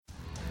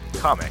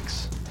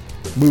Comics.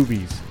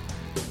 Movies.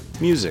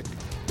 Music.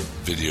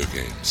 Video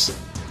games.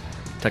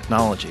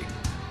 Technology.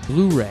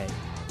 Blu-ray.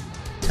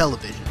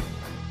 Television.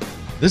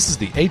 This is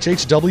the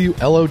HHW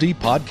LOD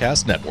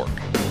Podcast Network.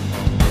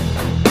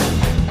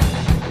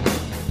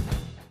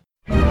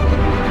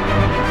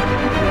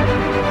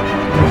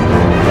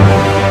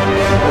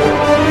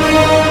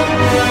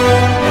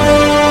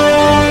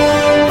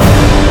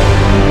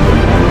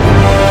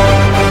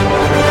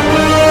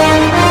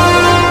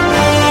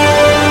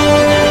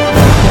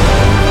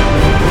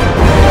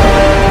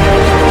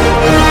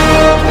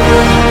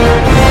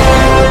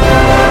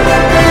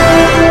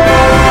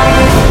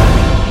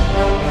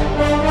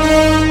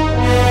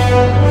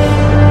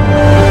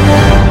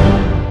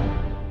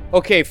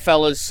 Okay,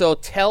 fellas, so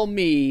tell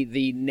me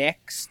the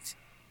next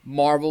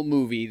Marvel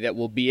movie that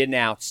will be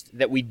announced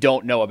that we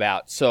don't know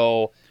about.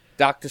 So,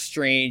 Doctor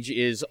Strange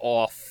is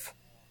off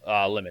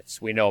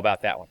limits. We know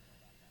about that one.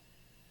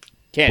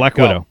 Ken, Black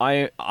go.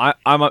 Widow.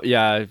 I'm up.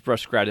 Yeah,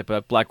 Russ grabbed it,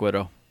 but Black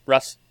Widow.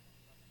 Russ,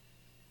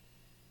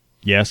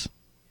 Yes.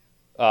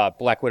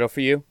 Black Widow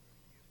for you.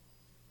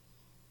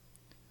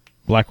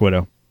 Black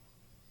Widow.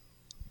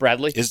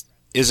 Bradley?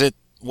 Is it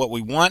what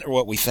we want or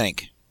what we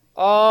think?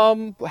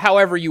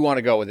 However you want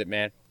to go with it,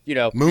 man. You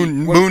know,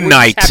 Moon we're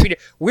Knight.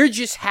 We're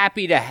just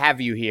happy to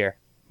have you here.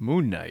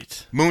 Moon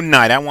Knight. Moon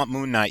Knight. I want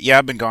Moon Knight. Yeah,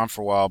 I've been gone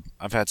for a while.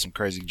 I've had some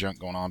crazy junk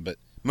going on, but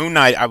Moon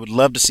Knight, I would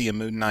love to see a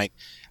Moon Knight.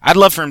 I'd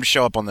love for him to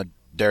show up on the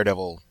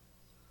Daredevil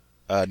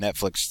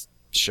Netflix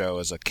show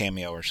as a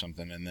cameo or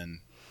something, and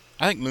then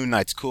I think Moon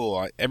Knight's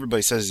cool.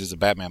 Everybody says he's a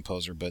Batman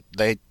poser, but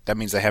that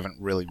means they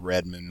haven't really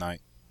read Moon Knight.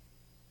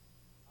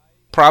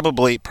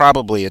 Probably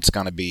it's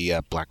going to be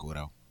Black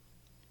Widow.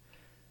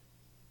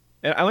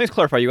 And I want to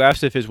clarify, you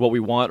asked if it's what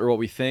we want or what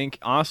we think.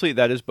 Honestly,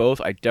 that is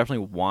both. I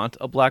definitely want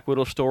a Black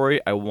Widow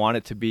story. I want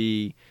it to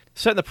be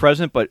set in the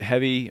present, but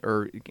heavy,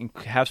 or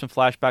have some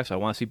flashbacks. I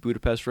want to see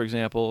Budapest, for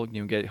example.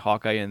 Get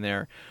Hawkeye in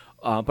there.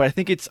 But I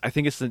think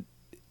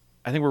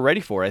we're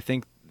ready for it. I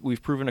think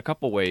we've proven a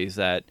couple ways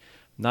that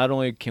not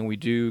only can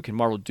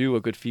Marvel do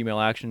a good female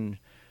action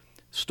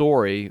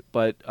story,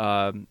 but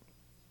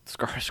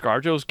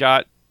ScarJo's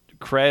got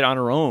cred on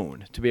her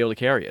own to be able to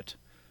carry it.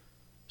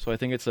 So I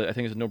think it's a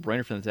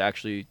no-brainer for them to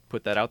actually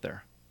put that out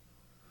there.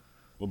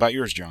 What about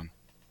yours, John?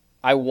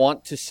 I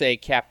want to say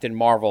Captain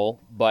Marvel,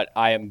 but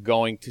I am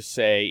going to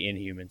say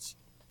Inhumans.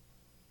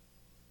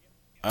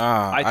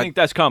 I think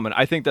that's coming.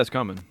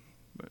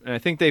 And I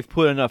think they've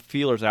put enough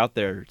feelers out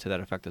there to that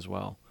effect as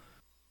well.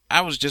 I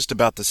was just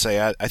about to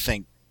say I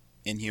think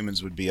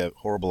Inhumans would be a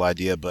horrible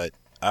idea, but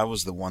I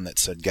was the one that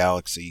said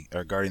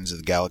Guardians of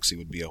the Galaxy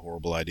would be a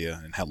horrible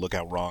idea, and look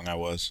how wrong I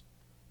was.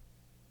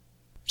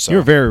 So,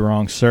 You're very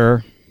wrong,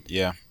 sir.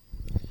 Yeah.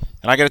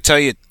 And I got to tell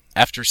you,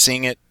 after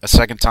seeing it a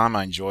second time,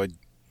 I enjoyed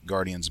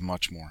Guardians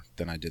much more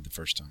than I did the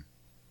first time.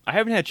 I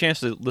haven't had a chance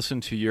to listen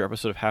to your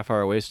episode of Half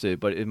Hour Wasted,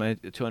 but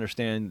to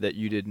understand that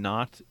you did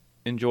not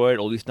enjoy it,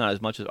 or at least not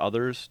as much as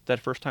others that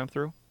first time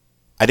through?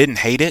 I didn't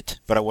hate it,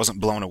 but I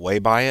wasn't blown away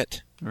by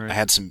it. Right. I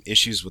had some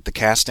issues with the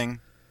casting.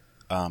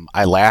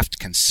 I laughed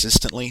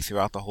consistently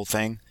throughout the whole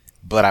thing,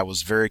 but I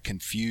was very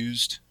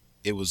confused.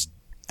 It was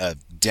a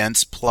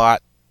dense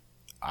plot.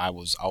 I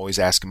was always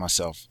asking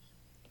myself,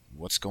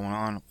 what's going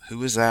on?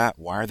 Who is that?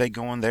 Why are they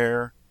going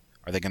there?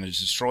 Are they going to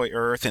destroy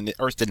Earth? And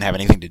Earth didn't have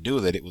anything to do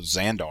with it. It was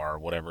Xandar or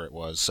whatever it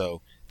was.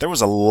 So there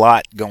was a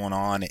lot going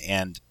on,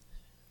 and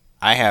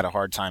I had a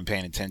hard time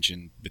paying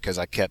attention because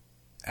I kept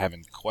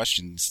having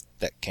questions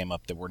that came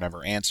up that were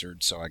never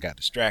answered, so I got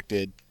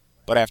distracted.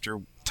 But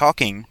after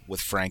talking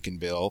with Frank and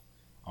Bill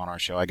on our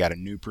show, I got a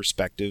new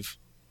perspective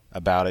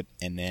about it,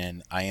 and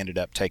then I ended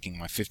up taking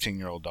my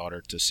 15-year-old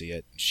daughter to see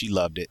it. She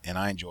loved it, and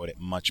I enjoyed it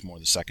much more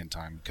the second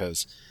time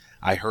because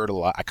I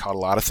caught a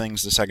lot of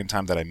things the second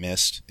time that I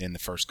missed in the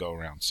first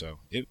go-around. So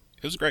it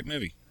was a great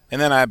movie. And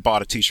then I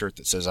bought a T-shirt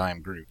that says I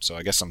am Groot, so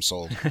I guess I'm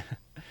sold.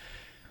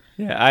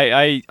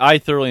 Yeah, I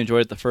thoroughly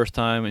enjoyed it the first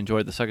time,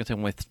 enjoyed it the second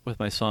time with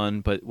my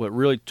son, but what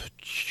really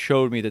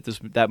showed me that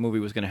that movie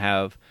was going to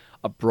have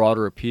a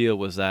broader appeal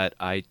was that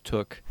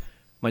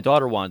my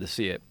daughter wanted to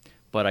see it,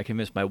 but I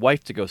convinced my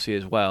wife to go see it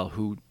as well,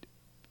 who,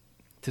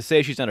 to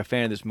say she's not a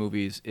fan of this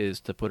movie is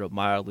to put it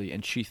mildly,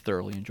 and she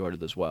thoroughly enjoyed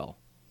it as well.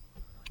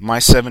 My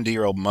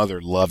 70-year-old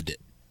mother loved it.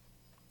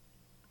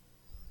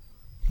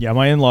 Yeah,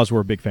 my in-laws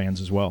were big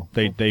fans as well.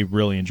 They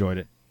really enjoyed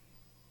it.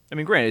 I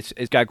mean, granted,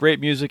 it's got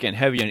great music and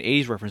heavy on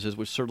age references,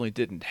 which certainly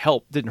didn't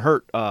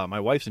hurt my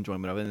wife's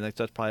enjoyment of it, and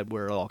that's probably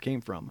where it all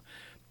came from.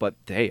 But,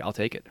 hey, I'll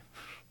take it.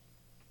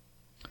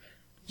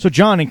 So,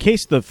 John, in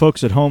case the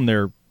folks at home,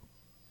 their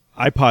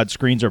iPod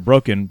screens are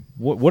broken,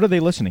 what are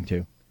they listening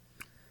to?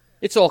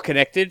 It's all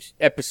connected.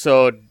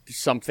 Episode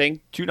something.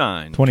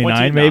 29,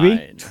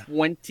 maybe?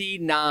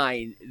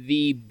 29.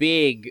 The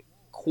big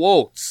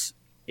quotes.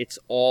 It's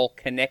all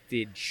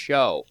connected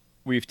show.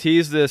 We've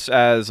teased this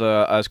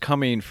as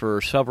coming for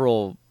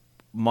several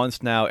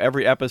months now.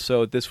 Every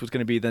episode, this was going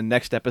to be the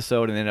next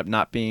episode, and ended up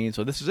not being.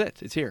 So this is it.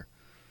 It's here.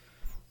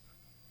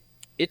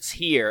 It's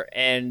here,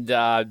 and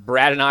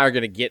Brad and I are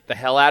going to get the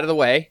hell out of the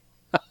way.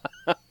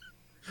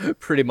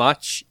 pretty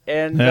much.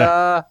 And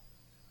Yeah.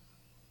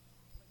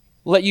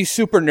 let you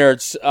super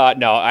nerds.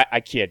 No,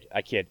 I kid.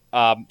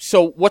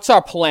 So what's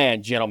our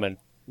plan, gentlemen?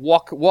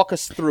 Walk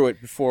us through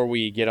it before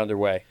we get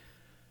underway.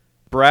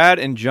 Brad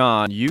and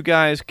John, you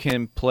guys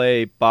can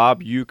play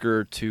Bob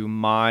Euchre to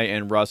my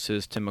and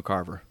Russ's Tim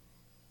McCarver.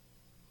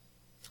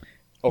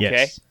 Okay,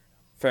 Yes.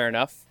 fair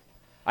enough.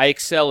 I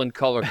excel in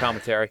color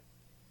commentary.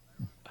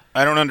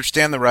 I don't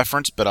understand the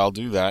reference, but I'll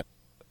do that.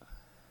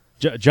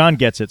 John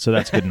gets it, so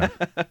that's good enough.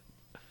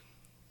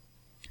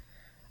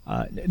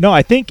 No,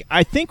 I think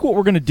what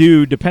we're going to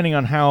do, depending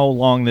on how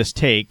long this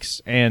takes,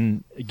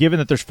 and given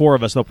that there's 4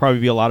 of us, there'll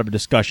probably be a lot of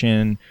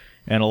discussion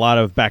and a lot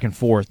of back and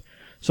forth.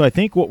 So I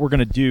think what we're going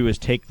to do is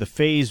take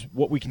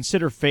what we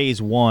consider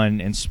phase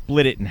 1, and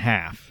split it in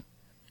half.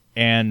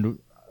 And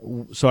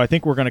so I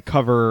think we're going to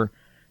cover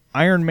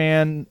Iron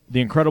Man,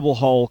 The Incredible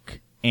Hulk,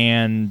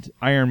 and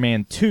Iron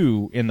Man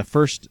 2 in the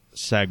first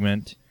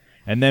segment,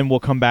 and then we'll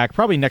come back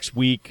probably next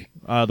week,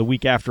 the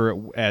week after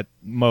at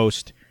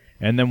most,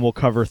 and then we'll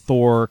cover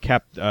Thor,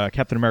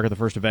 Captain America: The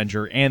First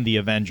Avenger, and the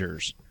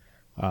Avengers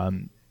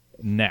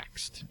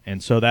next.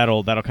 And so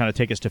that'll kind of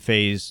take us to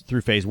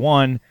through phase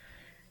 1.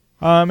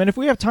 And if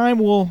we have time,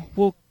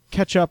 we'll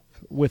catch up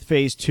with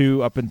phase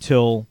 2 up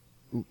until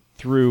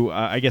through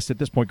I guess at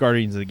this point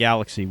Guardians of the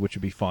Galaxy, which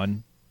would be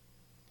fun.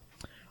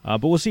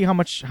 But we'll see how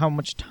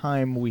much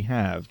time we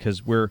have,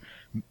 because we're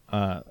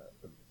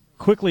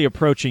quickly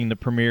approaching the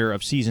premiere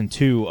of season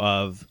 2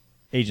 of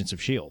Agents of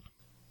S.H.I.E.L.D.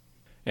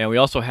 And we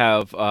also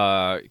have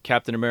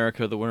Captain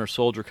America: The Winter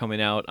Soldier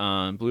coming out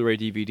on Blu-ray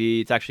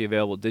DVD. It's actually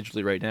available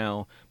digitally right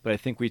now, but I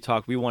think we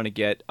want to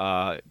get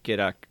our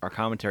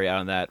commentary out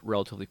on that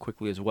relatively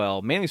quickly as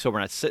well. Mainly so we're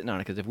not sitting on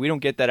it, because if we don't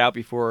get that out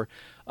before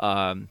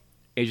Agents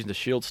of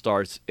S.H.I.E.L.D.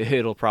 starts,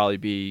 it'll probably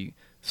be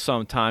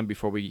some time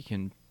before we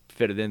can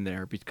fit it in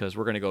there, because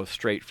we're going to go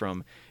straight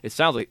from, it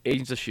sounds like,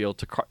 Agents of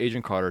S.H.I.E.L.D. to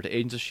Agent Carter to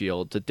Agents of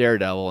S.H.I.E.L.D. to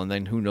Daredevil, and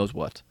then who knows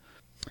what.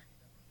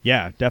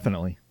 Yeah,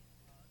 definitely.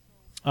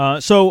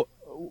 So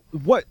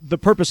what the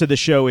purpose of this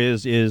show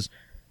is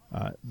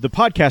the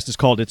podcast is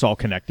called It's All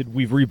Connected.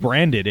 We've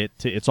rebranded it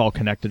to It's All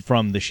Connected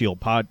from the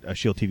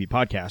S.H.I.E.L.D. TV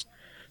podcast.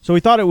 So we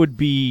thought it would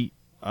be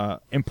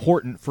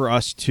important for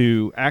us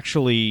to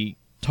actually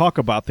talk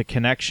about the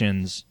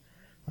connections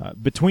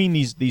between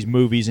these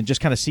movies, and just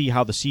kind of see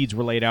how the seeds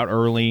were laid out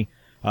early.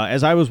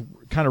 As I was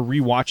kind of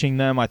rewatching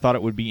them, I thought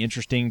it would be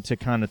interesting to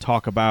kind of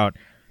talk about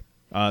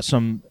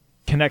some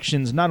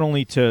connections, not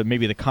only to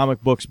maybe the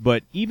comic books,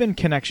 but even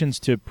connections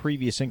to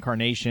previous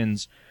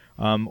incarnations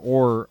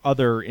or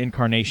other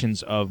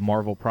incarnations of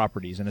Marvel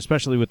properties. And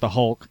especially with the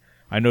Hulk,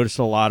 I noticed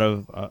a lot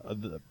of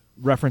the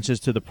references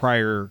to the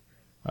prior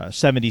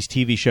 70s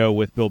TV show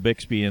with Bill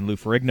Bixby and Lou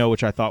Ferrigno,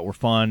 which I thought were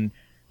fun.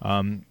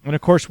 And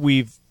of course,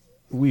 we've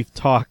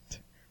talked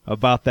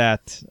about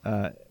that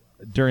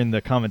during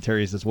the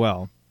commentaries as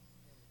well.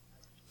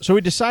 So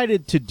we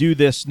decided to do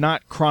this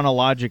not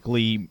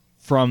chronologically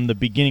from the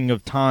beginning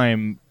of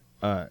time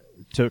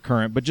to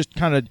current, but just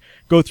kind of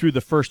go through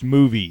the first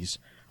movies,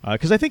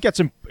 because I think that's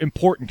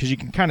important, because you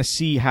can kind of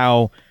see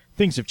how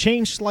things have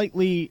changed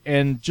slightly,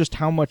 and just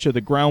how much of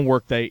the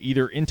groundwork they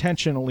either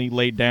intentionally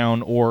laid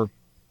down or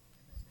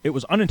it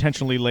was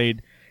unintentionally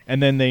laid,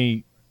 and then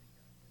they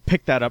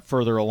picked that up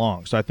further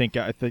along. So I think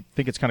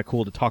it's kind of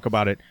cool to talk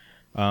about it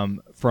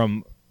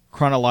from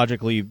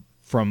chronologically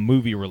from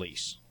movie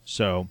release.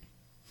 So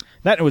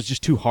that was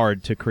just too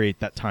hard to create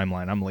that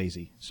timeline. I'm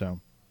lazy. So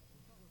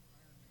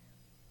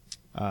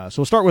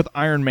we'll start with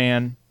Iron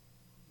Man,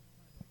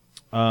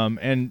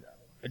 and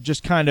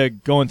just kind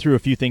of going through a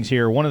few things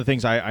here. One of the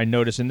things I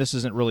noticed, and this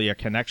isn't really a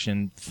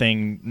connection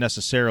thing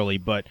necessarily,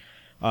 but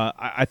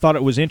I thought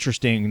it was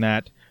interesting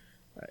that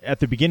at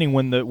the beginning,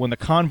 when the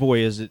convoy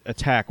is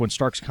attacked, when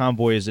Stark's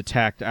convoy is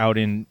attacked out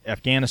in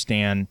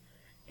Afghanistan,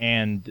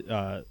 and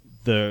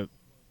the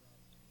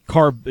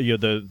car,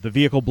 the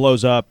vehicle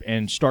blows up,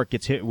 and Stark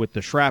gets hit with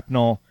the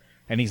shrapnel,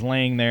 and he's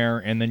laying there,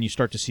 and then you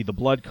start to see the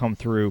blood come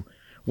through.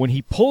 When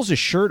he pulls his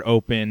shirt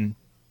open,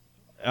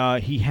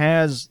 he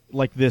has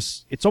like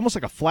this. It's almost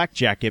like a flak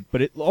jacket,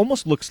 but it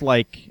almost looks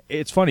like.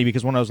 It's funny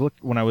because when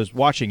I was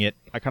watching it,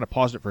 I kind of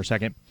paused it for a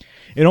second.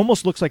 It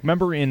almost looks like,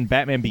 remember in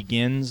Batman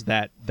Begins,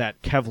 that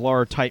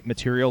Kevlar type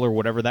material or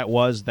whatever that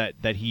was that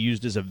he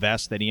used as a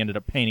vest that he ended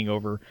up painting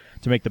over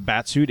to make the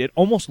Batsuit. It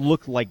almost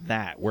looked like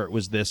that, where it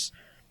was this.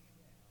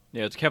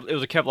 Yeah, it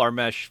was a Kevlar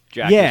mesh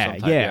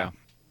jacket.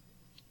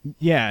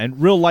 Yeah,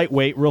 and real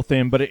lightweight, real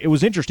thin. But it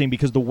was interesting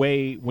because the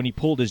way when he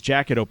pulled his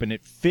jacket open,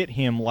 it fit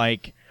him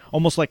like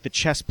almost like the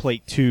chest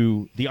plate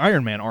to the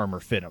Iron Man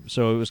armor fit him.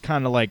 So it was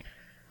kind of like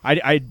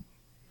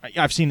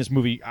I've seen this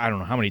movie I don't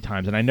know how many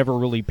times, and I never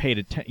really paid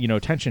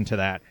attention to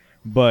that.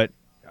 But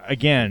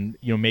again,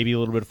 maybe a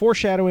little bit of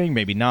foreshadowing,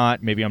 maybe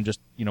not. Maybe I'm just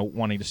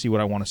wanting to see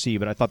what I want to see.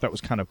 But I thought that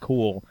was kind of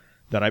cool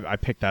that I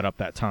picked that up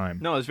that time.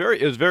 No,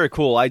 it was very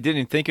cool. I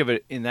didn't think of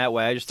it in that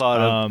way. I just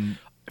thought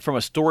from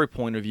a story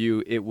point of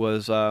view, it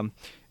was the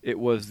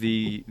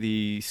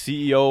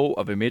CEO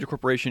of a major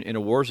corporation in a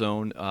war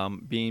zone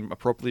being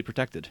appropriately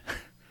protected.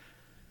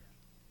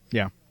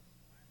 Yeah.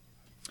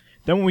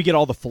 then when we get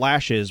all the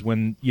flashes,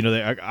 when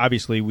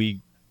obviously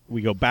we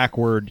go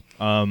backward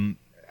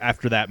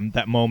after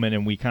that moment,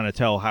 and we kind of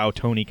tell how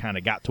Tony kind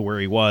of got to where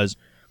he was,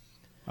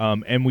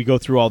 and we go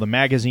through all the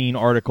magazine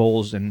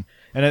articles, and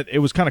it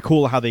was kind of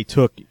cool how they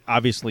took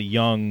obviously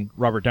young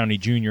Robert Downey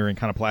Jr. and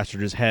kind of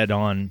plastered his head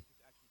on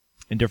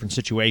in different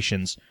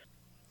situations.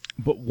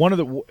 But one of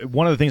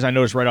the things I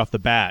noticed right off the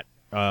bat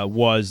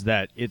was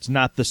that it's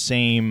not the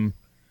same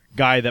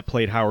guy that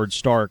played Howard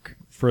Stark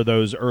for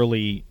those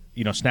early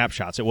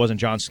snapshots. It wasn't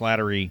John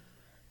Slattery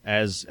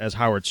as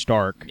Howard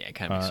Stark. Yeah, it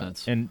kind of makes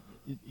sense. And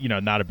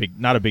not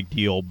a big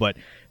deal, but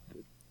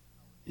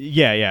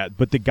yeah.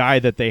 But the guy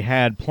that they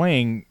had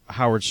playing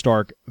Howard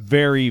Stark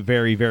very,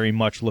 very, very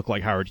much looked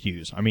like Howard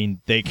Hughes. I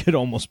mean, they could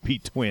almost be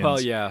twins. Well,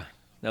 yeah,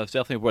 that was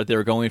definitely what they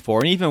were going for,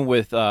 and even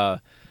with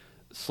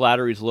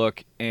Slattery's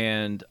look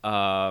and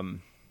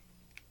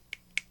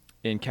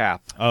in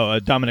Cap. Oh,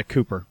 Dominic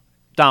Cooper.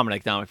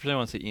 Dominic. For some I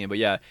want to say Ian, but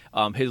yeah,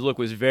 his look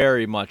was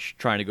very much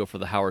trying to go for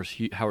the Howard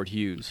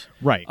Hughes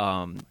right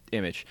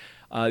image.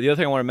 The other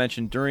thing I want to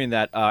mention during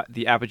that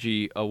the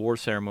Apogee Award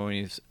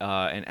ceremonies,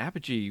 and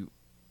Apogee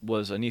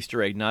was an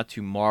Easter egg not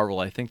to Marvel,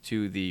 I think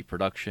to the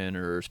production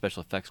or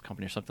special effects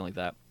company or something like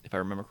that, if I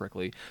remember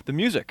correctly. The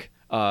music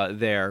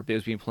there that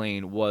was being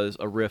played was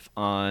a riff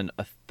on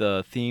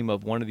the theme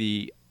of one of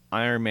the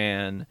Iron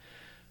Man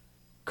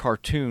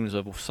cartoons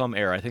of some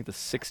era. I think the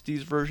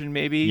 60s version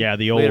maybe. Yeah,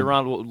 the old... Later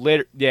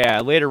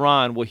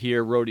on we'll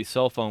hear Rhodey's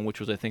Cell Phone, which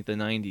was I think the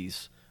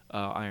 90s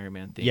Iron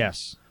Man theme.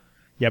 Yes.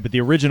 Yeah, but the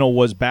original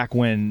was back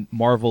when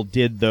Marvel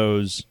did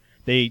those.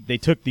 They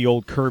took the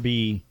old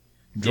Kirby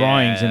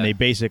drawings and they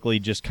basically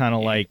just kind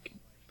of like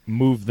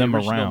moved them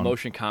around.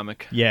 Motion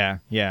comic. Yeah.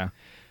 Yeah,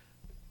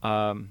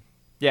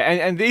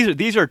 and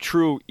these are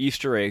true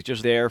Easter eggs,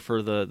 just there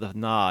for the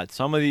nod.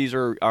 Some of these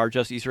are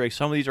just Easter eggs.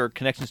 Some of these are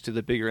connections to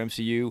the bigger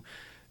MCU.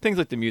 Things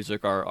like the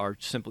music are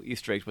simple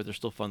Easter eggs, but they're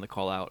still fun to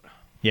call out.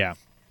 Yeah.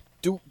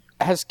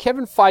 Has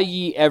Kevin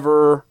Feige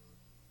ever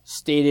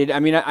stated? I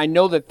mean, I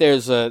know that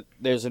there's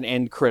an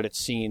end credit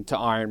scene to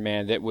Iron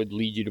Man that would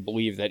lead you to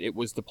believe that it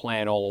was the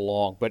plan all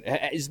along. But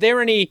has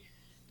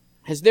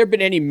there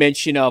been any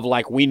mention of,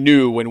 like, we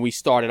knew when we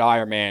started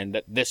Iron Man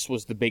that this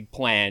was the big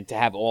plan to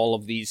have all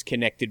of these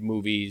connected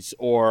movies?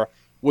 Or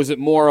was it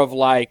more of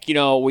like,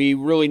 we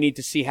really need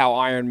to see how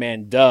Iron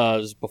Man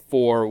does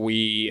before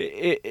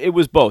we... It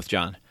was both,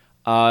 John.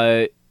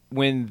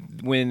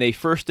 When they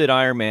first did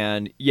Iron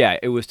Man, yeah,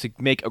 it was to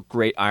make a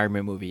great Iron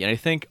Man movie. And I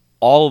think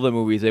all of the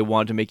movies, they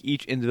wanted to make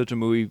each individual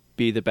movie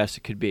be the best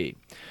it could be.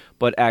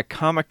 But at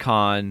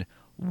Comic-Con,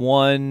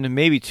 one,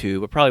 maybe two,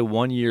 but probably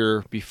 1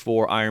 year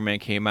before Iron Man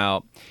came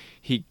out,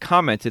 he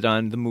commented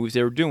on the movies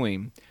they were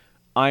doing.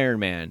 Iron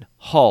Man,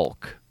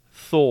 Hulk,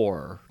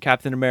 Thor,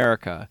 Captain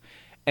America.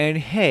 And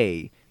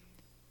hey,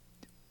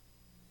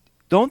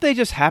 don't they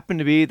just happen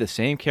to be the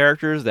same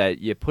characters that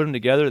you put them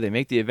together, they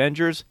make the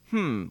Avengers?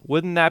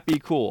 Wouldn't that be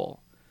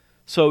cool?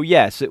 So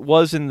yes, it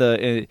was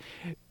it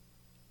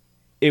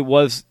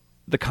was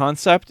the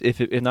concept, if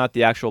not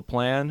the actual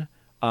plan.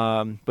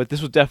 But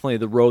this was definitely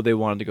the road they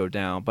wanted to go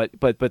down.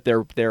 But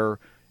their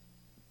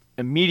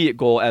immediate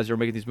goal as they were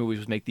making these movies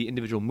was make the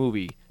individual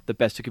movie the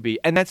best it could be,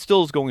 and that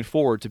still is going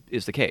forward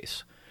is the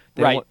case.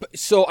 Right.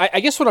 So I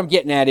guess what I'm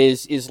getting at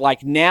is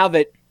like, now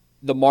that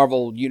the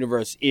Marvel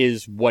Universe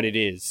is what it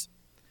is,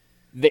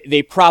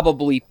 they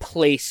probably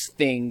place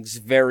things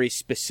very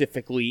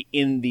specifically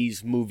in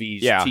these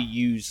movies to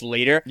use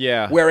later.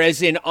 Yeah.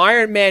 Whereas in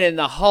Iron Man and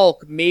the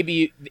Hulk,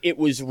 maybe it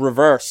was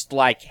reversed.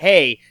 Like,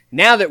 hey,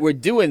 now that we're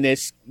doing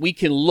this, we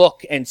can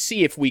look and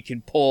see if we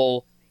can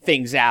pull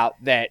things out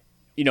that,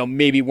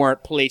 maybe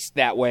weren't placed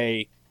that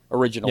way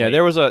originally. Yeah,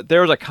 there was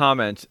a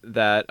comment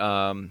that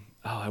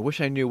I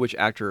wish I knew which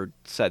actor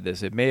said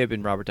this. It may have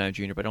been Robert Downey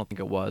Jr., but I don't think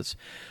it was.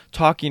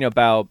 Talking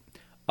about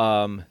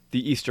the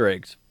Easter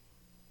eggs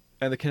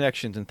and the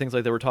connections and things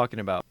like they were talking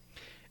about.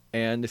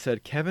 And they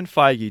said Kevin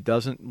Feige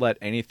doesn't let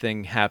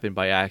anything happen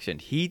by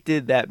accident. He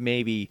did that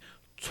maybe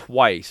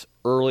twice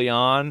early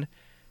on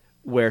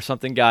where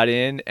something got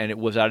in and it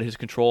was out of his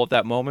control at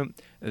that moment.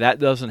 That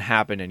doesn't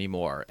happen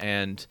anymore.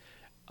 And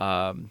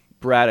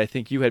Brad, I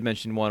think you had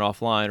mentioned one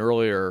offline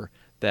earlier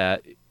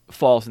that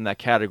falls in that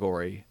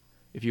category.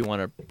 If you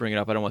want to bring it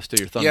up, I don't want to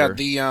steal your thunder.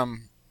 Yeah,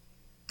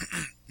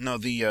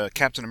 the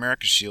Captain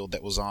America shield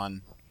that was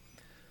on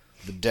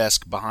the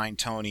desk behind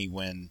Tony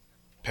when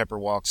Pepper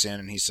walks in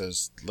and he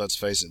says, "Let's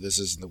face it, this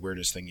isn't the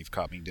weirdest thing you've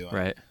caught me doing."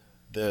 Right.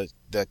 The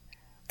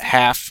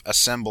half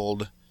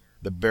assembled,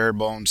 the bare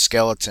bone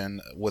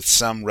skeleton with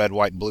some red,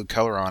 white, and blue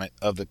color on it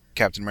of the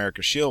Captain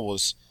America shield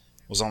was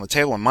on the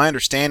table, and my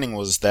understanding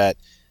was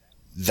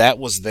that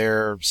was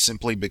there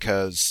simply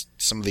because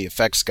some of the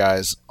effects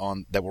guys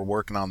that were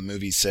working on the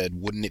movie said,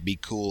 "Wouldn't it be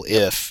cool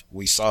if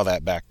we saw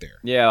that back there?"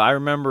 Yeah, I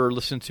remember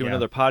listening to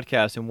another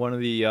podcast, and one of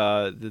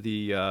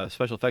the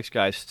special effects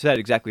guys said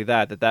exactly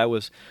that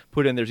was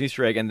put in their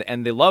Easter egg,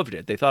 and they loved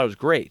it. They thought it was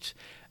great.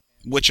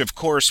 Which, of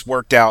course,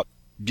 worked out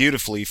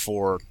beautifully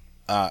for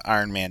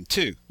Iron Man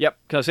 2. Yep,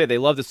 because they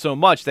loved it so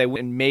much, they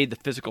went and made the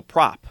physical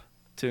prop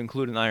to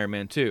include in Iron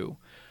Man 2.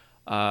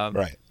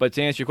 Right. But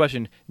to answer your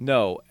question,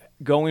 no.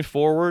 Going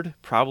forward,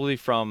 probably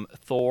from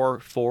Thor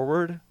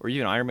forward, or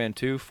even Iron Man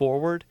 2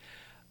 forward,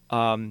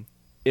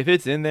 if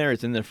it's in there,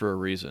 it's in there for a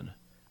reason.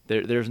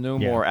 There's no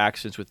more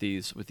accidents with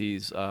these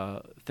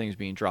things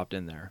being dropped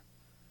in there.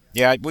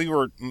 Yeah,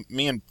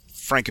 me and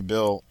Frank and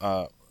Bill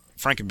and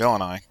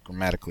I,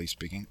 grammatically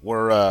speaking,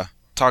 were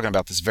talking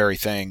about this very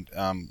thing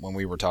when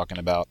we were talking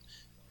about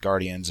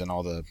Guardians and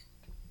all the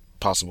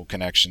possible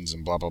connections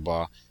and blah, blah,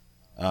 blah.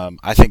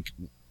 I think,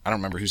 I don't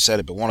remember who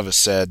said it, but one of us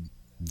said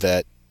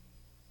that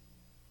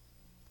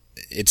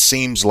it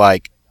seems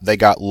like they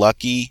got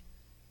lucky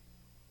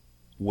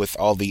with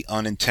all the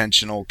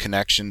unintentional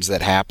connections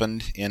that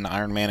happened in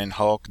Iron Man and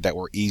Hulk that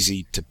were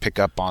easy to pick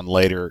up on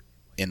later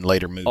in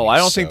later movies. Oh, I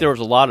don't think there was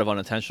a lot of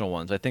unintentional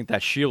ones. I think that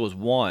S.H.I.E.L.D. was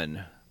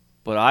one,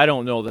 but I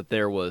don't know that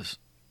there was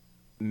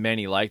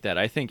many like that.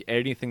 I think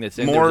anything that's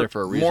in there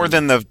for a reason. More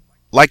than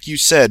like you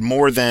said,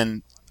 more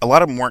than, a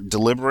lot of them weren't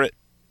deliberate.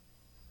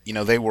 You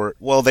know, they were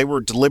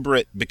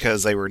deliberate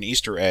because they were an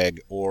Easter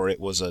egg or it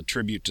was a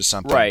tribute to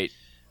something. Right.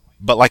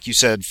 But like you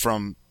said,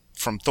 from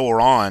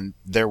Thor on,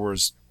 there were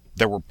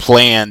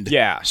planned,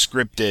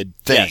 scripted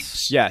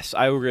things. Yes,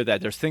 I agree with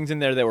that. There's things in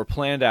there that were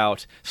planned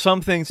out.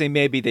 Some things they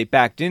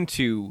backed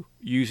into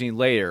using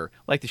later,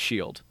 like the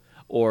S.H.I.E.L.D.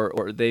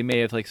 Or they may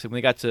have, like, so when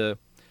they got to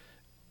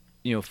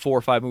 4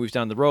 or 5 movies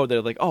down the road,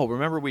 they're like, oh,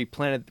 remember we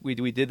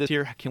did this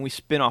here? Can we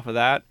spin off of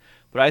that?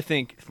 But I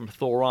think from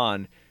Thor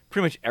on,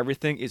 pretty much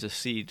everything is a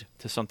seed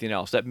to something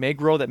else that may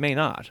grow, that may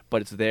not,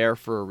 but it's there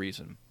for a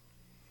reason.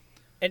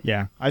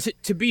 And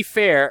to be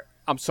fair,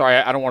 I'm sorry,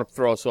 I don't want to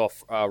throw us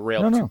off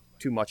rail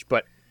too much,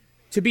 but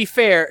to be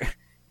fair,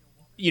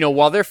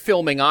 while they're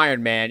filming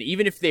Iron Man,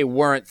 even if they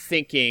weren't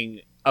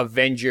thinking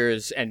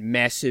Avengers and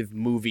massive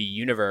movie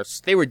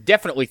universe, they were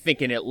definitely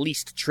thinking at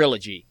least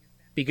trilogy,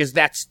 because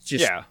that's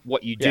just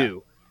what you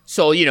do.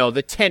 So,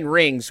 the 10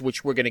 rings,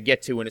 which we're going to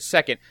get to in a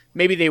second,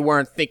 maybe they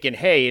weren't thinking,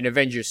 hey, in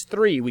Avengers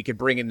 3, we could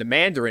bring in the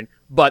Mandarin,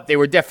 but they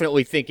were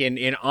definitely thinking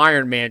in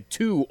Iron Man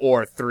 2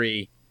 or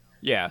 3.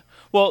 Yeah.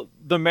 Well,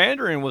 the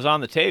Mandarin was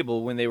on the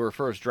table when they were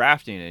first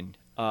drafting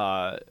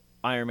Iron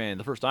Man,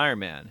 the first Iron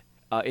Man.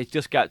 It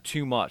just got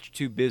too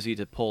busy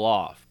to pull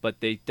off. But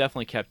they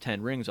definitely kept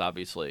 10 rings,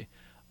 obviously.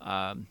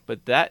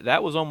 But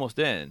that was almost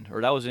in,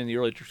 or that was in the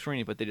early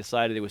screening, but they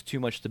decided it was too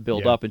much to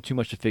build up and too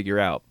much to figure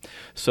out.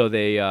 So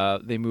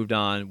they moved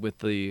on with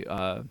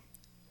the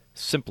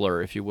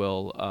simpler, if you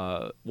will,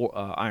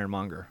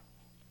 Ironmonger.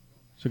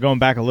 So going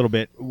back a little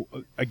bit,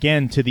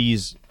 again, to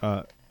these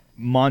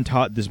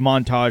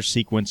montage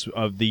sequence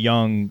of the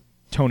young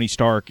Tony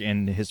Stark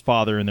and his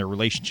father and their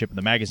relationship in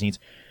the magazines.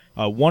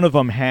 One of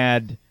them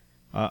had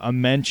a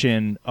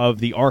mention of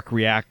the arc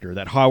reactor,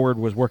 that Howard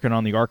was working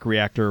on the arc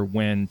reactor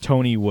when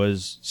Tony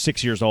was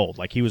 6 years old.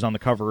 Like, he was on the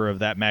cover of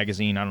that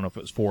magazine. I don't know if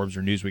it was Forbes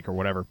or Newsweek or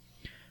whatever.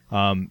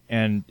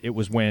 And it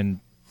was when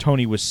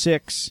Tony was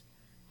 6.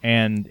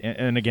 And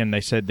again,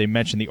 they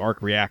mentioned the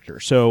arc reactor.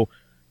 So,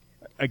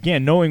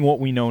 again, knowing what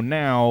we know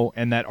now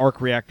and that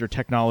arc reactor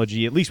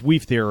technology, at least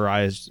we've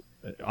theorized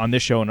on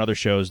this show and other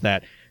shows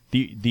that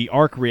the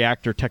arc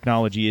reactor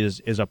technology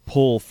is a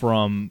pull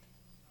from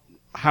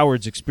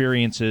Howard's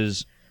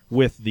experiences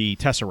with the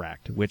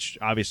Tesseract, which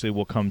obviously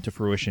will come to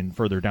fruition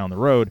further down the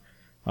road.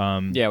 We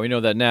know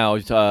that now.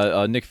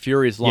 Nick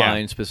Fury's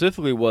line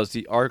specifically was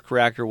the arc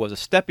reactor was a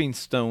stepping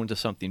stone to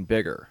something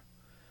bigger.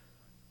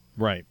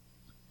 Right.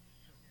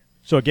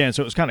 So again, it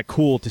was kind of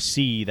cool to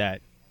see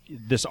that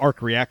this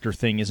arc reactor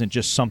thing isn't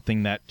just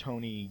something that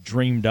Tony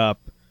dreamed up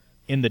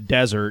in the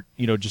desert,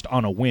 just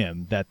on a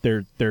whim. That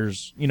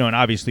there's, and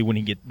obviously when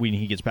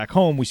he gets back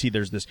home, we see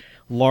there's this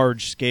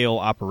large scale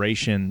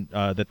operation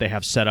that they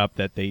have set up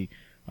that they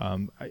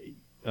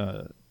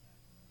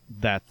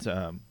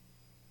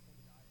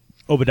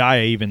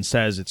Obadiah even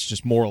says it's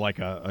just more like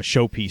a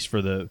showpiece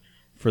for the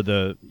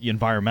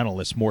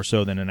environmentalists, more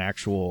so than an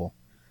actual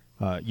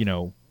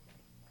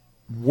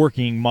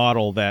working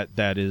model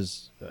that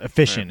is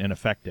efficient and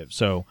effective.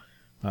 So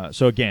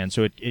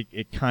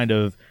it kind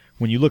of,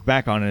 when you look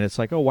back on it, it's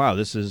like, oh wow,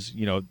 this is,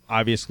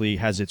 obviously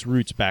has its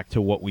roots back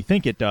to what we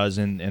think it does,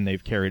 and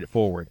they've carried it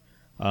forward.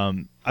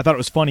 I thought it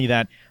was funny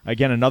that,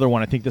 again, another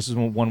one, I think this is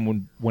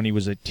one when he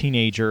was a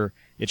teenager,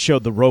 it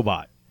showed the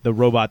robot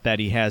that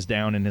he has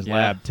down in his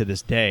lab to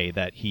this day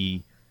that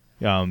he,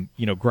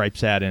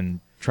 gripes at and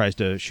tries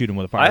to shoot him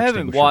with a fire extinguisher. I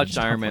haven't watched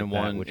Iron Man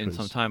 1 in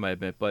some time, I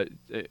admit, but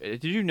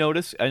did you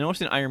notice? I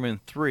noticed in Iron Man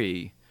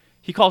 3,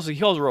 he calls the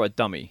robot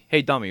dummy.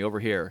 Hey, dummy, over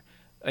here.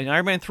 In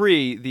Iron Man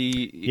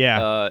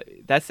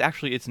 3, that's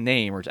actually its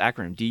name or its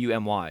acronym,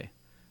 DUMY.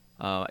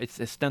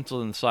 It's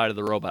stenciled in the side of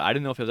the robot. I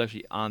didn't know if it was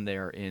actually on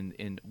there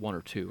in 1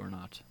 or 2 or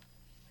not.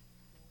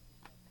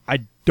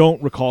 I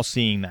don't recall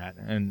seeing that,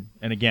 and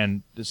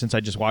again, since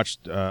I just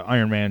watched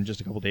Iron Man just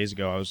a couple days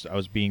ago, I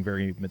was being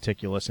very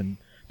meticulous and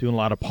doing a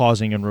lot of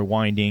pausing and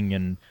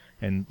rewinding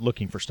and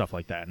looking for stuff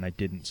like that, and I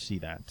didn't see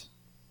that.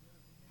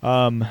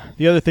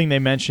 The other thing they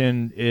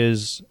mentioned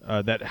is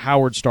that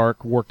Howard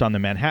Stark worked on the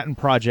Manhattan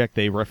Project.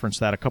 They referenced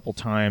that a couple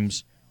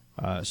times.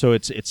 So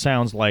it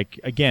sounds like,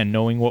 again,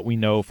 knowing what we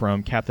know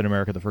from Captain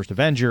America: The First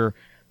Avenger,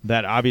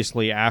 that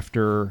obviously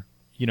after,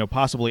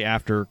 possibly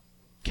after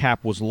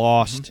Cap was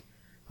lost,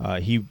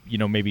 he,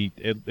 maybe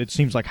it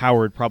seems like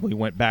Howard probably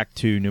went back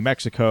to New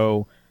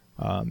Mexico,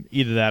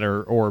 either that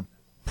or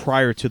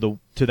prior to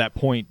that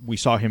point we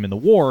saw him in the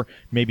war.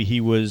 Maybe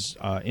he was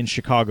in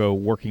Chicago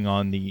working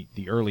on the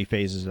early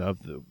phases of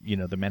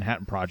the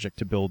Manhattan Project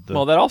to build the.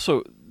 Well, that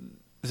also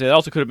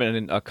could have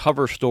been a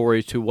cover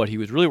story to what he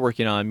was really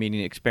working on,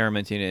 meaning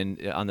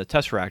experimenting on the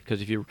Tesseract.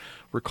 Because if you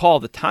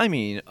recall the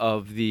timing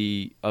of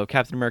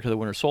Captain America: The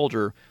Winter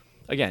Soldier,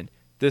 again,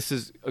 this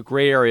is a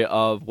gray area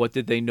of what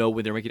did they know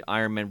when they were making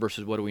Iron Man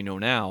versus what do we know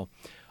now.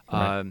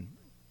 Right.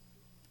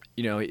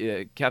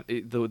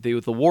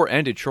 The war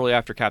ended shortly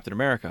after Captain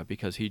America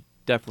because he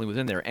definitely was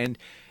in there. And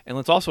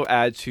let's also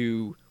add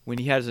to when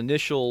he had his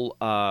initial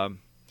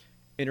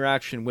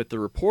interaction with the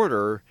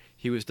reporter,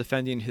 he was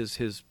defending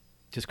his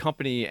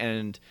company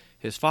and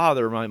his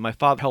father. My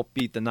father helped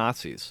beat the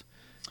Nazis.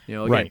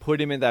 Again, right.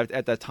 Put him in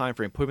at that time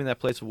frame, put him in that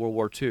place of World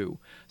War II,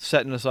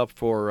 setting us up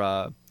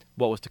for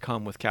what was to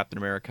come with Captain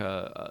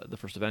America: The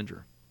First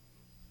Avenger.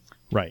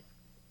 Right.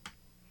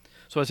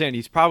 So I was saying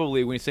he's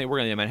probably, when he's saying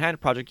working on the Manhattan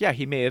Project, yeah,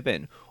 he may have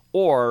been.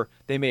 Or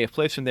they may have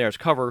placed him there as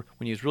cover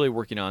when he was really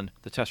working on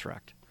the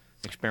Tesseract.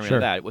 Experiment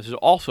on that, which is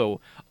also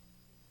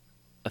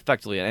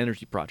effectively an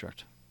energy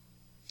project.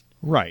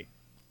 Right.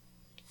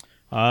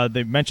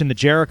 They mentioned the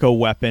Jericho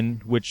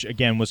weapon, which,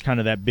 again, was kind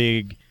of that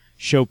big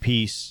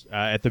showpiece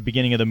at the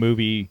beginning of the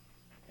movie.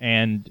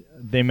 And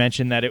they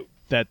mentioned that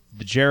the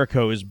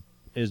Jericho is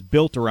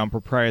built around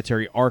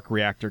proprietary arc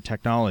reactor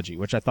technology,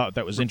 which I thought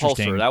that was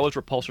interesting. That was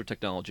repulsor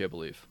technology, I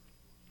believe.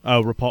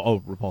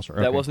 Repulsor.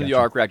 Okay, that wasn't the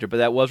arc reactor, but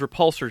that was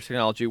repulsor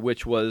technology,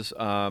 which was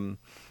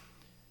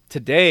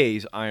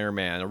today's Iron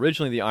Man.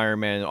 Originally, the Iron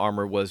Man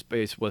armor was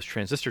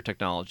transistor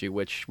technology,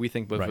 which we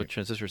think with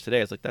transistors today.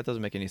 It's like that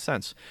doesn't make any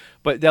sense.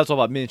 But that's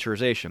all about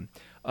miniaturization.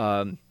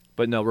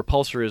 But no,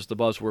 repulsor is the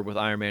buzzword with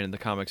Iron Man in the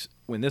comics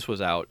when this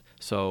was out.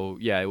 So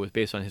yeah, it was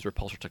based on his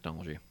repulsor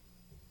technology.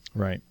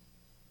 Right.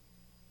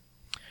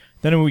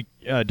 Then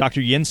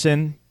Dr.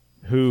 Yinsen,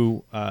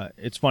 who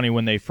it's funny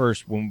when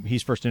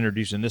he's first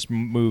introduced in this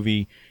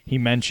movie, he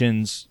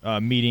mentions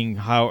meeting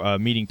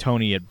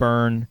Tony at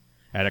Bern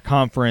at a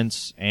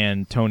conference,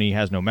 and Tony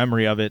has no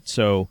memory of it.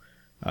 So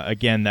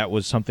again, that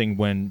was something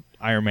when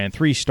Iron Man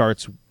 3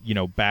 starts,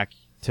 back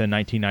to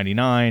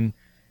 1999,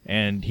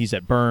 and he's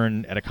at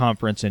Bern at a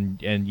conference, and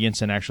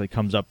Yinsen actually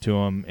comes up to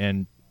him,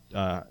 and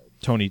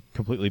Tony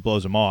completely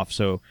blows him off.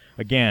 So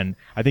again,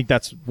 I think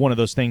that's one of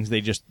those things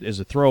they just is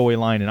a throwaway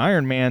line in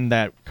Iron Man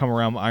that come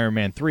around Iron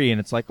Man 3,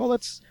 and it's like, oh,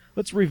 let's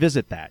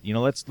revisit that.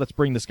 Let's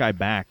bring this guy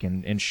back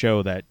and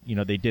show that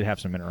they did have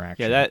some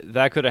interaction. Yeah,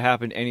 that could have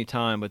happened any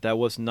time, but that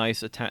was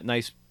nice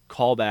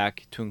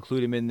callback to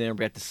include him in there. We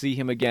got to see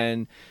him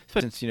again,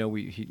 since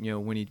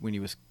when he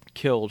was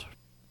killed,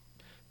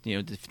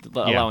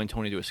 allowing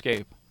Tony to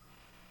escape.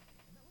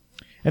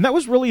 And that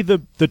was really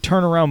the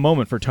turnaround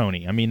moment for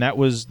Tony. I mean, that's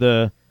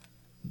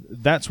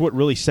what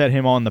really set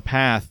him on the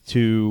path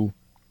to,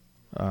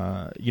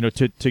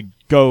 to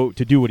go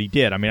to do what he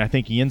did. I mean, I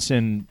think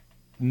Yinsen,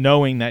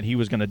 knowing that he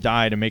was going to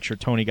die to make sure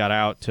Tony got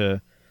out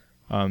to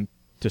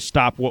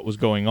stop what was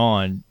going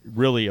on,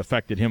 really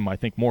affected him. I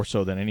think more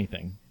so than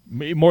anything,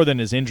 more than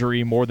his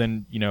injury, more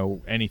than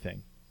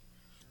anything.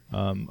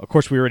 Of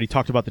course, we already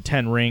talked about the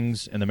 10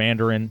 rings and the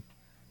Mandarin.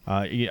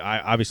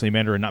 Obviously,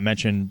 Mandarin not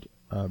mentioned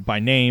by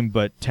name,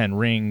 but 10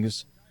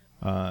 rings,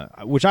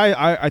 which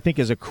I think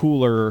is a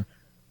cooler.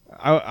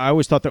 I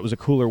always thought that was a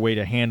cooler way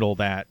to handle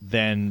that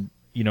than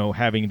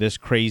having this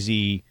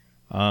crazy,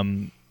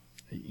 probably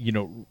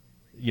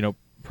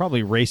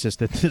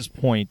racist at this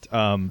point,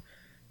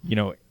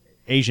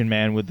 Asian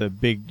man with the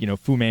big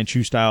Fu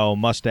Manchu style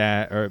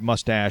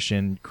mustache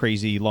and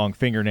crazy long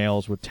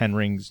fingernails with 10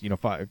 rings,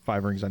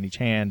 five rings on each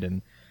hand,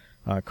 and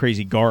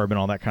crazy garb and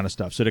all that kind of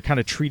stuff. So to kind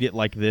of treat it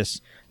like this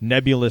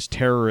nebulous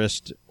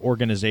terrorist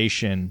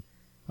organization,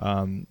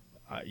 and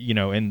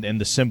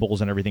the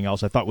symbols and everything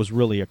else, I thought was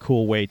really a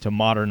cool way to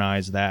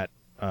modernize that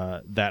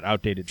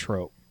outdated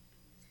trope.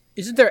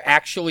 Isn't there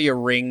actually a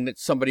ring that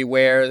somebody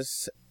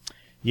wears?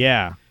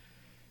 Yeah.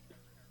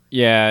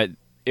 Yeah,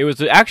 it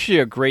was actually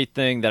a great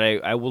thing that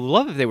I would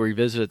love if they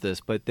revisited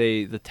this, but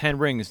the 10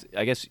 rings,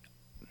 I guess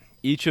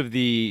each of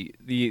the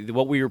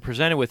what we were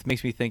presented with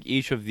makes me think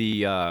each of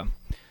the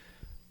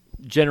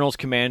generals,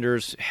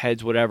 commanders,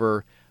 heads,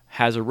 whatever,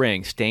 has a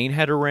ring. Stain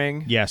had a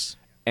ring. Yes.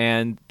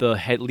 And the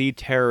lead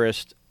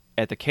terrorist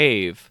at the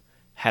cave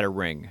had a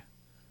ring.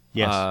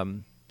 Yes.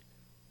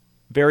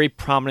 Very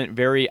prominent,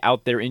 very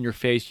out there in your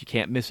face, you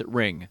can't miss it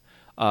ring.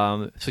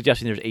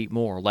 Suggesting there's 8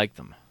 more like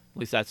them. At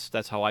least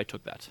that's how I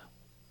took that.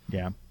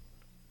 Yeah.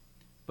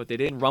 But they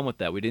didn't run with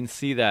that. We didn't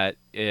see that.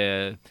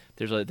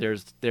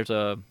 There's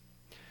a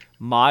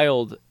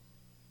mild.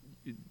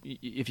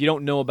 If you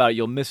don't know about it,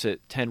 you'll miss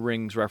it. 10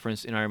 rings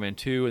referenced in Iron Man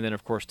 2, and then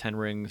of course 10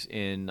 rings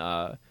in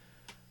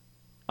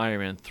Iron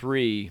Man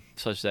 3,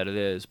 such that it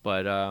is.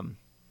 But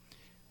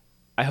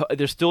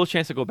there's still a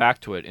chance to go back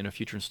to it in a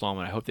future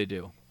installment. I hope they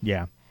do.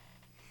 Yeah.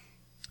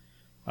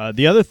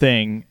 The other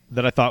thing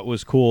that I thought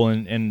was cool,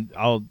 and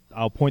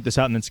I'll point this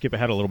out and then skip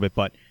ahead a little bit,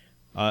 but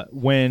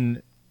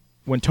when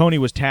Tony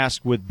was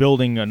tasked with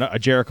building a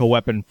Jericho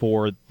weapon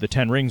for the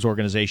Ten Rings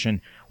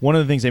organization, one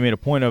of the things they made a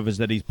point of is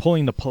that he's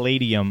pulling the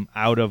palladium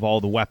out of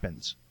all the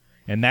weapons,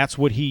 and that's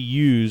what he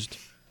used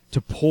to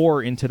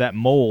pour into that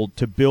mold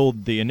to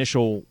build the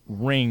initial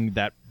ring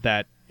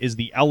that is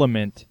the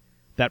element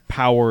that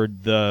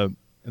powered the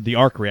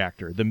arc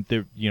reactor,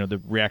 the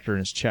reactor in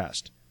his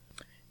chest.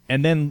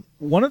 And then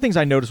one of the things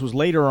I noticed was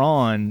later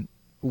on,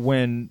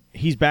 when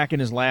he's back in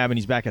his lab and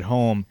he's back at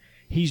home,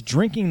 he's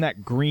drinking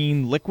that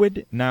green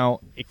liquid. Now,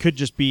 it could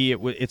just be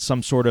it's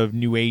some sort of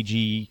new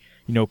agey,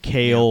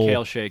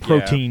 kale shake,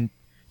 protein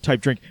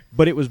type drink.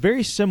 But it was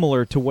very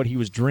similar to what he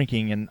was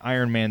drinking in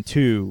Iron Man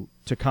 2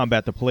 to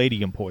combat the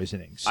palladium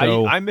poisoning.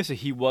 So I miss it.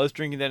 He was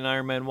drinking that in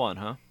Iron Man 1,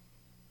 huh?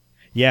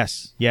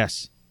 Yes.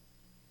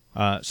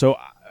 So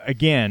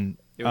again,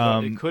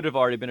 it could have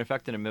already been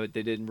affecting him, but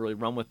they didn't really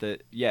run with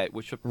it yet,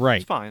 which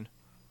is fine.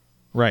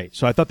 Right.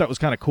 So I thought that was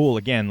kind of cool.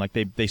 Again, like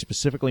they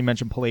specifically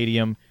mentioned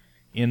palladium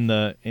in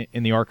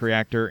the arc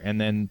reactor,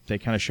 and then they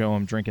kind of show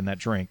him drinking that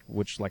drink,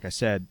 which, like I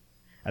said,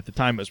 at the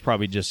time it was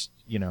probably just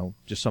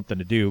something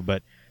to do.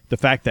 But the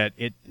fact that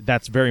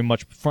that's very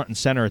much front and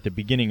center at the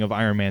beginning of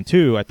Iron Man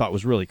 2, I thought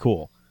was really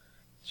cool.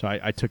 So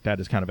I took that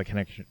as kind of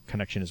a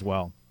connection as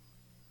well.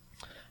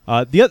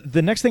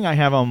 The next thing I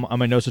have on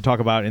my notes to talk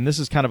about, and this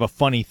is kind of a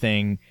funny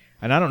thing,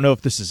 and I don't know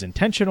if this is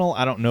intentional,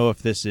 I don't know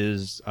if this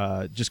is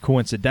just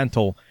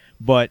coincidental,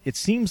 but it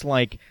seems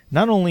like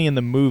not only in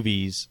the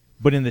movies,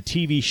 but in the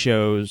TV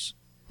shows,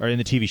 or in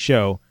the TV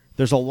show,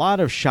 there's a lot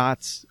of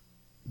shots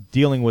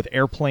dealing with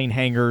airplane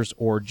hangars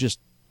or just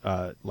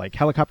like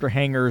helicopter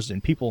hangars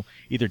and people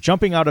either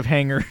jumping out of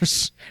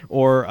hangars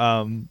or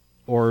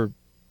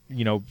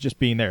just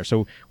being there.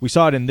 So we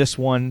saw it in this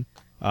one.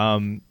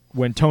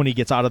 When Tony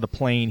gets out of the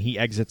plane, he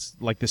exits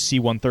like the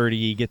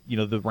C-130.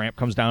 The ramp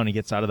comes down, he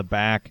gets out of the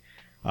back.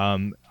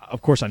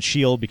 Of course, on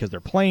S.H.I.E.L.D., because their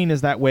plane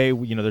is that way,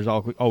 there's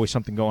always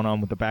something going on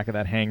with the back of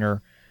that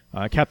hangar.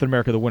 Captain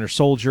America, the Winter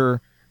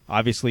Soldier,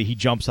 obviously he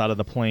jumps out of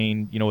the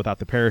plane, without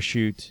the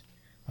parachute.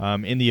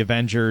 In the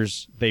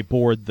Avengers, they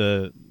board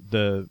the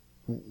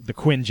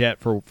Quinjet,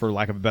 for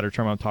lack of a better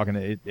term. I'm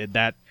talking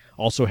that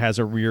also has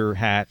a rear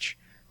hatch.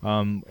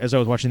 As I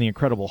was watching the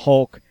Incredible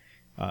Hulk,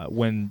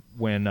 when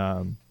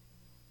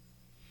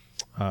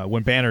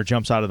Banner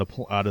jumps out of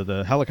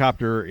the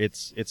helicopter,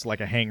 it's like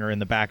a hangar in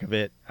the back of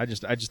it. I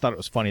just thought it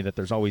was funny that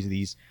there's always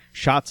these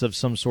shots of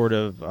some sort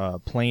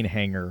of plane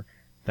hangar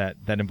that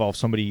involves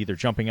somebody either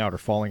jumping out or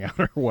falling out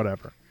or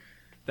whatever.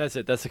 That's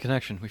it. That's the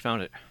connection. We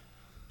found it.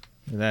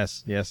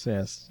 Yes.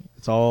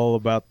 It's all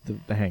about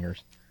the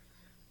hangars.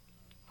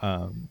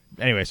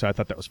 Anyway, so I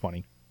thought that was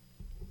funny.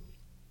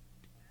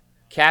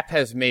 Cap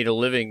has made a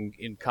living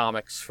in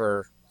comics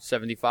for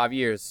 75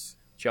 years,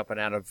 jumping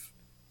out of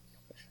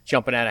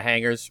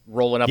hangars,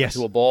 rolling up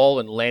into a ball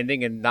and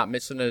landing and not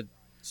missing a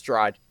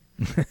stride.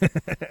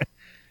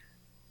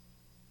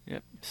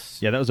 Yep.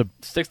 Yeah, that was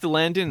sticks the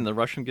landing, and the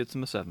Russian gets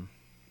him a 7.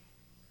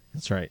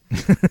 That's right.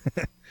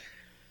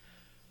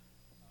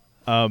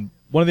 One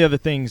of the other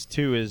things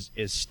too is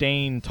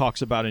Stain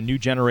talks about a new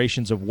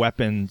generation of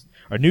weapons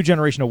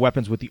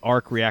with the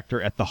arc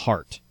reactor at the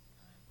heart.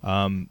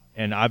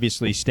 And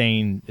obviously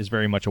Stain is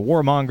very much a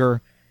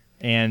warmonger,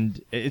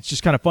 and it's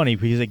just kind of funny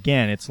because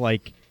again, it's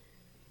like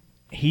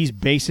he's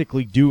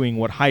basically doing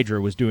what Hydra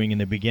was doing in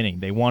the beginning.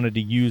 They wanted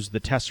to use the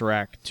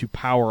Tesseract to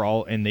power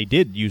all, and they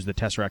did use the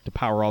Tesseract to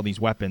power all these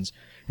weapons.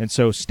 And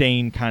so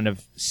Stain kind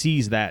of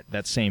sees that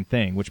same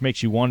thing, which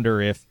makes you wonder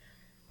if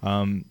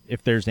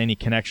there's any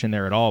connection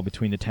there at all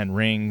between the Ten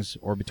Rings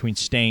or between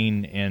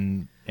Stain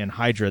and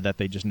Hydra that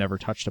they just never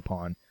touched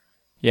upon.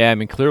 Yeah, I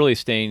mean, clearly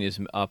Stain is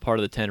part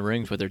of the Ten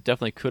Rings, but there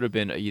definitely could have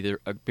been either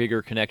a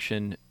bigger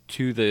connection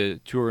to the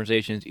two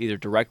organizations, either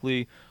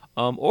directly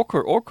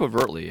or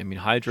covertly. I mean,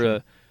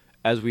 Hydra,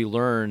 as we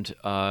learned,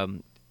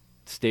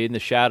 stayed in the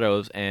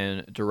shadows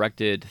and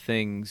directed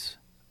things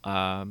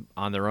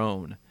on their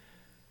own.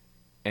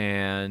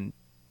 And,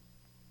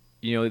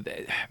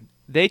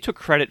 they took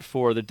credit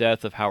for the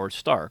death of Howard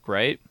Stark,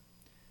 right?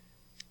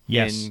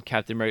 Yes. In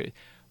Captain America.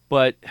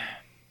 But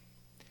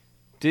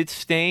did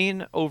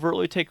Stain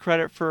overtly take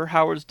credit for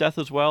Howard's death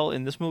as well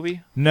in this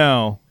movie?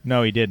 No,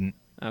 he didn't.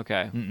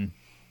 Okay. Mm-mm.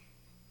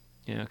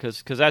 Yeah,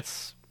 because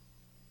that's,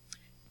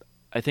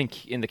 I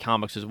think, in the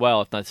comics as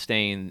well, if not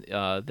Stain,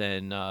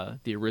 then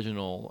the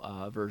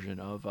original version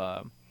of,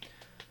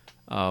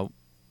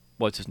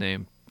 what's his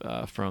name,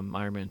 from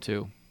Iron Man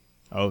 2.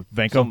 Oh,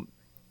 Vanko?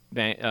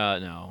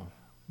 No.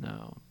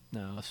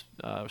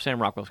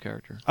 Sam Rockwell's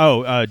character.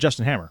 Oh,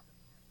 Justin Hammer.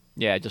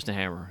 Yeah, Justin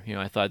Hammer.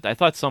 I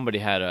thought somebody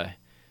had a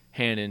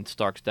hand in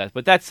Stark's death,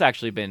 but that's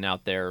actually been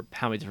out there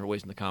how many different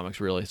ways in the comics,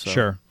 really. So.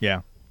 Sure,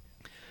 yeah.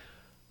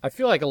 I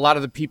feel like a lot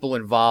of the people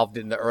involved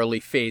in the early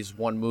Phase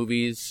 1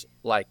 movies,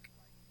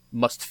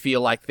 must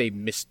feel like they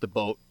missed the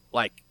boat.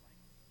 What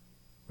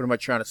am I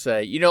trying to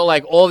say?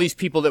 Like all these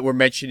people that we're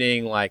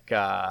mentioning,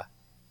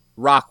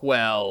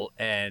 Rockwell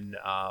and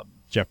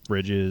Jeff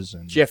Bridges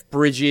and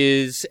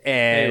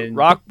and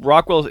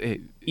Rockwell.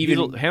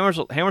 Even Hammer's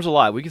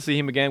alive. We can see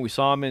him again. We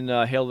saw him in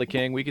Hail the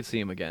King. We could see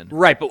him again.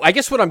 Right, but I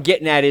guess what I'm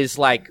getting at is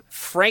like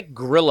Frank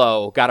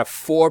Grillo got a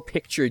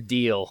 4-picture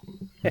deal.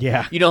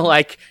 Yeah.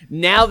 Like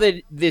now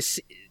that this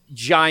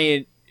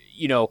giant,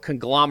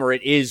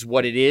 conglomerate is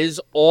what it is,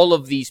 all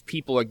of these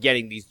people are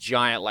getting these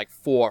giant like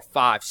 4,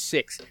 5,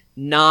 6,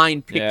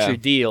 9-picture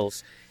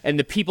deals. And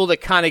the people that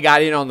kind of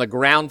got in on the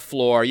ground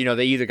floor,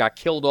 they either got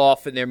killed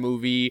off in their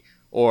movie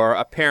or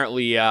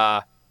apparently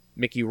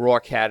Mickey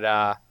Rourke had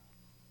a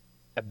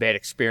bad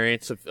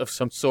experience of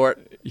some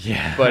sort.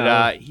 Yeah.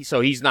 But so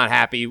he's not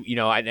happy,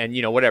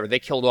 and whatever. They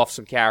killed off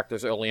some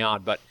characters early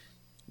on. But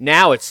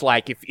now it's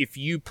like if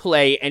you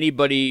play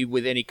anybody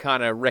with any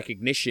kind of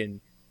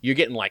recognition, you're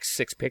getting like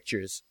 6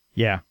 pictures.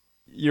 Yeah.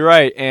 You're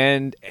right.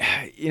 And,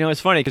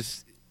 it's funny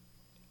because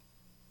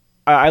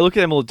I look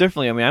at them a little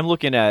differently. I mean, I'm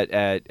looking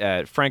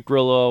at Frank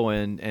Grillo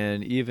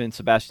and even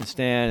Sebastian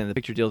Stan and the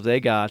picture deals they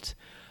got.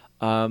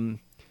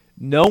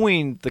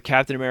 Knowing the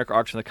Captain America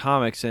arcs in the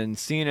comics and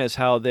seeing as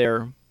how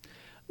they're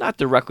not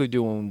directly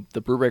doing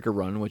the Brubaker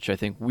run, which I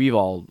think we've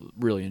all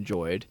really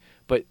enjoyed,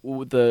 but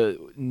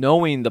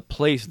knowing the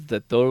place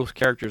that those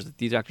characters that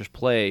these actors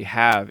play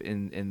have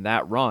in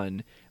that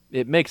run,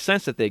 it makes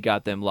sense that they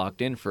got them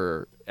locked in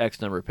for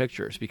X number of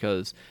pictures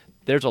because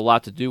there's a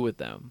lot to do with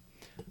them.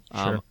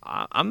 Sure.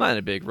 I'm not in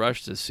a big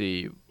rush to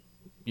see,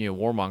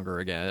 Warmonger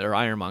again or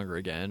Ironmonger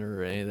again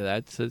or any of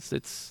that.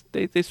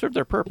 They serve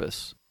their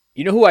purpose.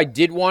 You know who I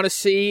did want to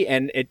see,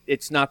 and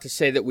it's not to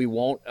say that we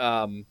won't.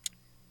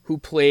 Who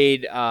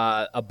played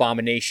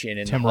Abomination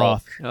in Tim Hulk?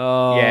 Roth.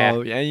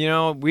 Oh, Yeah.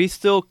 and we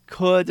still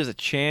could. There's a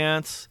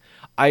chance.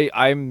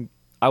 I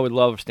would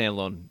love a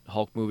standalone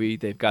Hulk movie.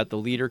 They've got the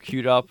leader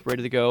queued up,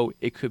 ready to go.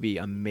 It could be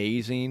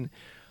amazing.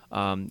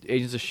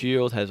 Agents of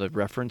S.H.I.E.L.D. has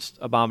referenced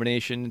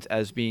Abomination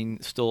as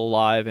being still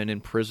alive and in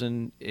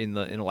prison in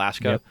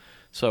Alaska. Yep.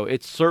 So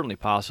it's certainly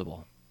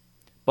possible.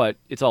 But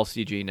it's all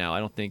CG now. I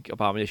don't think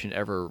Abomination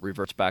ever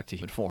reverts back to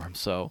human form.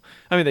 So,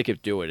 I mean, they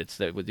could do it.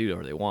 They would do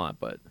whatever they want,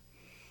 but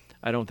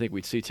I don't think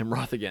we'd see Tim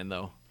Roth again,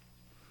 though.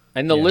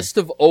 And the list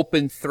of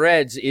open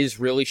threads is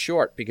really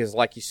short because,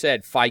 like you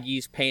said,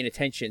 Feige's paying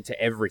attention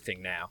to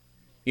everything now.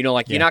 You're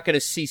not going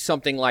to see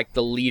something like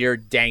the leader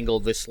dangle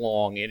this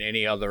long in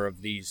any other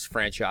of these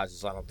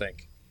franchises, I don't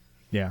think.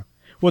 Yeah.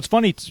 Well, it's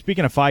funny,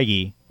 speaking of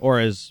Feige, or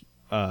as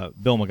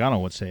Bill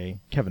Magano would say,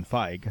 Kevin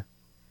Feige,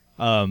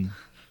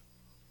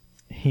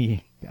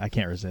 I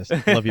can't resist.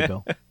 Love you,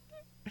 Bill.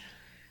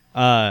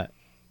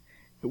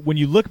 When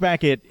you look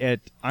back at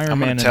Iron Man, I'm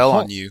going to tell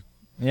on you.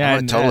 Yeah, I'm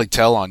going to totally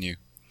tell on you.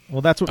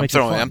 Well, that's what makes it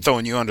fun. I'm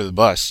throwing you under the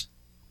bus.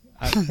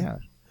 Yeah.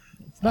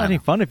 It's not any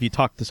fun if you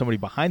talk to somebody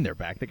behind their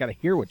back. They got to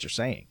hear what you're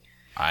saying,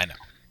 I know.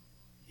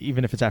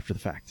 even if it's after the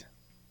fact.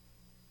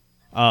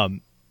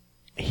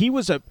 He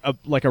was a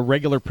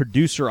regular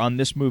producer on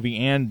this movie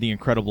and The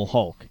Incredible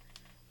Hulk.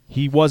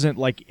 He wasn't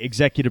like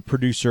executive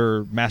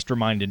producer,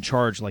 mastermind in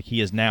charge like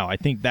he is now. I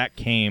think that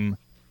came,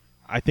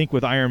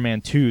 with Iron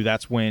Man 2,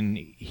 that's when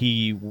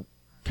he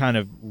kind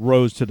of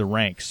rose to the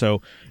ranks.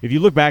 So if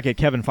you look back at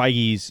Kevin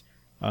Feige's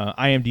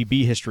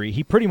IMDb history,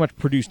 he pretty much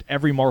produced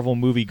every Marvel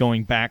movie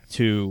going back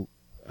to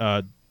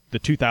the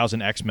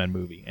 2000 X-Men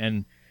movie.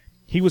 And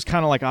he was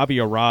kind of like Avi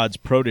Arad's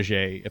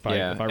protege, if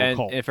I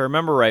recall. And if I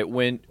remember right,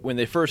 when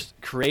they first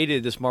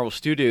created this Marvel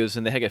Studios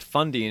and they had to get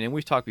funding, and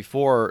we've talked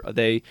before,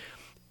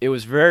 it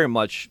was very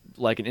much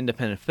like an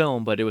independent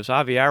film, but it was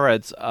Avi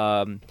Arad's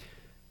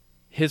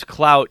his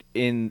clout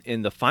in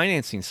the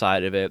financing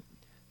side of it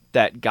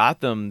that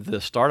got them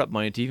the startup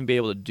money to even be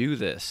able to do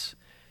this.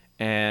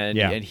 And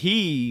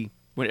he,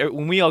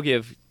 when we all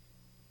give,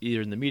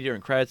 either in the media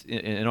and credits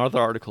in other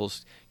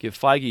articles, give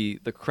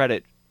Feige the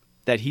credit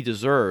that he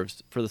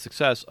deserves for the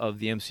success of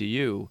the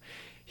MCU,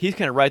 he's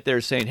kind of right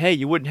there saying, hey,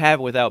 you wouldn't have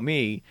it without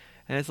me.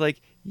 And it's like,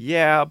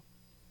 yeah,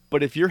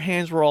 but if your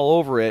hands were all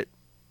over it,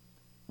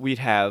 we'd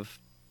have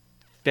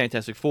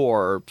Fantastic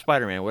Four or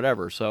Spider-Man,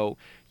 whatever. So,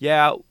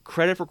 yeah,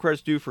 credit for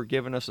credit's due for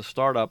giving us a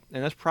startup.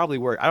 And that's probably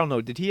where, I don't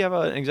know, did he have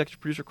an executive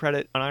producer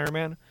credit on Iron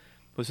Man?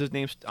 Was his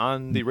name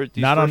on these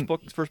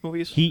first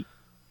movies?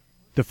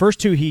 The first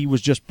two, he was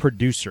just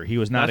producer. He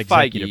was not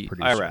executive Feige,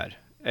 producer. Irad.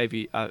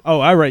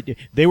 Irad.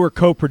 They were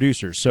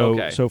co-producers. So,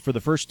 okay. So for the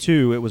first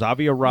two, it was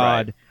Avi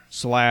Arad /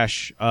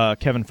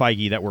 Kevin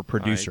Feige that were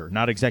producer,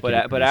 not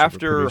executive producer. But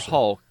after producer.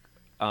 Hulk,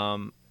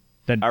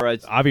 then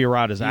Arad's, Avi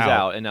Arad is he's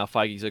out, and now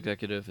Feige's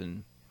executive,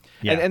 and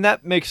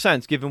that makes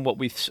sense given what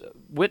we've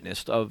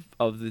witnessed of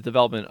the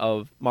development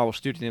of Marvel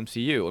Studios and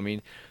MCU. I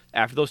mean,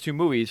 after those two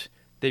movies,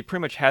 they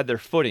pretty much had their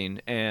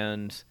footing,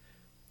 and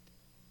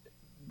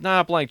not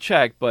a blank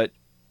check, but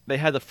they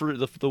had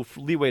the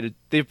leeway to.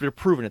 They're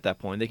proven at that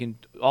point. They can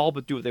all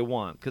but do what they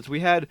want. Because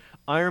we had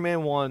Iron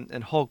Man 1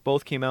 and Hulk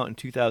both came out in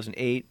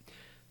 2008,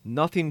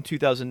 nothing in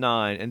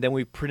 2009, and then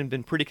we've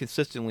been pretty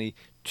consistently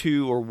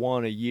 2 or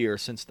 1 a year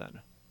since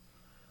then.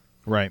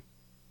 Right.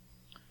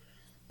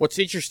 What's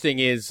interesting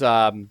is,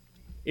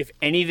 if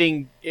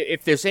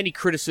there's any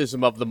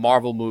criticism of the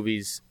Marvel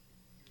movies,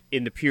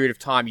 in the period of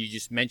time you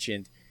just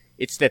mentioned,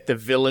 it's that the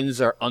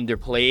villains are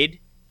underplayed.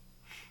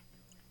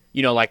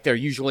 You know, like there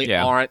usually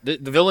aren't. The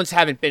villains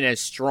haven't been as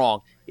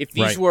strong. If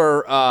these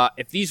were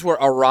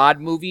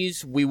Arad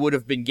movies, we would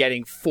have been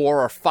getting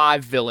 4 or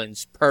 5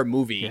 villains per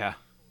movie. Yeah.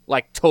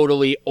 Like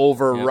totally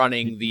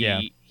overrunning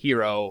the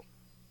hero.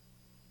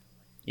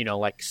 You know,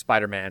 like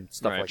Spider-Man,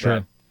 stuff like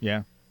that.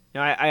 Yeah.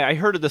 Now, I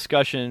heard a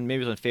discussion,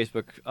 maybe it was on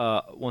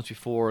Facebook once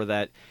before,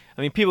 that,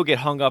 I mean, people get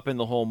hung up in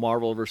the whole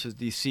Marvel versus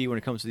DC when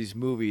it comes to these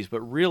movies,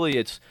 but really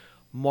it's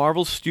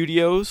Marvel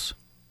Studios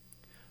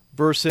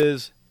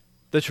versus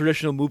the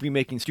traditional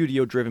movie-making,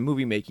 studio-driven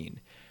movie-making.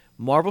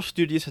 Marvel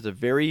Studios has a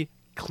very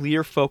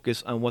clear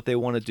focus on what they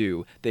want to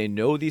do. They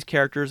know these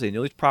characters, they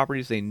know these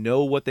properties, they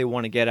know what they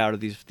want to get out of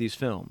these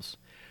films.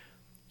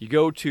 You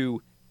go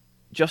to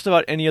just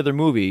about any other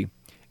movie,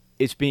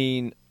 it's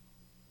being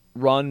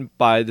run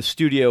by the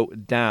studio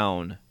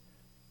down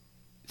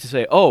to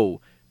say, oh,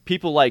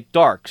 people like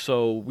dark,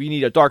 so we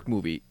need a dark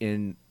movie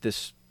in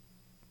this,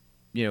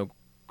 you know,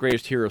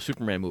 greatest hero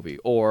Superman movie.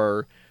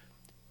 Or,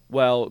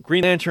 well,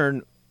 Green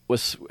Lantern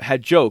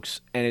had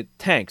jokes and it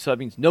tanked, so that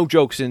means no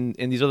jokes in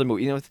these other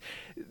movies. You know,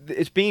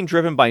 it's being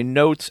driven by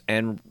notes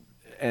and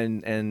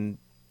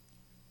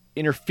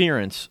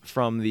interference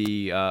from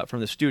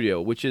the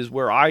studio, which is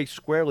where I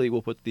squarely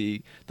will put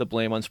the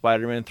blame on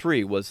Spider-Man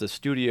 3. Was the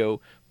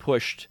studio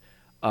pushed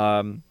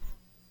Sam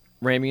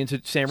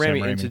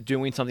Raimi into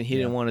doing something he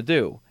didn't want to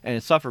do, and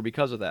it suffered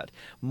because of that.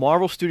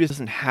 Marvel Studios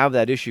doesn't have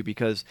that issue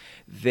because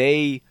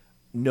they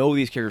know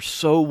these characters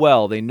so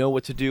well. They know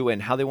what to do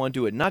and how they want to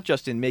do it, not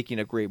just in making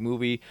a great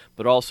movie,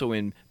 but also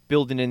in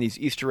building in these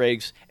Easter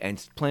eggs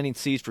and planting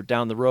seeds for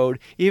down the road.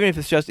 Even if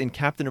it's just in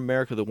Captain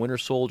America, the Winter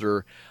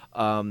Soldier,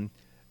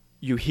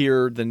 you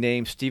hear the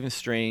name Stephen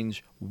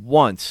Strange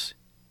once.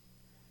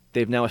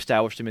 They've now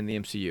established him in the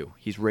MCU.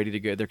 He's ready to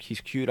go. He's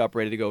queued up,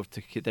 ready to go,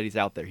 that he's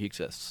out there. He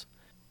exists.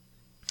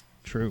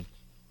 True.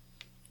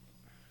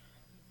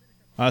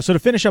 So to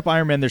finish up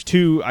Iron Man, there's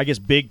 2, I guess,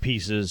 big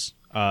pieces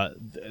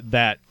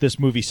that this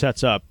movie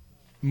sets up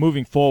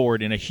moving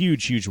forward in a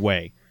huge, huge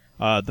way.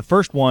 The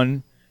first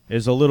one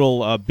is a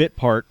little bit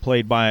part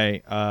played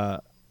by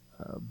a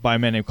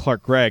man named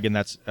Clark Gregg, and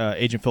that's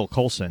Agent Phil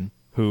Coulson,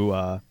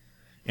 who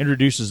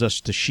introduces us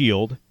to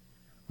S.H.I.E.L.D.,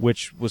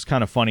 which was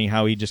kind of funny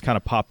how he just kind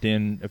of popped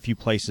in a few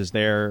places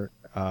there.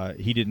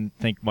 He didn't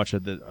think much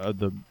of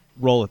the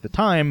role at the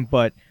time,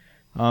 but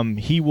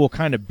he will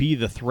kind of be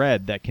the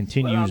thread that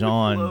continues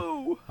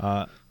on.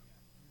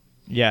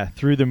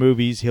 Through the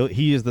movies.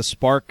 He is the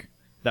spark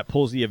that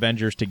pulls the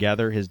Avengers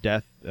together. His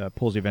death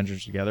pulls the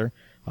Avengers together.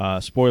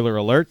 Spoiler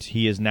alert,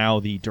 he is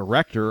now the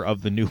director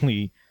of the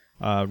newly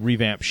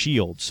revamped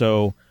S.H.I.E.L.D.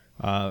 So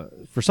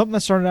for something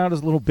that started out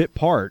as a little bit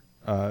part,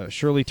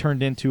 surely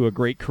turned into a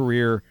great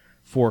career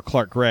for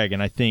Clark Gregg.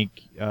 And I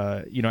think,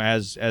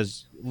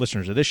 as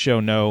listeners of this show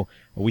know,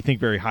 we think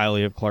very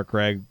highly of Clark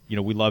Gregg. You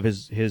know, we love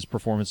his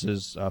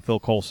performances, Phil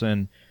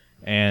Coulson,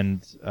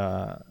 and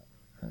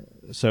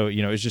so,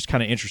 you know, it's just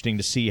kind of interesting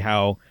to see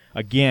how,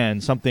 again,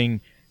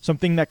 something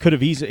that could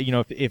have easily, you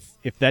know,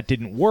 if that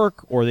didn't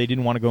work or they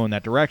didn't want to go in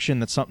that direction,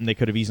 that's something they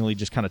could have easily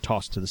just kind of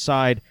tossed to the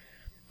side.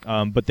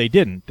 But they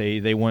didn't.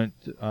 They went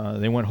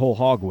whole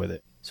hog with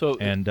it. So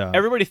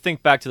everybody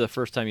think back to the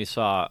first time you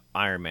saw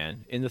Iron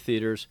Man in the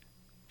theaters,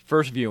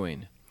 first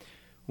viewing.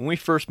 When we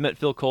first met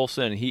Phil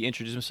Coulson and he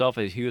introduced himself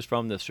as he was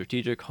from the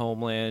Strategic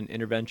Homeland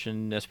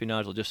Intervention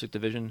Espionage Logistics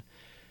Division,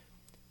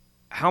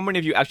 how many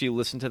of you actually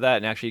listened to that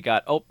and actually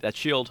got, oh, that's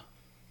S.H.I.E.L.D.?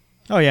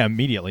 Oh, yeah,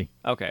 immediately.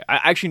 Okay. I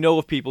actually know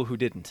of people who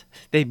didn't.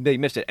 They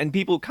missed it. And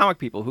comic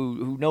people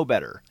who know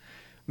better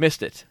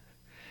missed it.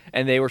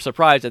 And they were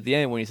surprised at the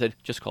end when he said,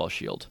 just call it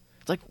S.H.I.E.L.D.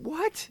 It's like,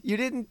 what? You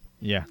didn't?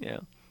 Yeah. Yeah.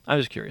 I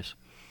was curious.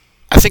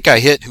 I think I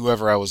hit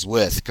whoever I was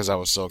with because I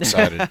was so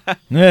excited.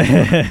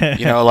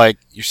 You know, like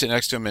you're sitting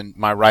next to him and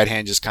my right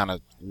hand just kind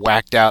of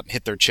whacked out and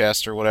hit their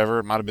chest or whatever.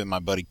 It might have been my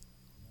buddy.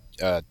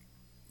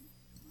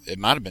 It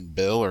might have been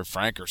Bill or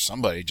Frank or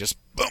somebody. Just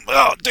boom!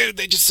 Oh, dude,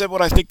 they just said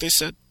what I think they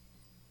said.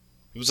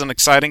 It was an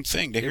exciting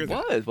thing to hear. It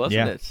that. was,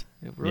 wasn't it?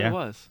 It really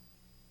was.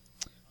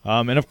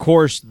 And of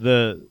course,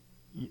 the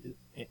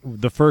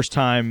first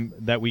time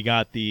that we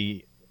got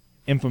the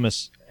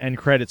infamous end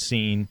credit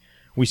scene,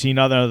 we see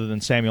none other than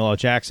Samuel L.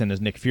 Jackson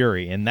as Nick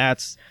Fury, and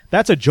that's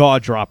a jaw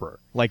dropper.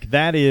 Like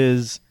that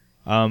is,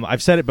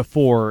 I've said it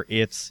before.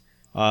 It's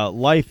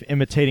life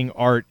imitating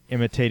art,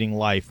 imitating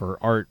life, or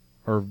art,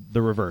 or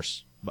the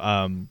reverse.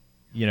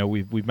 You know,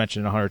 we've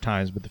mentioned it 100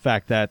 times, but the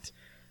fact that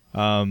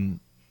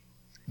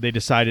they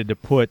decided to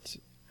put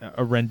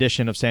a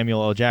rendition of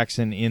Samuel L.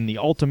 Jackson in the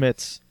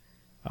Ultimates,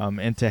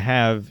 and to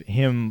have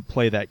him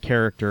play that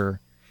character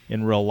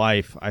in real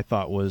life, I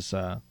thought was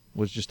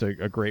just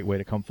a great way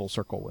to come full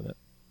circle with it.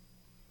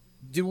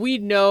 Do we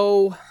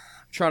know? I'm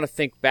trying to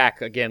think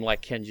back again,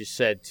 like Ken just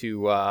said,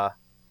 to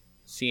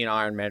seeing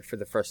Iron Man for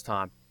the first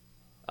time.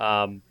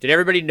 Did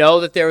everybody know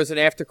that there was an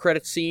after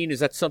credit scene?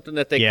 Is that something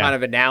that they kind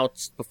of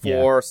announced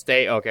before?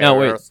 Stay okay. No,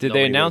 wait. Did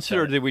they announce it,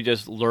 or did we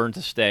just learn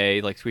to stay,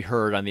 like we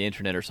heard on the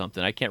internet or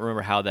something? I can't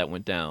remember how that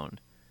went down.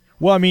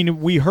 Well, I mean,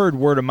 we heard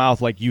word of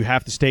mouth like you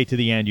have to stay to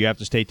the end. You have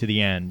to stay to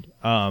the end.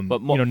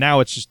 But now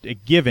it's just a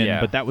given.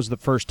 Yeah. But that was the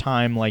first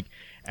time, like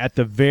at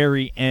the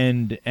very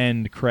end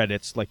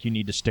credits, like you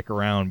need to stick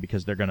around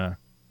because they're gonna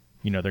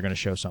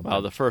show something.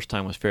 Well, the first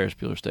time was Ferris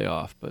Bueller's Day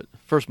Off, but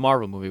first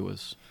Marvel movie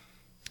was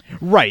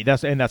right.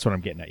 That's what I'm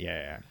getting at.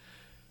 Yeah.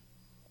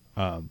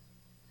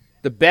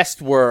 The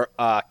best were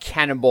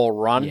Cannonball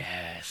Run.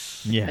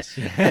 yes. Yes.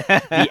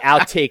 The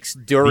outtakes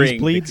during These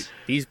bleeds?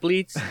 these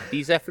bleeds,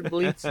 these effing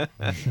bleeds.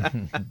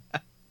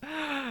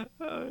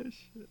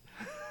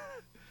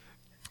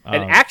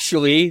 And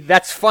actually,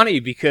 that's funny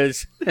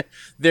because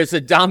there's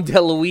a Dom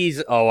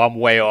DeLuise. Oh, I'm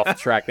way off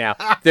track now.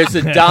 There's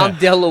a Dom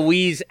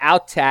DeLuise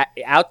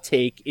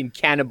outtake in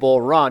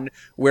Cannonball Run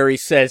where he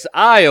says,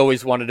 "I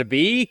always wanted to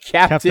be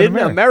Captain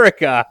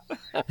America."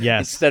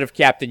 Yes. Instead of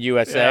Captain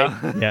USA.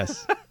 Yeah.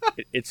 Yes.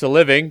 It's a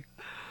living.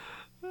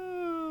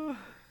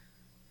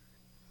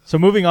 So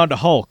moving on to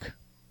Hulk,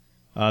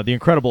 the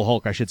Incredible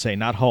Hulk, I should say,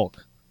 not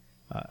Hulk.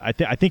 I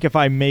think if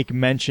I make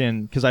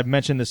mention, because I've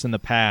mentioned this in the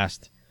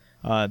past,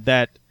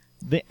 that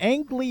the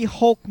Ang Lee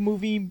Hulk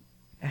movie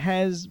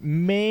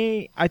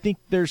I think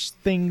there's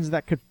things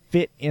that could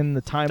fit in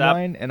the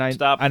timeline, and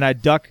I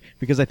duck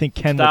because I think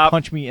Ken will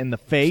punch me in the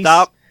face.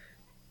 Stop.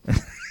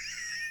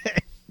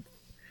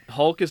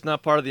 Hulk is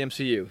not part of the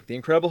MCU. The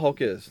Incredible Hulk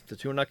is. The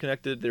two are not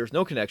connected. There's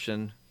no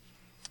connection.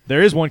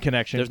 There is one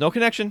connection. There's no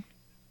connection.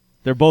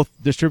 They're both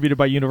distributed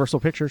by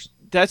Universal Pictures.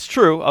 That's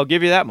true. I'll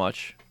give you that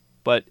much.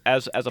 But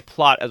as a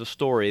plot, as a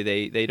story,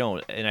 they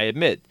don't. And I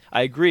admit,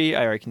 I agree,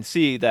 I can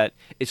see that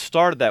it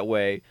started that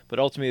way, but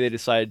ultimately they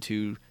decided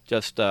to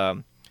just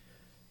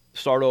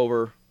start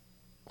over,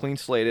 clean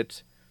slate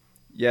it.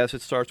 Yes,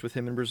 it starts with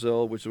him in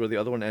Brazil, which is where the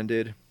other one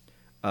ended.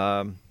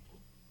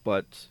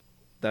 But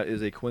that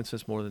is a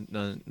coincidence more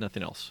than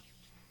nothing else.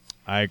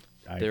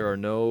 There are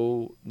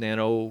no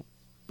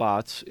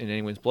nanobots in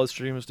anyone's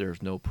bloodstreams.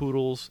 There's no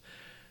poodles.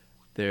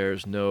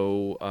 There's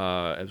no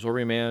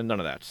absorbing man. None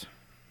of that.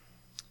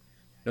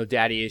 No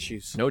daddy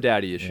issues. No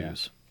daddy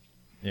issues.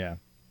 Yeah.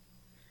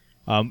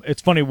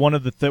 It's funny. One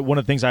of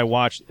the things I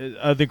watched,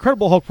 the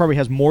Incredible Hulk probably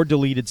has more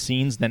deleted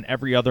scenes than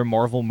every other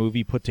Marvel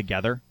movie put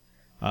together.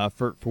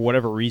 For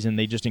whatever reason,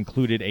 they just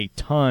included a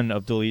ton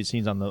of deleted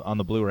scenes on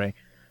the Blu-ray.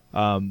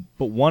 But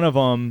one of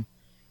them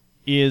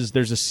is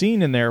there's a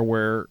scene in there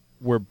where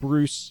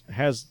Bruce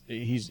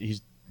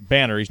he's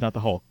Banner. He's not the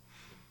Hulk.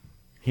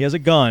 He has a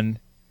gun,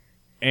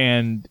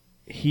 and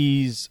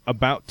he's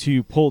about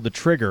to pull the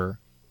trigger.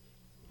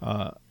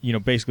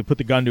 Basically put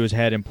the gun to his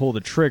head and pull the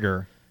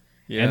trigger,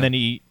 and then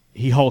he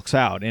hulks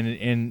out,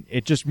 and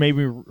it just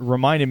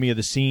reminded me of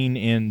the scene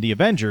in the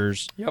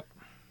Avengers. Yep.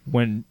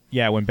 When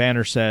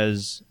Banner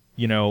says,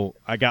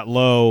 I got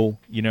low,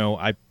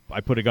 I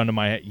put a gun to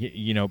my,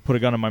 put a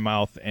gun in my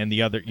mouth, and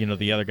the other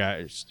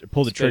guy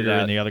pulled the trigger,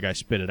 and the other guy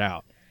spit it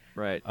out.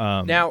 Right.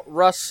 Now,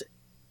 Russ,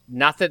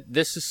 not that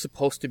this is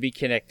supposed to be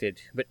connected,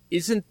 but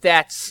isn't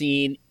that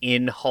scene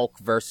in Hulk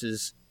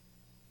versus?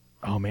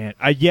 Oh man,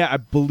 I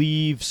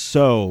believe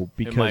so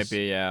because it might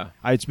be, yeah.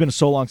 It's been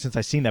so long since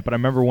I've seen that, but I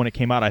remember when it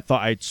came out,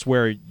 I'd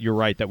swear you're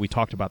right that we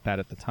talked about that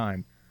at the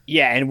time.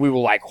 Yeah, and we were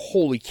like,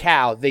 "Holy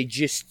cow!" They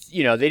just,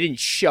 they didn't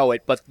show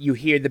it, but you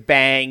hear the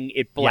bang,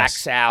 it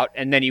blacks out,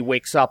 and then he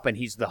wakes up and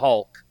he's the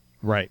Hulk.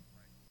 Right.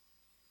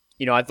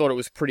 I thought it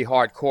was pretty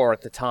hardcore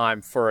at the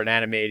time for an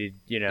animated,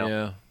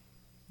 Yeah.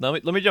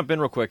 Let me jump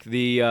in real quick.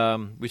 We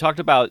talked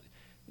about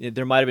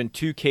there might have been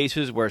two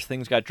cases where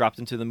things got dropped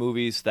into the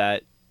movies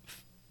that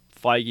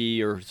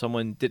Feige or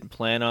someone didn't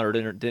plan on or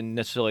didn't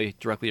necessarily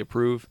directly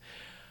approve.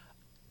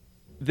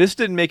 This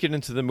didn't make it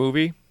into the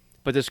movie,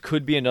 but this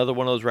could be another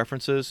one of those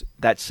references.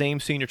 That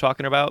same scene you're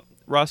talking about,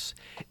 Russ,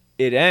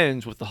 it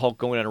ends with the Hulk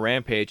going on a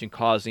rampage and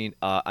causing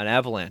an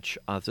avalanche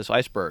on this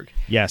iceberg.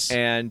 Yes.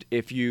 And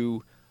if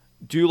you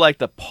do like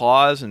the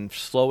pause and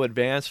slow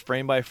advance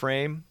frame by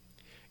frame,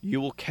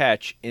 you will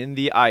catch in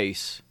the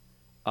ice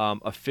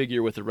a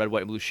figure with a red,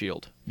 white, and blue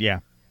shield. Yeah.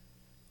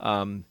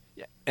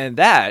 And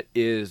that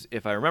is,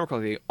 if I remember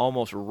correctly,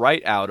 almost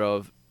right out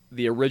of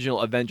the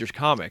original Avengers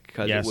comic,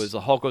 because it was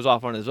the Hulk goes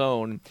off on his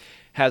own,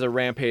 has a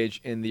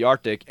rampage in the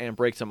Arctic, and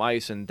breaks some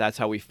ice, and that's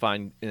how we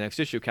find in the next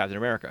issue Captain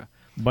America.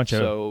 Bunch of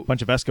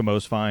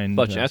Eskimos find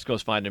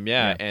him,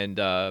 and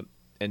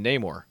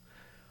Namor.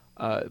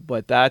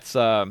 But that's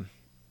that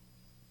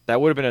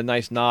would have been a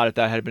nice nod if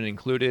that had been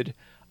included.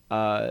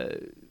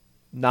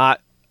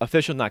 Not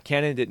official, not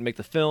canon. Didn't make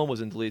the film.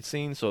 Was in deleted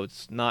scenes, so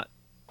it's not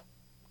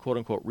quote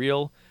unquote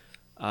real.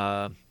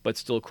 But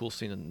still a cool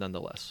scene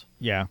nonetheless.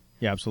 Yeah,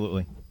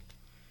 absolutely.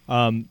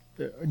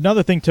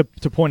 Another thing to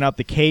point out,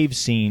 the cave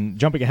scene,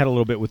 jumping ahead a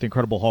little bit with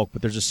Incredible Hulk,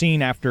 but there's a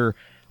scene after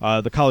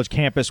the college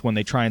campus when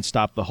they try and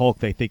stop the Hulk.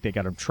 They think they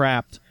got him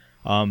trapped.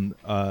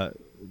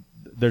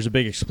 There's a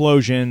big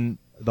explosion.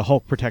 The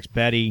Hulk protects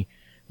Betty.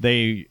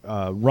 They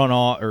run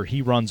off, or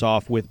he runs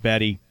off with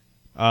Betty.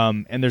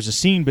 And there's a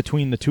scene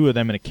between the two of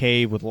them in a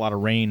cave with a lot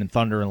of rain and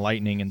thunder and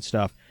lightning and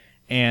stuff.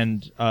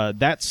 And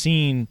that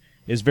scene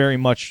is very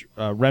much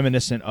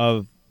reminiscent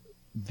of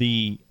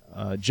the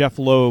Jeff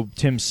Loeb,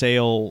 Tim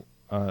Sale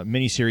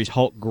miniseries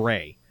Hulk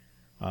Gray.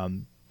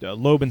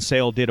 Loeb and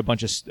Sale did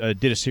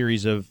a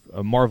series of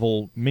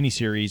Marvel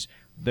miniseries.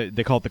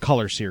 They call it the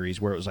Color Series,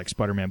 where it was like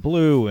Spider-Man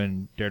Blue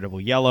and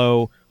Daredevil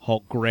Yellow,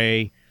 Hulk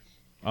Gray.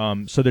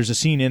 So there's a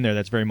scene in there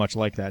that's very much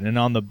like that. And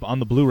on the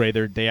Blu-ray,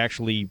 they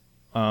actually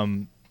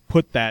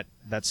put that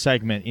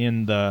segment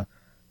in the.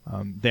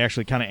 They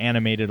actually kind of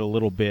animated a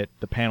little bit,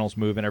 the panels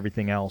move and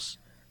everything else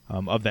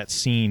of that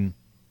scene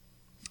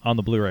on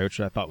the Blu-ray, which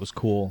I thought was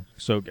cool.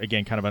 So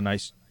again, kind of a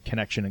nice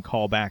connection and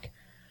callback.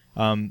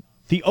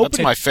 That's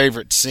my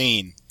favorite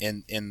scene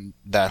in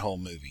that whole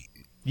movie.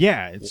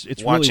 Yeah,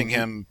 it's watching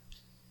really,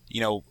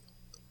 him,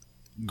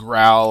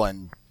 growl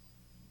and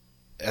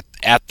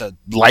at the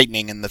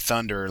lightning and the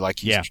thunder, like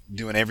he's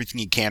doing everything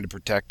he can to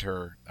protect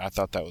her. I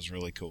thought that was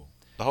really cool.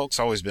 The Hulk's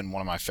always been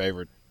one of my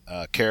favorite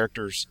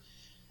characters,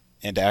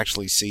 and to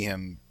actually see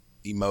him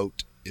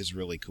emote is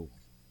really cool.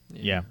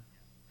 Yeah.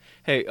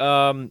 Hey,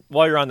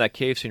 while you're on that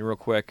cave scene, real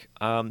quick,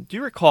 do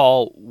you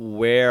recall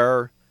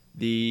where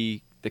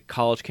the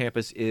college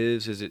campus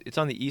is? It's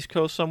on the East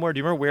Coast somewhere? Do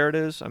you remember where it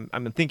is?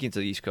 I'm thinking it's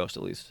the East Coast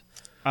at least.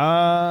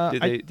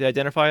 Did they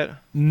identify it?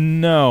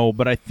 No,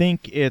 but I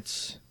think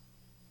it's.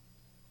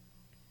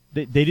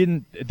 They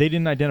didn't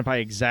identify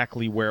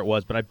exactly where it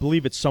was, but I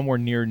believe it's somewhere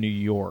near New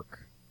York.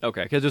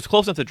 Okay, because it's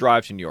close enough to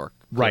drive to New York.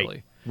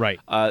 Clearly. Right.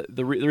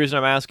 The reason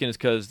I'm asking is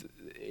because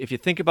if you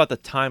think about the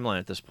timeline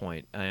at this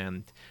point,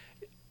 and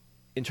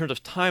in terms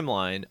of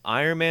timeline,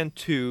 Iron Man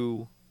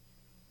 2,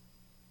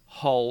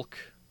 Hulk,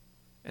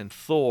 and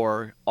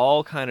Thor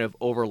all kind of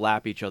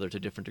overlap each other to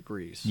different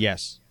degrees.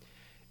 Yes.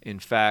 In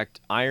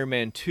fact, Iron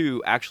Man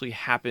 2 actually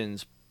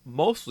happens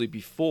mostly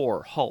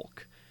before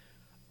Hulk,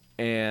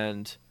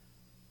 and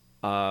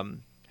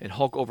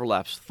Hulk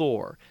overlaps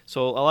Thor.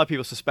 So a lot of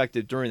people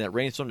suspected during that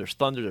rainstorm, there's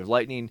thunder, there's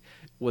lightning.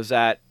 Was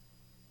that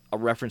a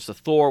reference to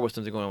Thor? Was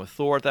something going on with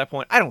Thor at that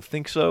point? I don't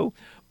think so,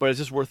 but it's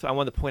just I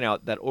wanted to point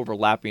out that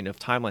overlapping of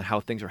timeline, how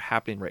things are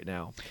happening right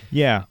now.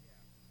 Yeah.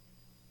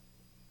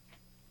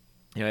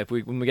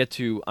 When we get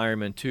to Iron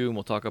Man 2, and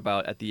we'll talk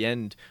about at the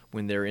end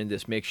when they're in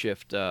this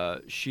makeshift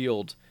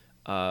shield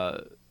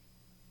workspace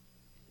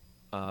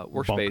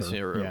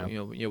Bunker.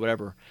 or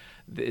whatever,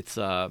 it's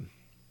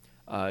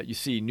you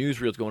see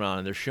newsreels going on,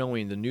 and they're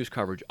showing the news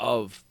coverage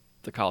of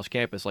the college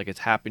campus like it's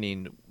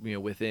happening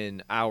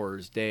within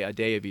hours, a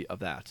day of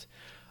that,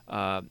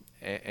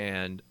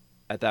 and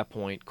at that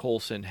point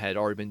Coulson had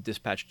already been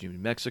dispatched to New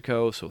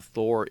Mexico, so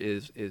Thor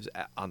is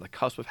on the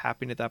cusp of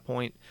happening at that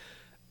point.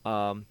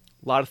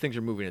 A lot of things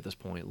are moving at this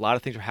point. A lot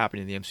of things are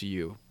happening in the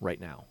MCU right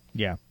now.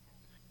 Yeah.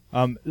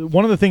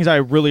 One of the things I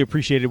really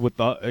appreciated with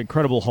the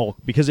Incredible Hulk,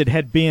 because it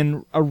had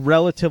been a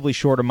relatively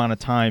short amount of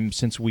time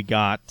since we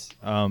got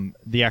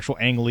the actual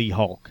Ang Lee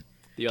Hulk.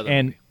 The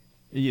other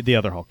the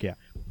other Hulk, yeah.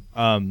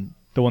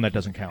 The one that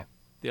doesn't count.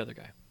 The other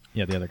guy.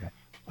 Yeah, the other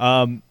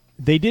guy.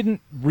 They didn't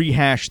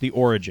rehash the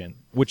origin,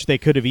 which they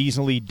could have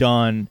easily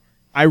done.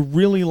 I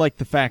really like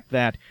the fact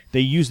that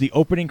they used the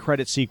opening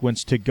credit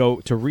sequence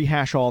to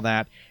rehash all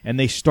that, and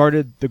they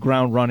started the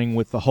ground running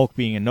with the Hulk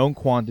being a known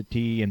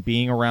quantity and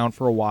being around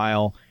for a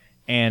while,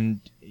 and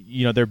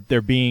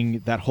there being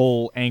that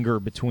whole anger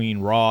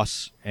between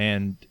Ross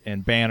and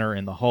Banner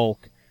and the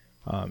Hulk,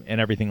 and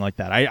everything like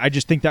that. I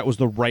just think that was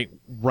the right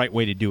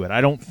way to do it.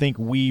 I don't think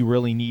we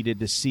really needed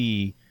to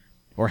see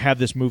or have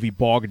this movie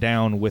bogged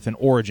down with an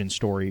origin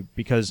story,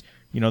 because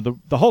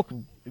the Hulk,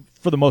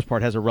 for the most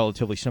part, has a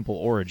relatively simple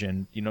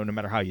origin. No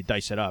matter how you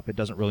dice it up, it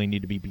doesn't really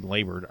need to be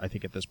belabored, I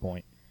think, at this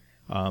point.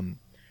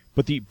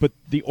 But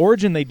the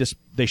origin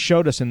they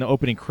showed us in the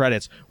opening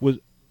credits was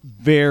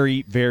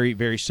very, very,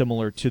 very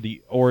similar to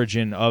the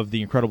origin of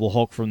the Incredible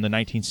Hulk from the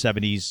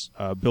 1970s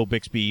Bill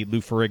Bixby,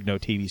 Lou Ferrigno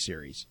TV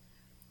series.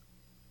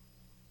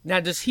 Now,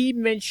 does he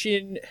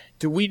mention?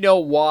 Do we know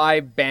why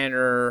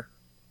Banner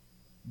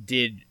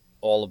did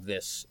all of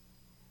this?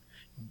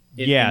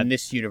 In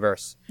this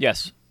universe,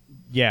 yes.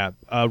 Yeah,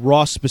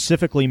 Ross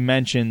specifically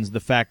mentions the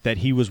fact that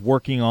he was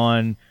working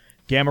on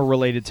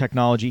gamma-related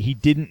technology. He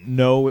didn't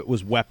know it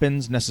was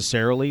weapons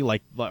necessarily,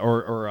 Super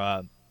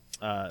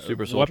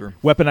Soldier.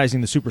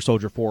 Weaponizing the Super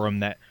Soldier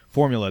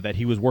formula, that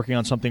he was working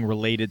on something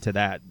related to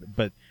that.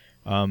 But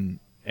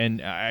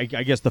and I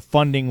guess the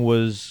funding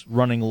was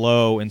running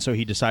low, and so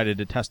he decided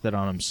to test it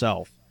on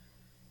himself.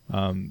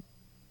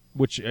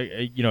 Which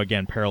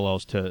again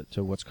parallels to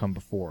what's come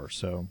before.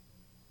 So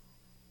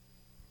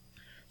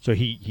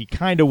he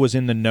kind of was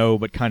in the know,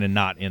 but kind of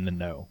not in the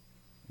know.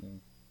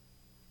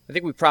 I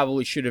think we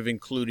probably should have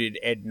included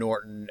Ed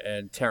Norton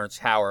and Terrence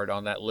Howard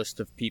on that list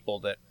of people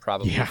that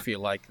probably feel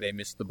like they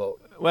missed the boat.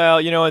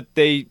 Well, you know what?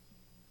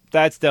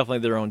 That's definitely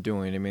their own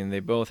doing. I mean, they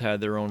both had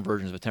their own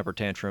versions of a temper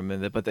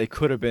tantrum, but they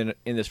could have been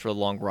in this for a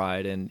long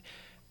ride. And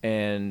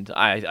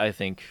I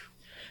think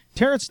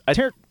Terrence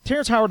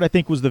Howard, I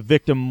think, was the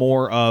victim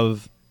more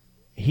of.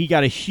 He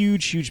got a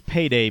huge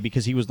payday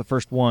because he was the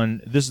first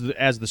one. This is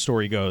as the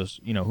story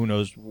goes. Who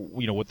knows?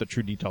 What the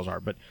true details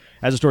are. But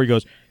as the story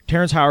goes,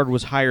 Terrence Howard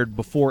was hired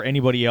before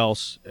anybody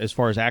else as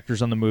far as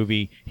actors on the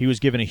movie. He was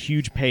given a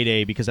huge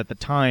payday because at the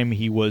time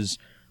he was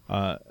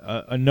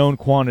a known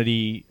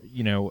quantity,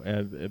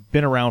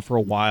 been around for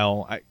a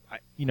while.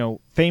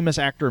 Famous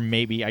actor,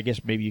 maybe. I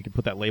guess maybe you could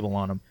put that label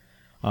on him.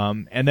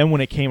 And then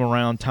when it came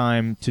around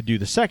time to do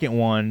the second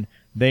one,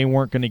 they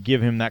weren't going to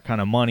give him that kind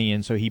of money,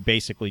 and so he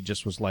basically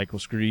just was like, well,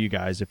 screw you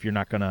guys. If you're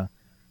not going to,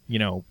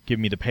 give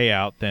me the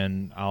payout,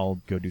 then I'll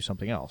go do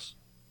something else.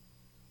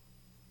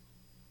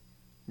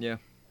 Yeah.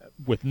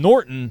 With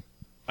Norton,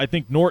 I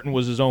think Norton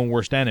was his own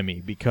worst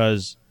enemy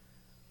because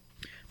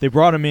they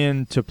brought him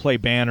in to play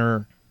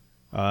Banner,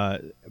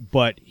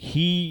 but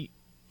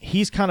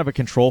he's kind of a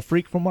control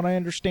freak from what I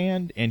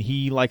understand, and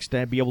he likes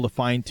to be able to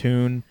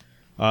fine-tune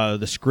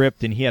the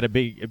script, and he had a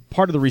big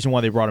part of the reason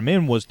why they brought him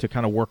in was to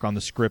kind of work on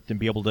the script and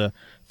be able to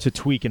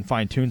tweak and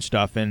fine-tune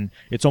stuff, and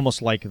it's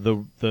almost like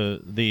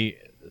the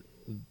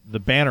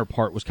Banner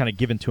part was kind of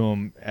given to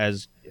him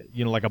as,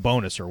 like a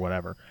bonus or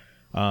whatever.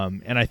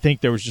 And I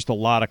think there was just a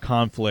lot of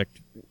conflict,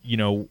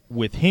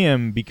 with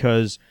him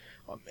because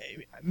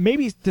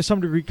maybe to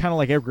some degree kind of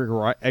like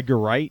Edgar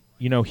Wright,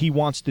 he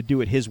wants to do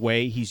it his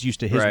way. He's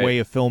used to his way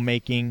of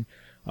filmmaking.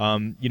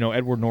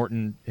 Edward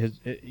Norton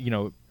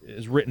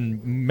has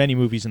written many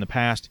movies in the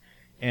past,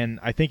 and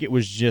I think it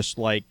was just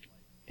like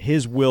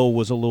his will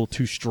was a little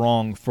too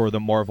strong for the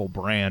Marvel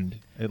brand.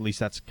 At least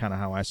that's kind of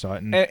how I saw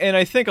it. And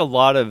I think a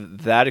lot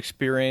of that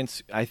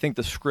experience, I think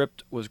the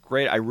script was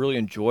great. I really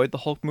enjoyed the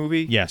Hulk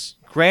movie. Yes.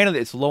 Granted,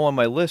 it's low on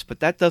my list, but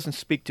that doesn't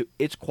speak to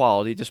its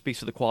quality. It just speaks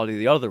to the quality of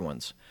the other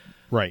ones.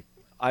 Right.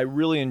 I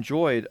really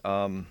enjoyed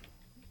the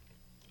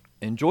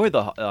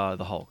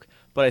Hulk,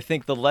 but I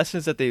think the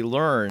lessons that they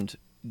learned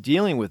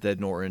dealing with Ed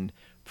Norton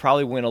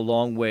probably went a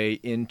long way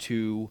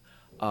into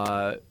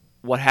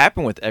what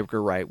happened with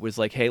Edgar Wright. Was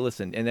like, hey,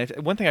 listen, and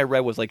one thing I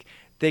read was like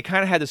they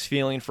kind of had this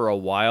feeling for a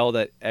while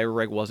that Edgar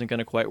Wright wasn't going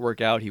to quite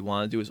work out. He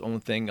wanted to do his own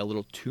thing a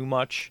little too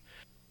much,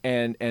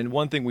 and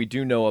one thing we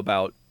do know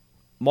about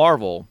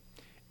Marvel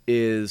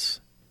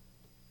is,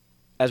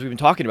 as we've been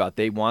talking about,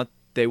 they want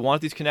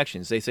these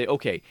connections. They say,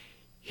 okay,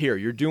 here,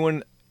 you're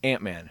doing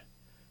Ant-Man.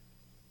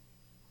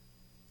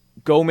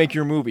 Go make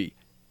your movie.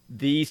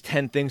 These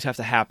 10 things have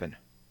to happen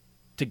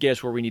to get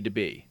us where we need to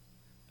be.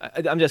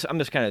 I'm just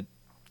kind of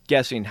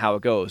guessing how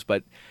it goes,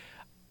 but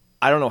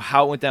I don't know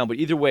how it went down, but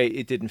either way,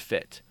 it didn't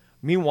fit.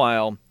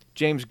 Meanwhile,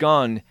 James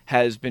Gunn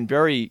has been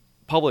very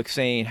public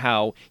saying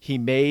how he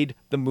made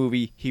the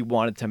movie he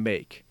wanted to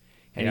make.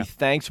 And he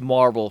thanks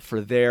Marvel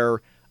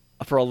for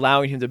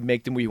allowing him to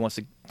make the movie he wants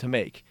to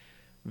make.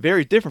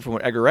 Very different from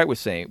what Edgar Wright was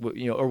saying,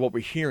 or what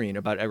we're hearing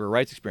about Edgar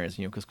Wright's experience,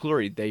 because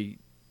clearly they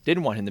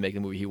didn't want him to make the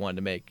movie he wanted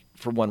to make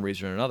for one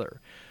reason or another.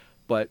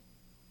 But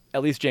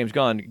at least James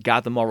Gunn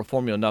got the Marvel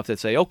formula enough to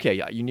say,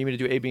 okay, you need me to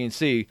do A, B, and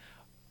C,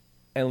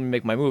 and let me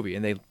make my movie.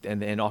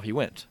 And off he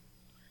went.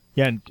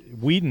 Yeah, and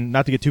Whedon,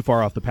 not to get too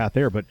far off the path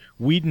there, but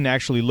Whedon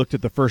actually looked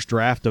at the first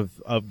draft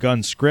of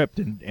Gunn's script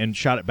and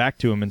shot it back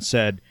to him and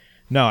said,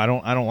 no, I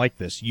don't like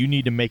this. You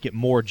need to make it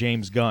more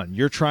James Gunn.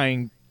 You're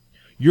trying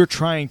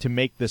to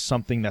make this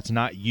something that's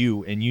not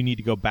you, and you need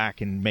to go back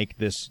and make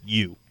this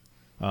you.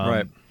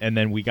 Right. And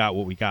then we got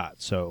what we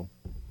got. So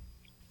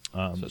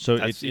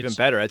that's even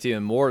better. That's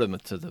even more to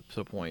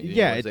the point.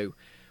 Yeah.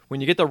 When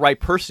you get the right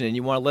person and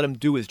you want to let him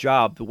do his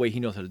job the way he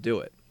knows how to do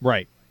it.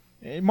 Right.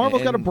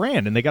 Marvel's got a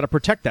brand, and they got to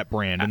protect that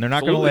brand, and they're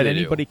not going to let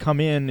anybody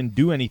come in and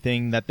do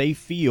anything that they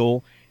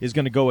feel is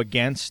going to go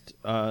against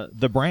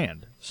the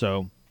brand.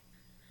 So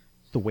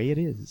it's the way it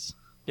is.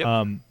 Yep.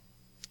 All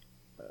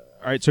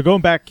right, so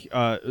going back,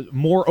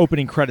 more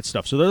opening credit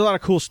stuff. So there's a lot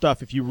of cool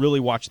stuff if you really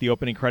watch the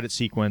opening credit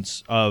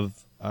sequence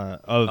of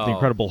The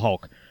Incredible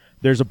Hulk.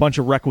 There's a bunch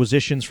of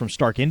requisitions from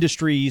Stark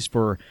Industries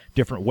for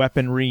different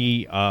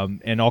weaponry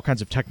and all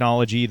kinds of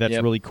technology that's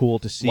really cool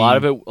to see. A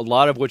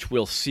lot of which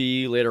we'll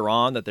see later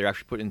on that they're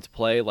actually put into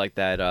play, like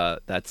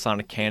that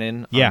sonic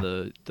cannon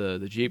on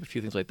the Jeep, a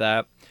few things like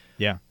that.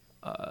 Yeah.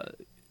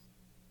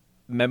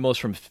 Memos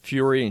from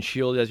Fury and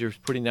S.H.I.E.L.D. as you're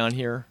putting down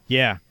here.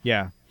 Yeah.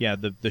 The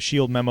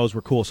S.H.I.E.L.D. memos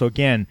were cool. So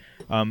again,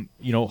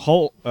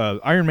 Hulk,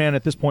 Iron Man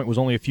at this point was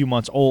only a few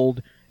months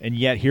old, and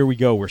yet here we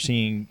go. We're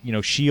seeing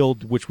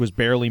S.H.I.E.L.D., which was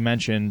barely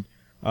mentioned,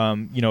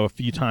 a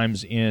few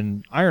times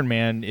in Iron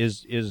Man.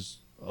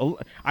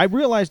 I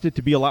realized it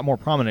to be a lot more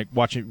prominent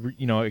watching,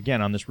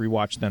 again on this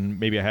rewatch than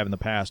maybe I have in the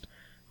past.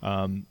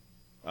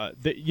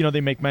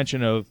 They make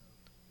mention of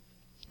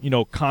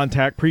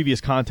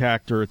previous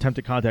contact or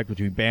attempted contact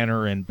between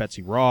Banner and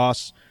Betsy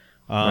Ross,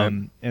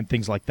 and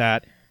things like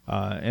that.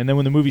 And then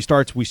when the movie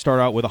starts, we start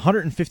out with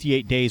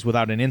 158 days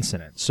without an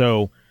incident.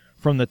 So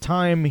from the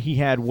time he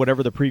had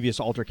whatever the previous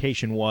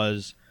altercation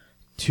was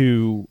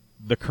to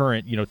the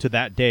current, to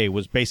that day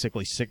was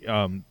basically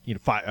 5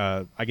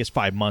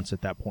 months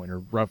at that point,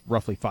 or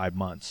roughly 5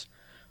 months.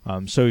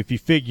 So if you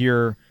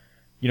figure,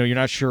 you're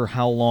not sure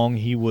how long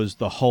he was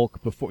the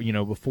Hulk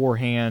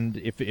beforehand,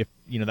 if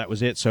that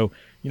was it. So,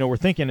 we're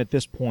thinking at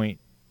this point,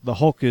 the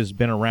Hulk has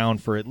been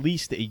around for at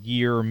least a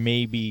year,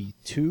 maybe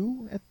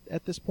two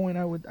at this point.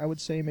 I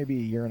would say maybe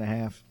a year and a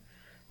half,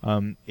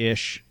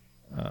 ish.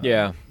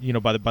 Yeah.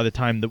 By the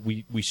time that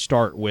we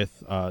start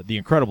with the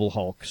Incredible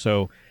Hulk.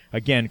 So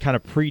again, kind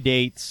of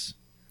predates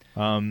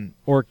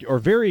or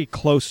very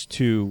close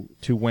to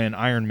when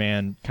Iron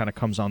Man kind of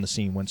comes on the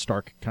scene, when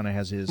Stark kind of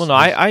has his. Well, no,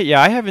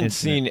 I haven't incident.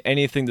 seen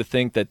anything to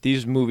think that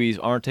these movies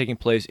aren't taking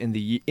place in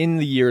the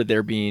year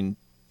they're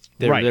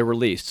Right.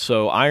 released.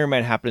 So Iron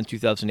Man happened in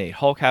 2008.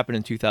 Hulk happened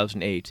in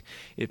 2008.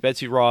 If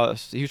Betsy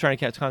Ross, he was trying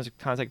to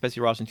contact Betsy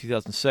Ross in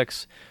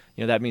 2006.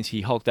 That means he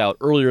hulked out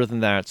earlier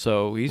than that.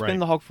 So he's been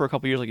the Hulk for a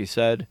couple years, like you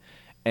said,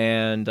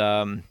 and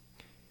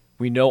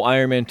we know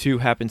Iron Man 2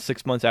 happened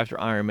 6 months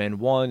after Iron Man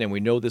 1, and we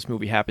know this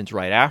movie happens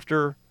right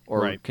after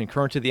or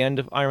concurrent to the end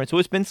of Iron Man. So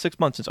it's been 6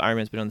 months since Iron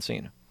Man's been on the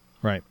scene.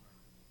 Right.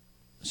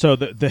 So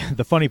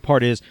the funny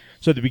part is,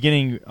 at the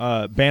beginning,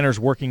 Banner's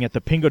working at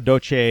the Pingo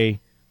Doce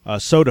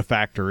soda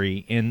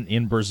factory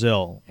in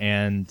Brazil,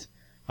 and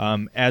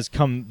this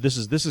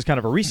is kind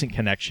of a recent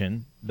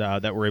connection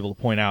that we're able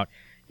to point out,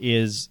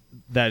 is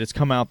that it's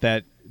come out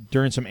that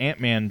during some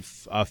Ant-Man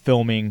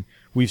filming,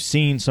 we've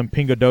seen some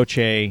Pingo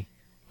Doce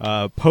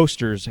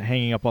posters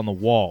hanging up on the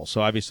wall.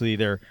 So obviously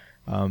they're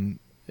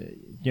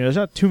there's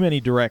not too many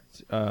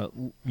direct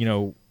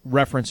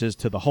references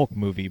to the Hulk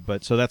movie,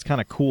 but so that's kind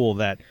of cool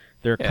that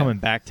they're coming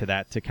back to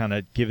that to kind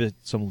of give it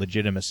some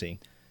legitimacy.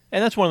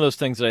 And that's one of those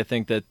things that I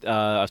think that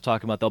I was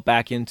talking about they'll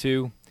back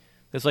into.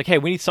 It's like, hey,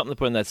 we need something to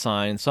put in that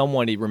sign, and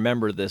somebody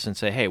remember this and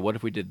say, hey, what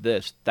if we did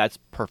this? That's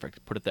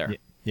perfect. Put it there.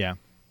 Yeah.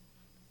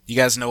 You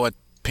guys know what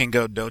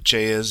Pingo Doce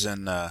is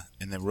in the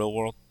real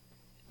world?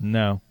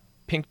 No.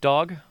 Pink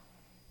dog?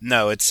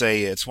 No, it's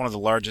one of the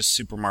largest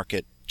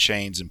supermarket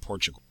chains in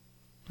Portugal.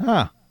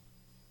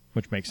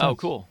 Which makes sense. Oh,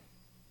 cool.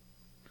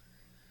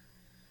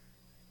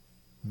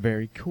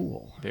 Very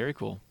cool. Very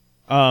cool.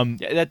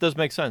 Yeah, that does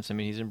make sense. I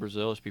mean, he's in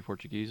Brazil. Speak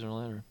Portuguese and all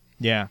that.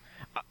 Yeah,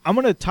 I'm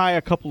going to tie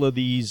a couple of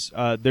these.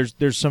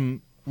 There's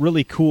some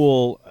really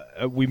cool.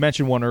 We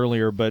mentioned one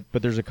earlier, but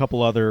there's a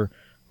couple other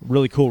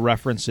really cool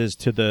references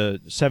to the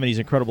 '70s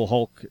Incredible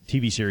Hulk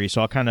TV series.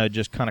 So I'll kind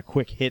of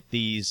quick hit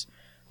these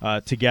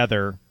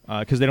together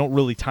because they don't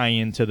really tie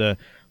into the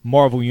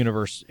Marvel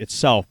universe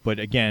itself. But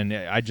again,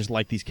 I just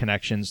like these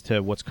connections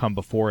to what's come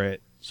before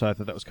it. So I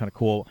thought that was kind of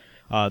cool.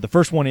 The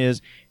first one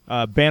is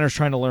Banner's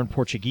trying to learn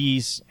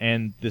Portuguese,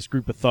 and this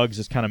group of thugs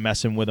is kind of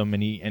messing with him,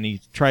 and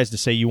he tries to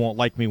say, "You won't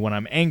like me when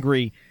I'm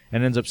angry,"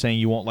 and ends up saying,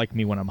 "You won't like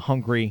me when I'm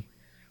hungry,"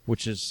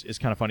 which is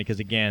kind of funny because,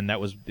 again, that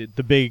was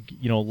the big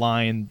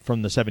line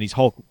from the '70s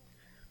Hulk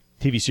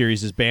TV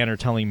series is Banner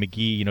telling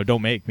McGee,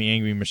 "Don't make me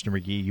angry, Mr.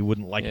 McGee. You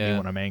wouldn't like me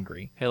when I'm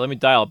angry." Hey, let me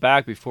dial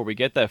back before we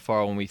get that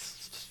far. When we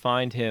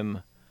find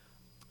him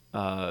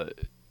at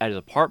his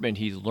apartment,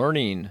 he's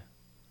learning.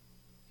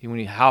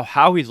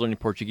 How he's learning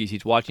Portuguese,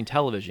 he's watching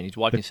television. He's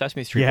watching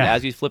Sesame Street. Yeah. And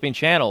as he's flipping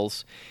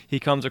channels, he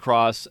comes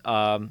across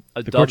a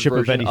dubbed Courtship of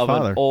version Eddie's of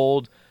Father. an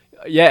old...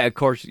 Yeah, of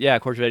course. Yeah,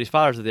 Courtship of Eddie's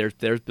Father. So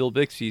there's Bill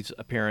Bixby's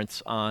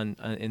appearance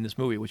in this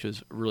movie, which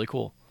is really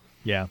cool.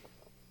 Yeah.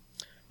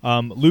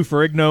 Lou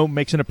Ferrigno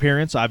makes an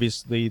appearance,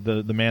 obviously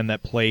the man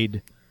that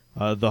played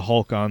the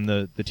Hulk on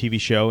the TV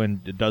show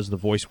and does the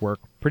voice work.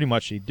 Pretty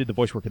much he did the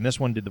voice work in this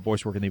one, did the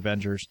voice work in the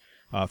Avengers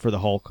for the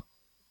Hulk.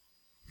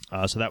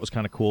 So that was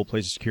kind of cool.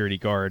 Plays a security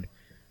guard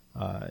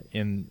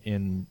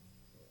in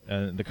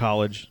the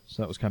college,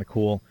 so that was kind of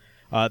cool.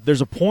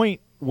 There's a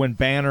point when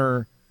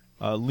Banner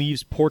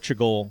leaves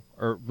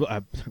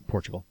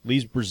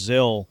leaves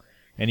Brazil,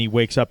 and he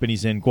wakes up and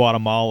he's in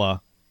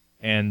Guatemala,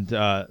 and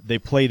they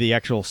play the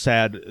actual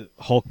sad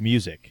Hulk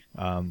music,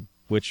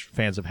 which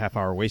fans of Half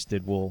Hour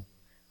Wasted will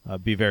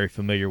be very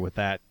familiar with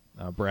that.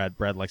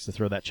 Brad likes to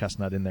throw that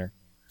chestnut in there.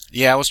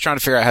 Yeah, I was trying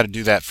to figure out how to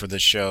do that for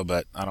this show,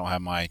 but I don't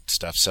have my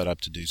stuff set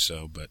up to do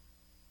so. But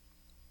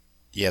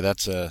yeah,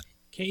 that's a.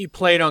 Can't you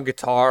play it on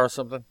guitar or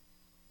something?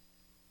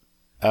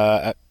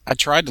 I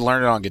tried to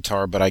learn it on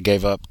guitar, but I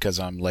gave up because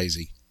I'm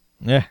lazy.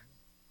 Yeah.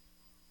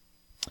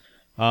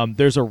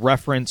 There's a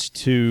reference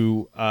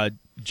to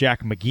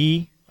Jack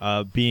McGee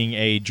being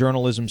a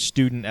journalism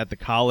student at the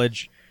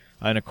college,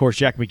 and of course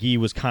Jack McGee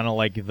was kind of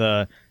like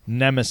the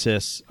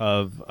nemesis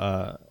of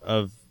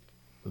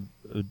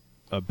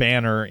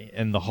Banner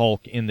and the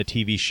Hulk in the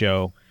TV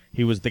show.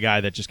 He was the guy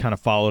that just kind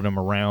of followed him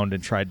around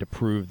and tried to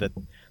prove that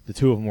the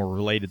two of them were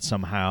related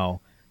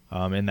somehow,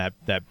 and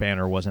that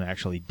Banner wasn't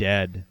actually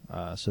dead.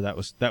 So that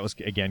was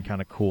again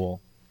kind of cool.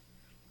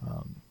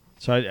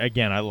 So I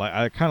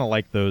kind of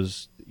like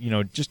those,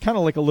 just kind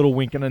of like a little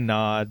wink and a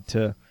nod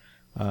to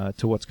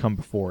what's come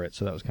before it.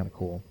 So that was kind of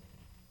cool.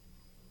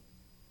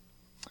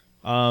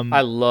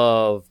 I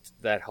loved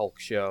that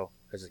Hulk show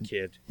as a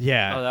kid.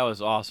 Yeah. Oh, that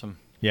was awesome.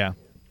 Yeah.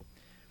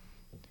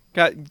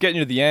 Getting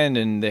to the end,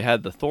 and they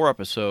had the Thor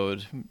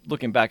episode.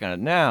 Looking back on it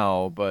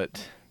now,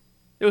 but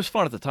it was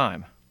fun at the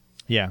time.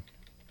 Yeah.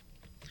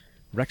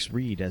 Rex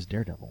Reed as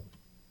Daredevil.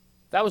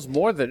 That was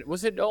more than...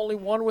 Was it only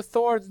one with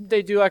Thor? Didn't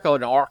they do like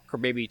an arc or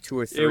maybe 2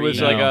 or 3? It was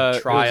like a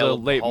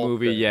trial late Hulk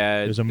movie,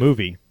 yeah. It was a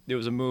movie. It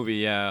was a movie,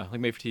 yeah. Like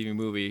made-for-TV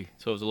movie,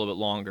 so it was a little bit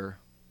longer.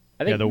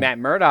 I think Matt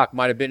Murdock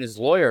might have been his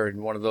lawyer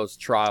in one of those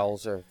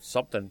trials or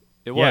something.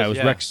 It was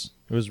Rex.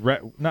 It was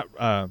not...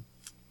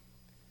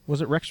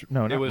 was it Rex?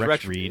 No, not it was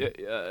Rex Reed.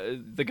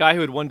 The guy who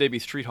would one day be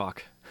Street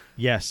Hawk.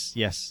 Yes.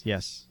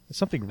 It's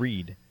something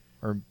Reed.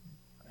 Or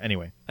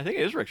Anyway, I think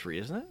it is Rex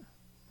Reed, isn't it?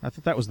 I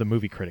thought that was the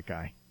movie critic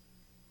guy.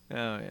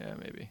 Oh yeah,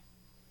 maybe.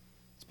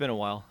 It's been a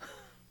while.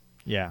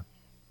 Yeah,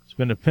 it's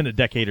been a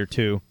decade or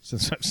two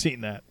since I've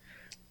seen that.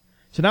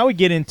 So now we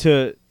get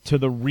into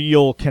the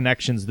real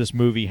connections this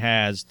movie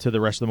has to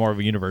the rest of the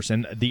Marvel Universe,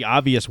 and the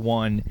obvious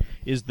one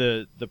is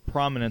the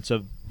prominence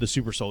of the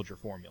super soldier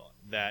formula.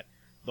 That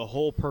the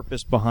whole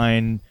purpose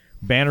behind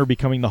Banner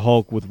becoming the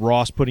Hulk, with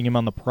Ross putting him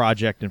on the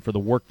project, and for the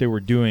work they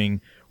were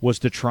doing, was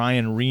to try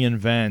and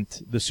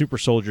reinvent the super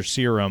soldier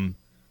serum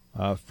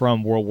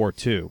from World War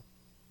II.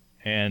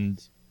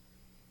 And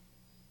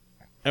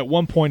at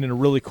one point, in a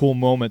really cool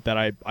moment that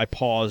I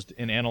paused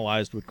and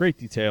analyzed with great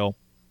detail,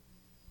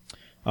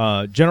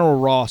 General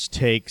Ross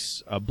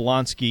takes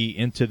Blonsky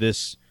into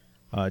this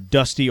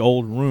dusty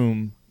old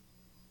room.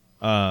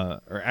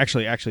 Or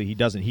actually, he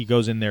doesn't. He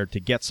goes in there to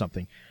get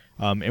something.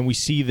 And we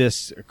see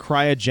this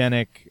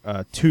cryogenic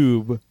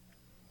tube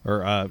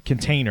or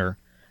container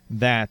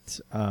that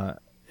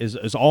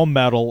is all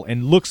metal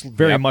and looks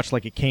very much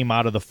like it came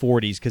out of the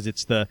 40s, because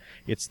it's the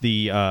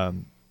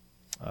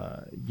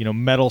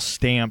metal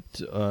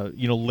stamped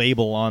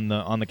label on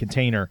the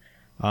container.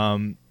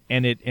 And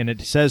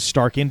it says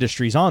Stark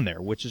Industries on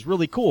there, which is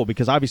really cool,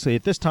 because obviously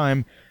at this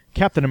time,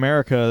 Captain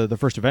America, the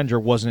First Avenger,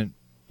 wasn't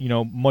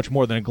much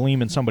more than a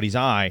gleam in somebody's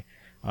eye.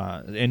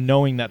 And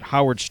knowing that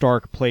Howard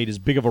Stark played as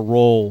big of a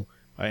role,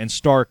 and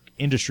Stark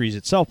Industries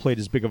itself played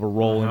as big of a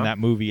role in that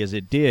movie as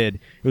it did,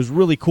 it was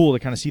really cool to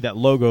kind of see that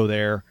logo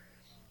there.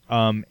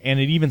 And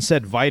it even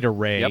said Vita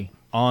Ray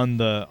on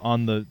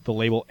the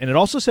label, and it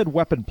also said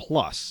Weapon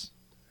Plus,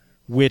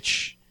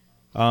 which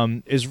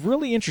is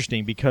really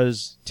interesting,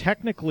 because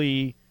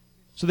technically,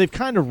 so they've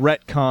kind of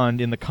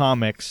retconned in the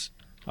comics.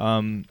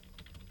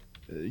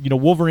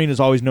 Wolverine is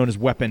always known as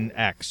Weapon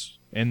X,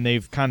 and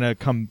they've kind of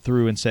come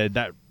through and said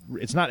that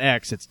it's not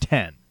X, it's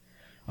 10.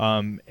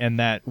 And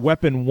that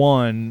Weapon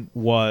 1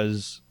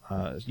 was,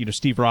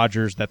 Steve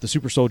Rogers, that the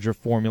super soldier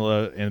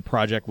formula and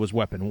project was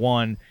Weapon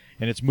 1,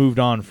 and it's moved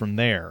on from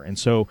there. And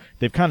so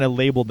they've kind of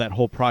labeled that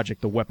whole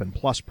project the Weapon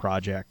Plus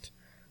project.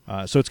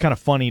 So it's kind of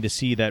funny to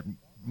see that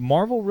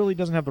Marvel really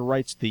doesn't have the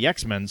rights to the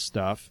X-Men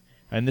stuff,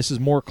 and this is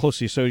more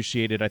closely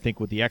associated, I think,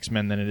 with the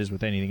X-Men than it is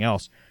with anything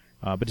else.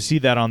 But to see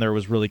that on there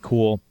was really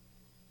cool.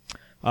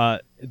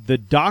 The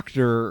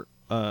Doctor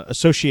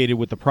associated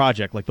with the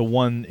project, like the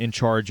one in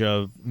charge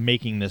of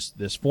making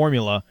this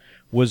formula,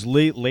 was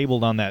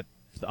labeled on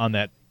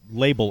that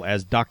label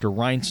as Dr.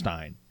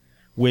 Reinstein,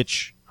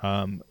 which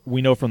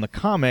we know from the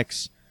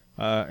comics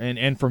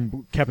and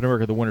from Captain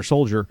America: The Winter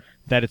Soldier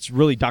that it's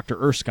really Dr.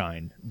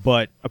 Erskine.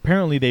 But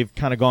apparently they've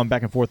kind of gone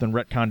back and forth and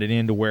retconned it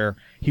into where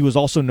he was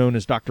also known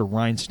as Dr.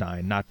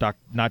 Reinstein,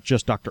 not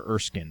just Dr.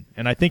 Erskine.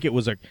 And I think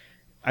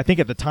I think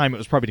at the time it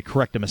was probably to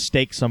correct a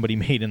mistake somebody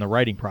made in the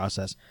writing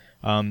process.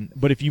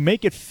 But if you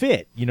make it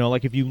fit,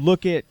 like if you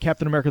look at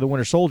Captain America: The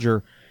Winter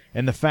Soldier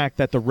and the fact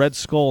that the Red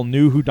Skull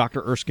knew who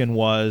Dr. Erskine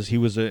was, he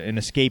was an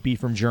escapee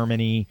from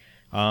Germany,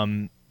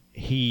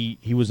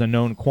 he was a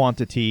known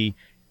quantity,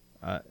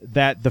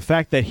 that the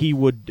fact that he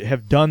would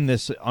have done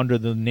this under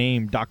the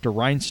name Dr.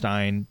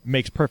 Reinstein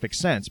makes perfect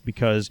sense,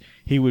 because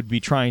he would be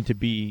trying to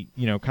be,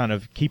 kind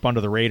of keep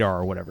under the radar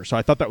or whatever. So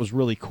I thought that was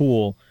really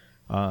cool.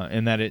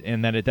 And that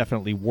it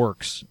definitely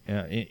works.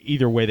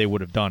 Either way, they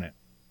would have done it.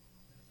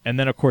 And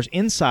then, of course,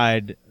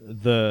 inside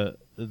the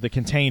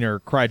container,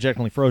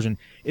 cryogenically frozen,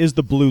 is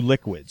the blue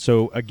liquid.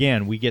 So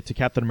again, we get to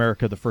Captain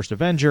America: The First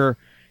Avenger,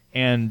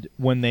 and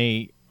when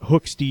they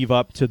hook Steve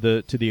up to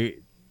the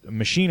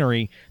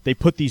machinery, they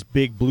put these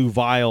big blue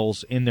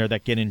vials in there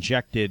that get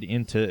injected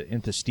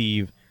into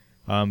Steve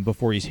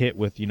before he's hit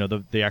with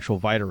the actual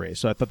Vita Ray.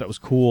 So I thought that was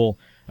cool.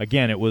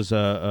 Again, it was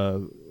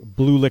a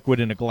blue liquid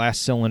in a glass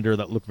cylinder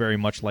that looked very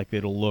much like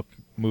it'll look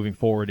moving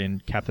forward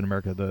in Captain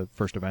America: The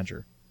First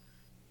Avenger.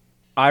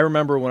 I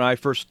remember when I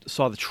first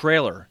saw the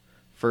trailer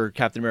for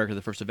Captain America: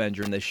 The First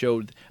Avenger, and they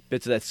showed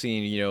bits of that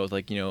scene,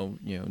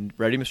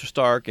 ready, Mr.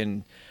 Stark,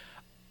 and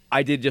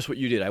I did just what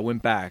you did. I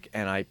went back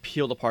and I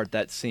peeled apart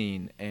that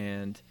scene,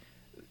 and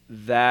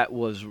that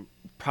was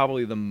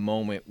probably the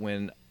moment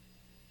when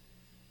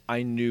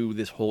I knew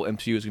this whole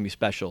MCU was going to be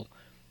special.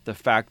 The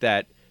fact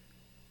that,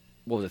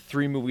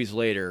 3 movies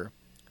later,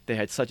 they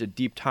had such a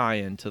deep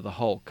tie-in to the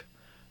Hulk,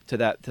 to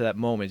that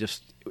moment.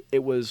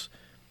 It was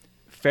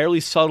fairly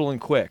subtle and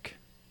quick,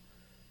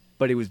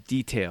 but it was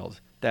detailed.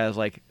 That was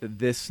like,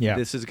 this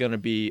is going to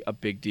be a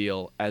big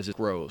deal as it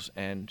grows.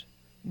 And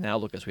now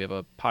look at us, we have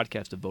a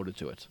podcast devoted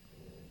to it.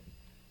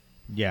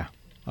 Yeah.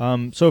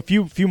 So a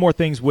few more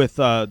things with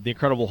the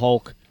Incredible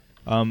Hulk.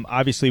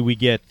 Obviously, we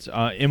get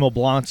Emil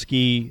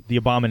Blonsky, the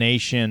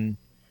Abomination,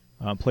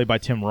 played by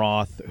Tim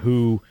Roth,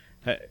 who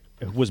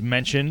was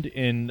mentioned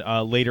in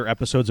later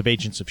episodes of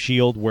Agents of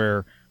S.H.I.E.L.D.,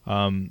 where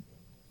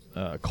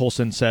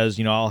Coulson says,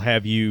 I'll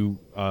have you,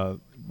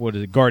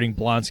 guarding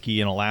Blonsky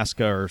in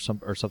Alaska or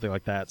something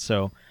like that.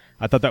 So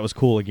I thought that was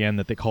cool, again,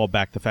 that they called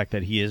back the fact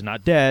that he is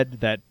not dead,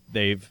 that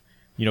they've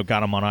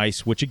got him on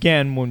ice, which,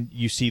 again, when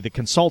you see the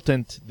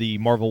Consultant, the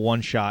Marvel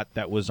one-shot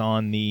that was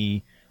on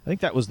the I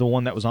think that was the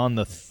one that was on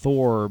the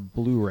Thor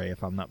Blu-ray,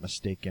 if I'm not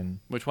mistaken.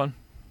 Which one?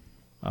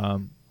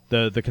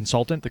 The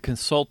Consultant? The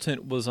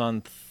Consultant was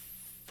on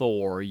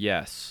Thor,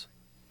 yes.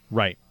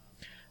 Right.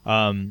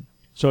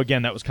 So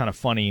again, that was kind of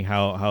funny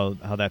how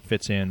that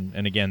fits in,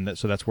 and again,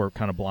 so that's where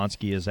kind of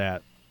Blonsky is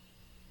at.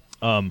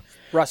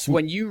 Russ,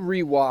 when you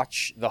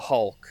rewatch The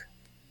Hulk,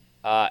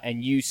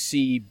 and you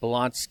see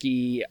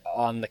Blonsky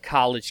on the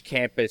college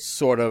campus,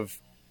 sort of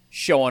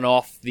showing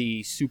off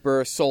the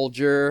super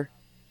soldier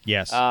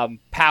Yes.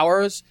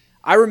 powers.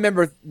 I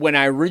remember when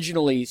I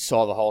originally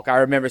saw the Hulk, I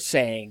remember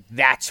saying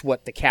that's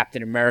what the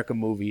Captain America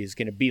movie is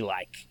going to be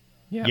like.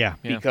 Yeah.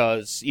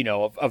 Because,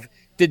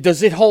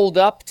 does it hold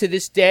up to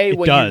this day It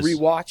when does. you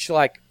rewatch?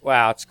 Like,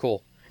 wow, it's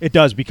cool. It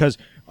does, because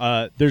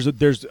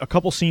there's a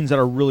couple scenes that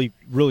are really,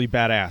 really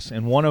badass,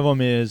 and one of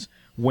them is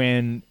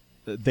when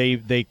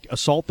they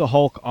assault the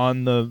Hulk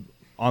on the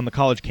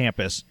college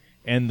campus,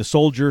 and the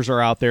soldiers are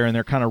out there and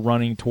they're kind of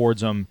running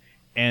towards them,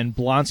 and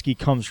Blonsky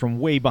comes from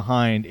way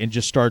behind and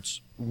just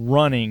starts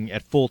running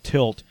at full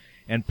tilt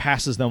and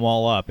passes them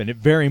all up, and it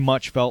very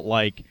much felt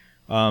like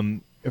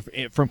from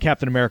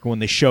Captain America when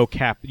they show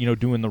Cap,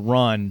 doing the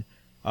run.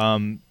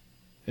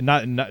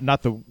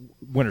 Not the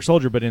Winter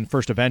Soldier, but in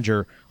First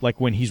Avenger,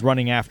 like when he's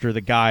running after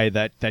the guy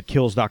that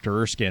kills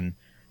Dr. Erskine,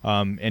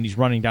 and he's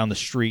running down the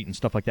street and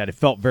stuff like that. It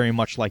felt very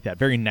much like that,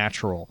 very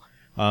natural.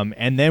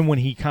 And then when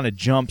he kind of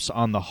jumps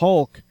on the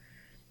Hulk,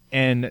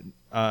 and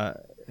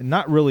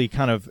not really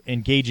kind of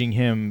engaging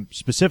him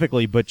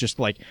specifically, but just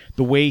like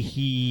the way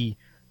he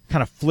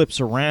kind of flips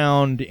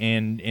around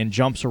and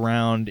jumps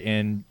around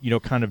and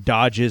kind of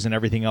dodges and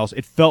everything else,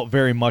 it felt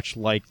very much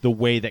like the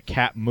way that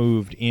Cap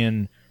moved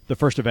in the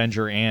First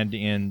Avenger and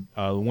in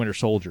the Winter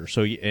Soldier.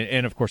 So,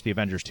 and of course the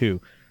Avengers too.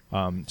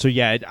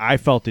 I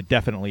felt it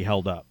definitely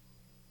held up.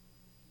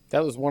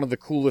 That was one of the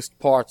coolest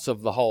parts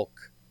of the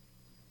Hulk.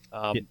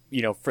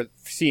 For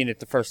seeing it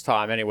the first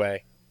time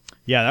anyway.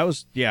 Yeah, that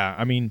was. Yeah,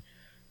 I mean,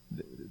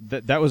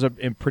 that was a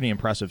pretty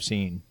impressive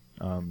scene,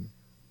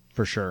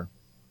 for sure.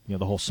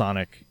 The whole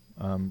Sonic,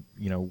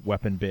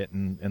 weapon bit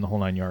and the whole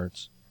 9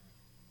 yards.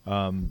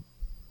 A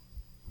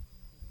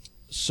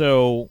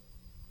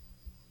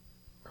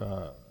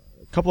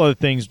couple other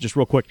things, just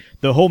real quick.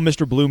 The whole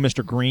Mr. Blue,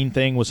 Mr. Green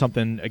thing was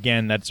something,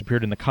 again, that's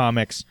appeared in the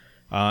comics.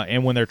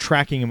 And when they're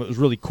tracking him, it was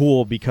really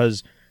cool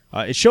because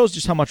it shows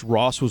just how much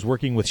Ross was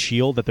working with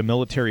S.H.I.E.L.D., that the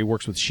military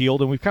works with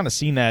S.H.I.E.L.D., and we've kind of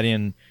seen that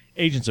in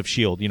Agents of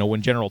S.H.I.E.L.D.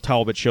 When General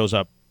Talbot shows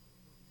up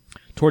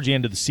towards the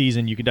end of the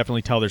season, you can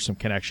definitely tell there's some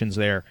connections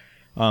there.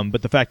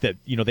 But the fact that,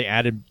 they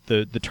added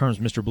the terms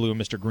Mr. Blue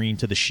and Mr. Green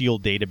to the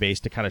S.H.I.E.L.D.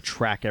 database to kind of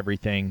track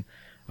everything,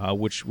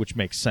 which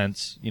makes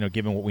sense,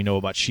 given what we know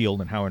about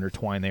S.H.I.E.L.D. and how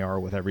intertwined they are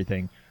with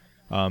everything.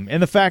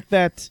 And the fact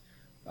that,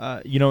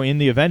 in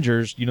the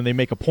Avengers, they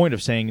make a point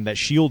of saying that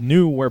S.H.I.E.L.D.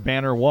 knew where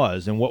Banner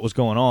was and what was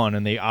going on,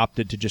 and they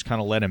opted to just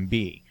kind of let him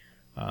be.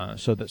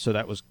 So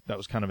that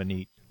was kind of a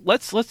neat.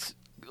 Let's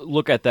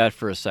look at that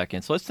for a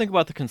second. So let's think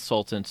about the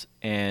Consultant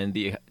and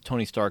the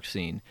Tony Stark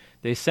scene.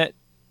 They sent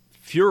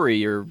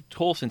Fury, or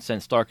Coulson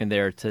sent Stark in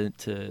there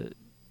to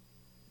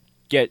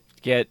get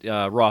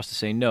Ross to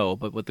say no.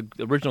 But what the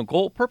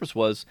original purpose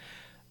was,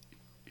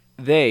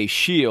 they,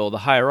 S.H.I.E.L.D., the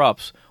higher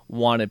ups,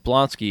 wanted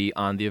Blonsky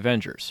on the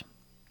Avengers,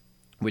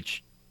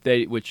 which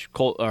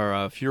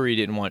Fury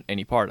didn't want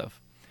any part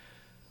of.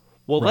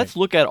 Well, Right. Let's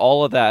look at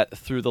all of that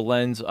through the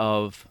lens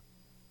of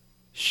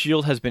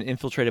S.H.I.E.L.D. has been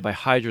infiltrated by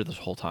Hydra this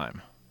whole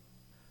time.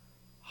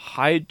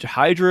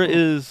 Hydra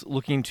is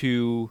looking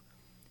to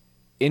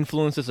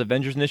influence this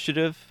Avengers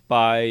initiative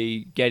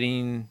by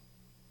getting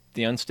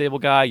the unstable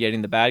guy,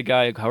 getting the bad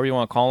guy, however you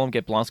want to call him,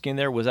 get Blonsky in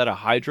there. Was that a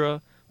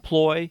Hydra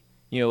ploy?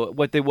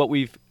 What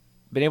we've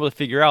been able to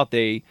figure out,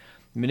 they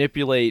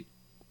manipulate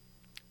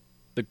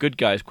the good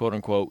guys, quote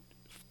unquote,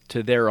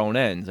 to their own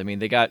ends. I mean,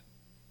 they got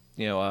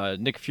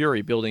Nick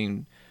Fury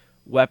building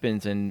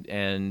weapons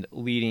and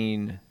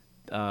leading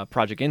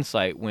Project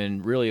Insight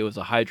when really it was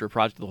a Hydra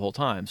project the whole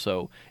time.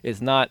 So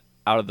it's not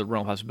out of the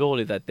realm of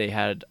possibility that they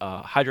had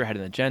Hydra had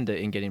an agenda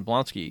in getting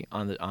Blonsky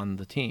on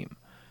the team.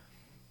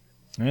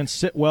 And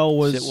Sitwell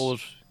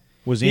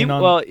was in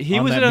on. Well, he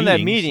was in on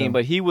that meeting, so.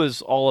 but he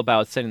was all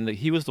about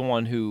he was the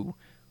one who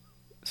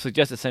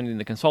suggested sending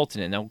the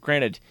Consultant in. Now,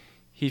 granted,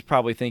 he's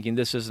probably thinking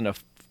this isn't a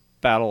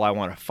battle I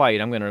want to fight.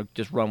 I'm going to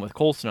just run with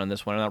Coulson on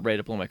this one. I'm not ready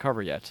to blow my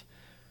cover yet.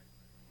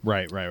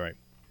 Right.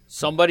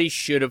 Somebody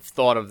should have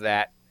thought of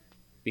that,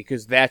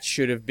 because that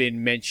should have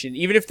been mentioned.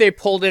 Even if they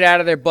pulled it out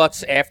of their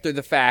butts after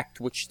the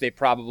fact, which they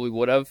probably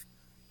would have,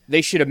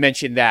 they should have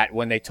mentioned that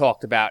when they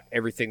talked about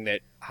everything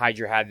that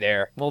Hydra had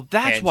there. Well,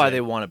 that's why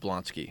they wanted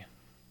Blonsky.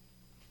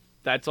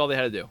 That's all they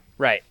had to do.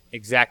 Right,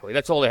 exactly.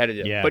 That's all they had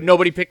to do. Yeah. But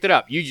nobody picked it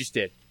up. You just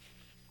did.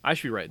 I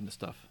should be writing this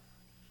stuff.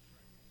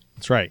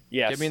 That's right.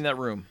 Yes. Get me in that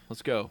room.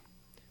 Let's go.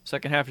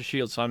 Second half of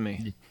S.H.I.E.L.D's on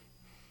me.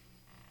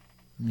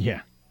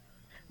 Yeah.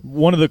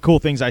 One of the cool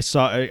things I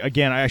saw,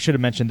 again, I should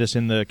have mentioned this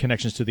in the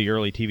connections to the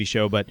early TV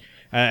show, but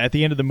at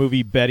the end of the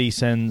movie, Betty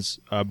sends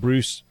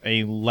Bruce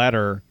a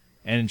letter,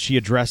 and she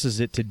addresses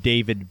it to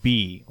David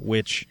B.,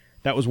 which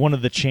that was one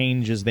of the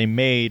changes they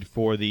made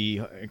for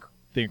the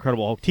the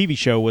Incredible Hulk TV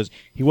show was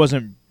he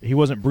wasn't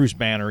Bruce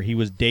Banner. He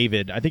was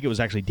David. I think it was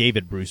actually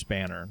David Bruce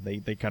Banner.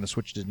 They kind of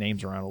switched his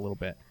names around a little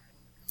bit.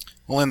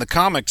 Well, in the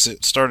comics,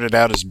 it started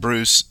out as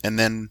Bruce, and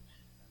then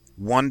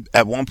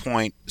at one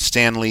point,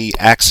 Stan Lee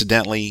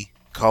accidentally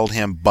called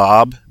him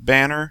Bob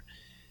Banner,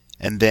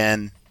 and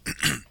then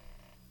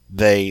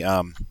they,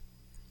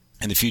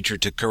 in the future,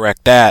 to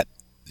correct that,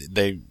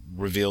 they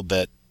revealed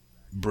that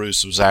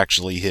Bruce was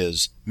actually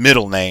his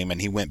middle name,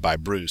 and he went by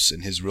Bruce,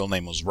 and his real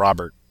name was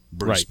Robert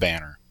Bruce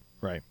Banner.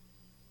 Right.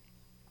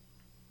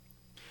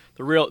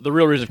 The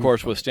real reason, of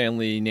course, was Stan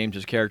Lee named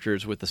his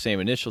characters with the same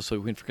initials, so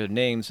we couldn't forget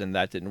names, and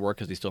that didn't work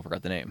because he still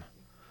forgot the name.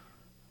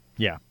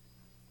 Yeah,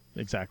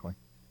 exactly.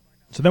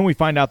 So then we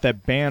find out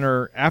that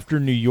Banner, after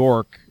New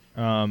York,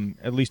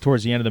 at least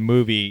towards the end of the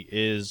movie,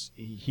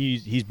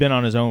 he's been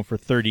on his own for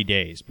 30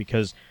 days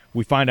because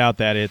we find out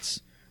that it's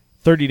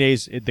 30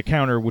 days. The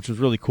counter, which was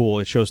really cool,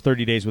 it shows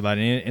 30 days without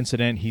an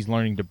incident. He's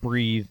learning to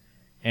breathe,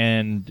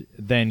 and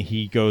then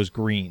he goes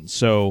green.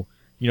 So,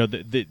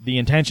 the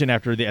intention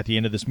at the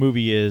end of this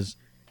movie is,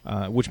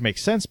 which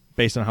makes sense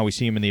based on how we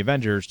see him in the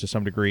Avengers to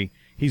some degree,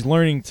 he's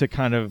learning to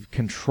kind of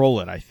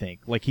control it, I think.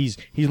 Like he's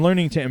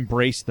learning to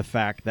embrace the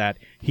fact that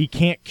he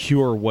can't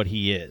cure what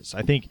he is.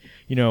 I think,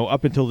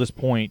 up until this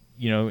point,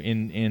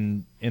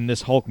 in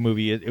this Hulk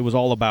movie, it was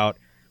all about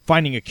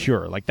finding a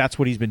cure. Like that's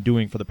what he's been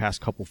doing for the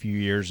past couple few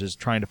years, is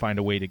trying to find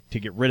a way to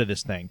get rid of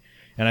this thing.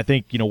 And I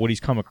think, what he's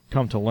come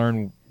to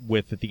learn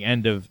with at the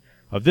end of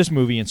this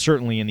movie, and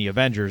certainly in the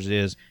Avengers,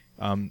 is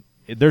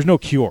there's no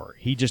cure.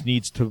 He just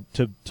needs to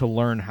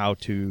learn how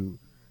to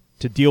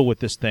deal with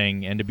this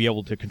thing and to be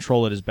able to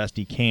control it as best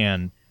he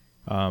can,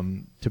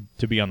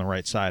 to be on the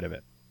right side of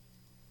it.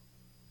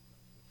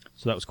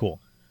 So that was cool.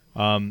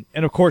 And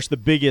of course, the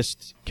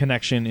biggest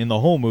connection in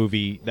the whole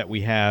movie that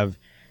we have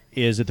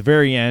is at the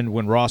very end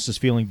when Ross is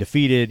feeling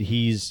defeated.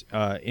 He's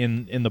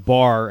in the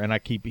bar, and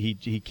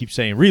he keeps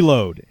saying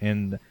reload,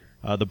 and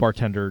the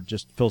bartender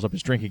just fills up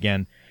his drink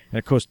again. And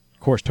of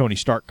course, Tony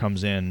Stark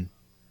comes in,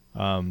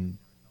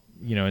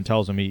 and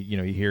tells him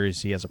he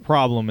hears he has a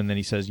problem, and then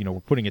he says, we're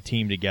putting a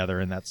team together,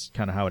 and that's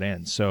kind of how it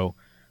ends. So,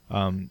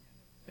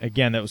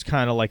 again, that was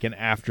kind of like an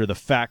after the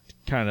fact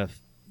kind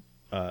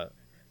of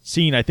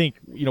scene. I think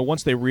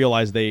once they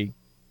realized they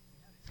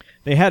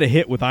had a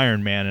hit with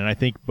Iron Man, and I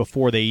think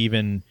before they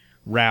even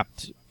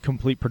wrapped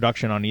complete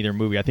production on either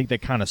movie, I think they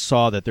kind of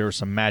saw that there was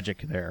some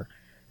magic there.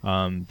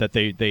 That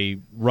they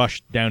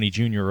rushed Downey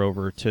Jr.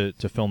 over to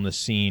film this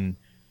scene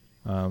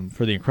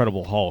for the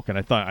Incredible Hulk, and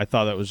I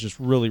thought that was just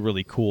really,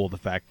 really cool. The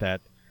fact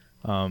that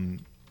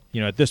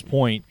at this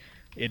point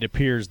it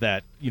appears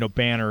that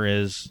Banner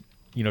is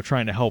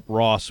trying to help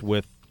Ross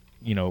with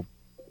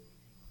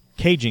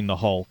caging the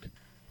Hulk,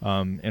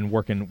 and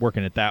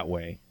working it that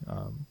way.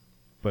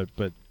 But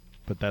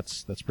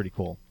that's pretty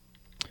cool.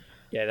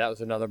 Yeah, that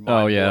was another mind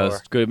Oh yeah, blower.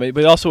 that's good. But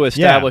it also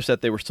established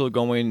that they were still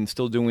going and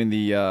still doing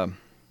the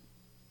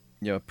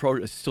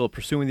still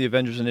pursuing the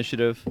Avengers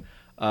Initiative.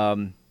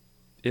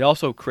 It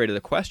also created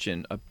a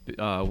question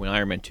when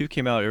Iron Man 2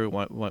 came out.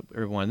 Everyone wanted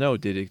to know,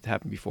 did it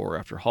happen before or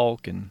after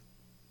Hulk? And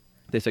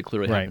they said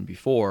clearly it happened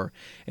before.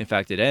 In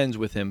fact, it ends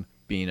with him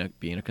being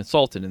a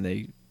consultant, and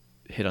they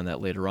hit on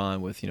that later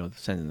on with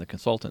sending the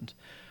consultant.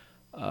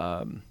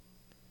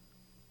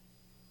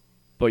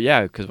 But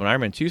yeah, because when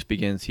Iron Man 2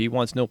 begins, he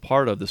wants no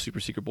part of the super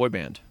secret boy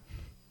band,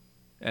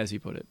 as he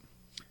put it.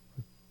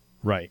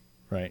 Right.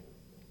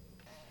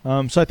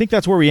 So I think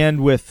that's where we end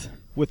with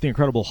the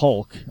Incredible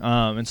Hulk.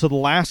 And so the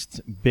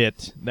last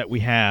bit that we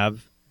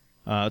have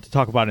to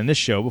talk about in this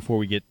show before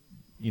we get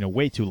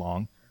way too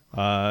long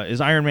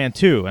is Iron Man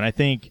 2. And I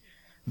think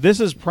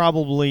this is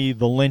probably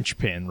the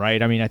linchpin,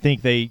 right? I mean, I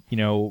think they,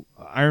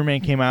 Iron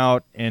Man came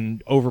out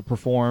and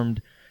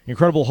overperformed.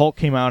 Incredible Hulk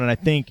came out, and I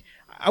think,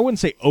 I wouldn't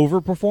say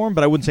overperformed,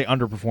 but I wouldn't say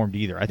underperformed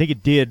either. I think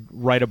it did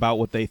right about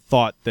what they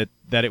thought that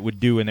it would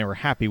do, and they were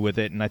happy with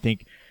it. And I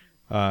think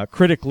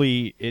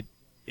critically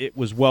it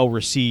was well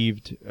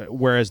received,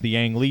 whereas the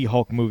Ang Lee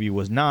Hulk movie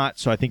was not.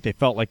 So I think they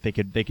felt like they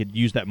could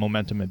use that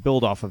momentum and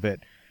build off of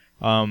it.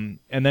 And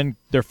then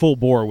they're full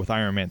bore with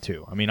Iron Man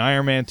 2. I mean,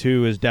 Iron Man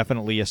 2 is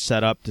definitely a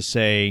setup to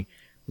say,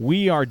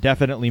 we are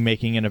definitely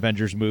making an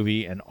Avengers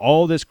movie, and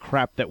all this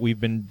crap that we've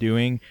been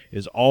doing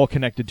is all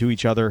connected to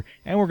each other,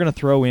 and we're going to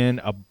throw in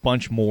a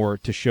bunch more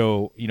to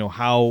show,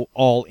 how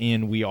all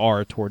in we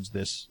are towards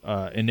this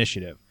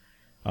initiative.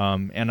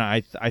 And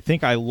I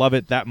think I love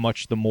it that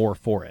much the more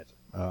for it.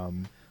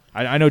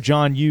 I know,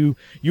 John, you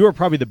are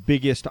probably the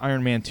biggest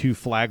Iron Man 2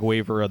 flag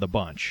waver of the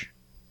bunch.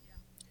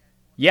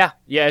 Yeah,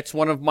 it's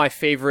one of my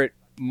favorite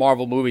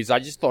Marvel movies. I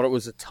just thought it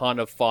was a ton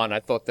of fun. I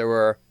thought there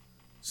were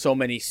so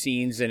many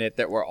scenes in it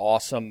that were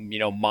awesome.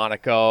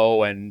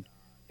 Monaco and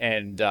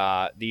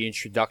the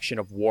introduction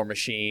of War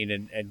Machine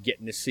and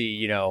getting to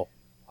see,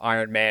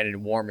 Iron Man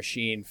and War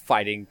Machine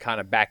fighting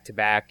kind of back to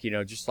back,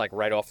 just like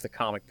right off the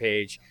comic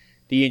page.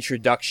 The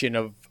introduction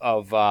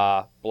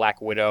of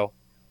Black Widow,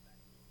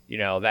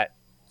 that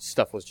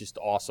stuff was just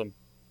awesome.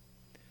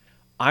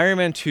 Iron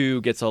Man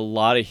 2 gets a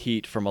lot of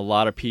heat from a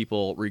lot of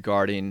people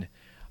regarding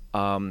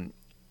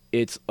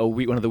it's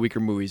one of the weaker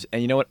movies.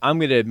 And you know what? I'm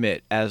going to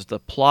admit, as the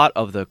plot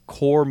of the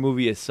core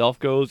movie itself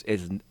goes,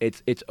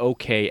 it's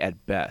okay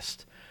at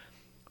best.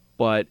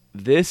 But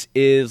this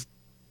is,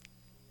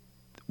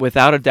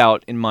 without a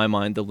doubt, in my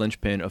mind, the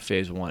linchpin of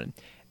Phase 1.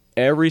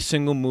 Every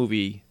single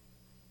movie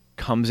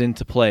comes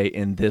into play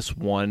in this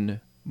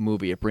one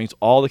movie. It brings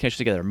all the characters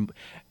together.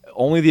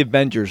 Only the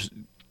Avengers,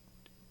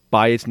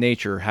 by its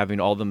nature, having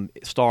all of them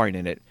starring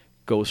in it,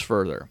 goes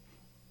further.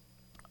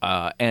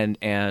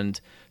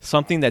 And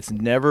something that's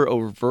never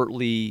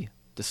overtly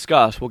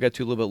discussed, we'll get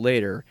to a little bit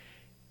later,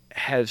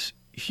 has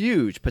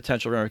huge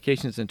potential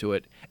ramifications into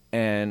it,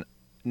 and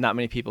not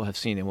many people have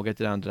seen it. We'll get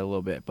down to that a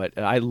little bit. But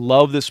I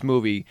love this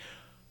movie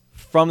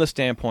from the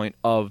standpoint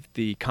of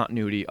the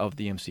continuity of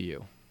the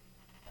MCU.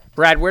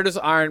 Brad, where does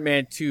Iron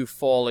Man 2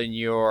 fall in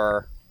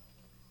your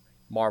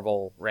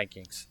Marvel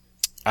rankings?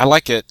 I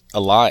like it a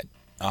lot.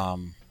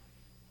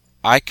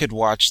 I could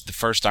watch the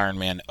first Iron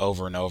Man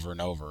over and over and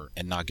over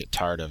and not get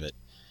tired of it.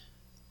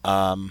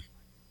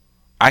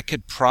 I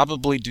could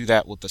probably do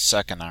that with the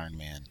second Iron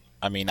Man.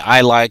 I mean,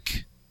 I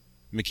like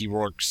Mickey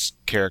Rourke's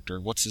character.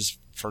 What's his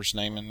first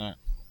name in that?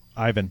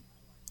 Ivan.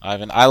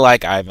 Ivan. I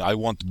like Ivan. I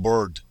want the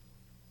bird.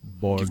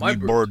 Bored. Give me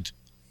bird.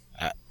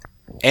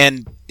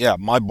 And, yeah,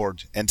 my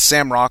bird. And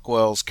Sam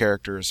Rockwell's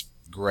character is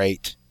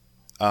great.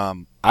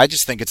 I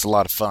just think it's a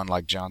lot of fun,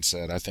 like John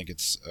said. I think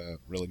it's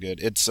really good.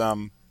 It's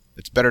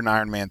better than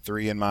Iron Man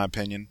 3, in my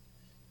opinion.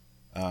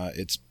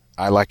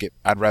 I like it.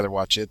 I'd rather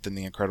watch it than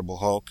The Incredible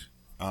Hulk.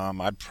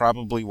 I'd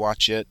probably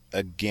watch it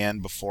again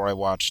before I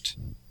watched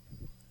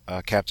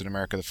Captain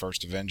America: The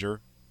First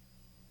Avenger.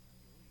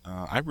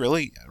 I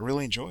really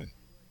enjoy it.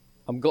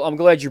 I'm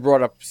glad you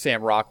brought up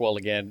Sam Rockwell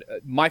again.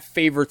 My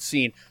favorite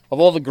scene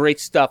of all the great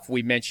stuff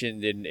we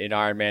mentioned in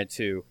Iron Man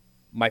 2,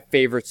 my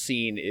favorite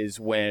scene is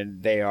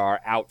when they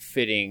are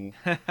outfitting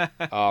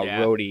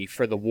Rhodey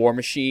for the War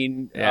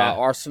Machine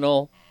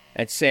arsenal,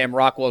 and Sam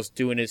Rockwell's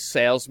doing his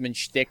salesman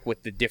shtick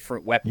with the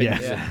different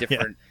weapons and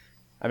different.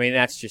 I mean,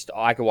 that's just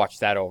I could watch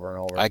that over and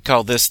over. I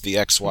call this the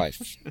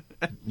ex-wife.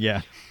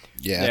 Yeah.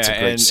 Yeah, it's a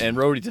great scene. And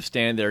Rhodey just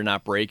stand there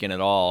not breaking at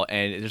all.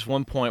 And there's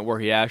one point where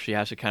he actually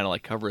has to kind of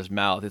like cover his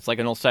mouth. It's like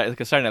an old like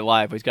a Saturday Night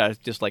Live, but he's got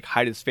to just like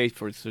hide his face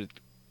so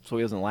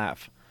he doesn't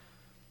laugh.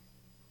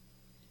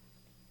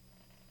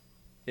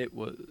 It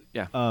was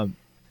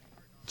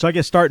So I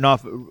guess starting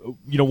off,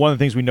 one of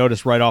the things we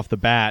noticed right off the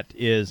bat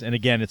is, and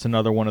again, it's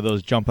another one of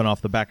those jumping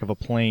off the back of a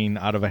plane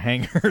out of a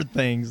hangar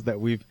things that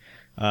we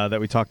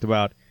talked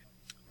about.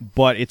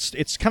 But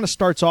it's kind of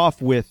starts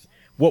off with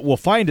what we'll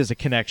find is a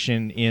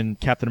connection in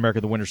Captain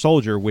America: The Winter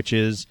Soldier, which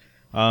is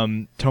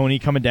Tony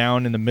coming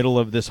down in the middle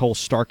of this whole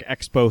Stark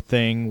Expo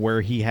thing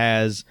where he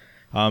has,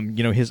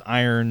 his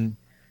iron,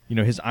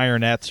 his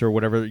ironettes or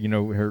whatever,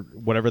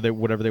 whatever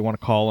they want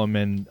to call them,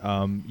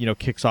 and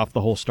kicks off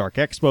the whole Stark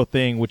Expo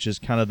thing, which is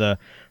kind of the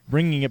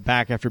bringing it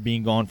back after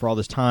being gone for all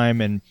this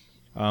time. And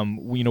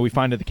we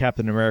find at the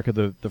Captain America: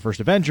 The First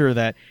Avenger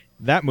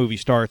that movie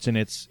starts, and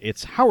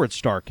it's Howard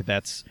Stark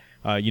that's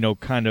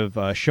kind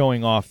of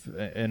showing off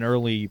an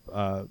early,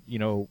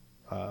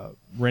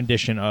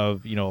 rendition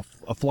of,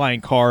 a flying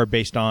car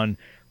based on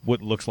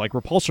what looks like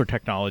repulsor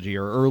technology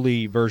or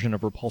early version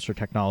of repulsor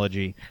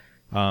technology.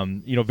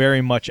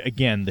 Very much,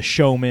 again, the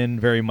showman,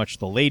 very much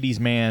the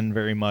ladies' man,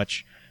 very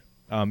much,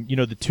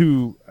 the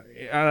two,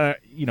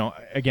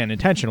 again,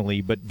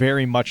 intentionally, but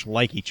very much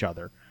like each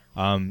other.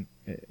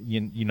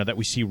 That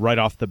we see right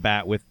off the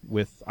bat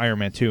with Iron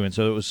Man 2. And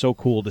so it was so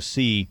cool to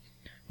see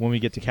when we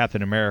get to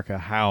Captain America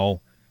how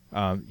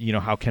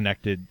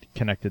connected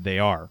they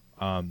are.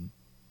 And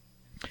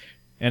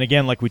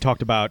again, like we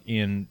talked about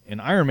in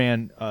Iron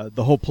Man,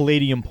 the whole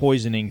palladium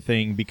poisoning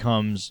thing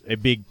becomes a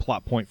big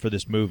plot point for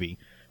this movie.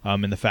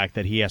 And the fact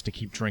that he has to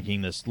keep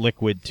drinking this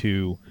liquid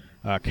to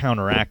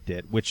counteract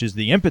it, which is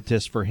the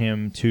impetus for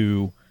him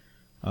to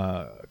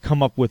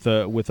come up with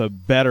a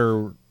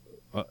better,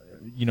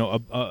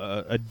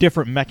 a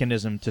different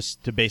mechanism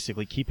to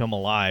basically keep him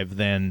alive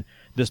than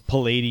this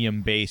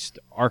palladium-based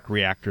arc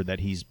reactor that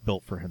he's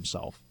built for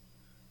himself.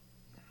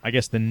 I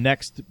guess the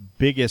next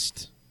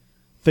biggest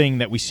thing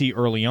that we see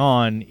early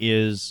on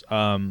is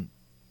a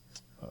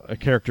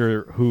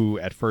character who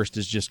at first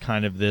is just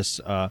kind of this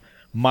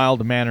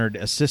mild-mannered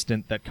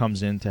assistant that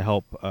comes in to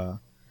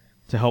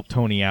help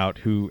Tony out,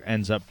 who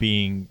ends up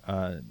being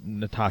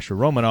Natasha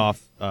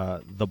Romanoff,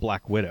 the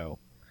Black Widow,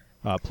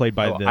 played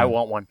by I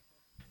want one.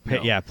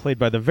 Played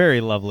by the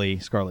very lovely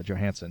Scarlett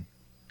Johansson.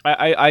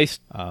 I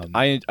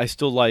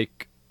still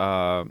like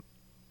her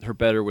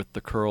better with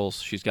the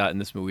curls she's got in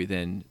this movie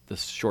than the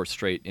short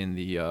straight in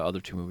the other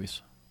two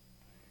movies.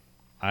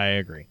 I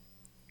agree.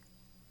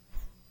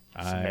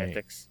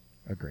 Semantics.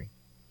 I agree.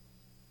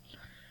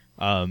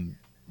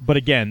 But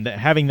again,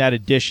 having that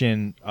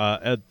addition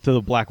to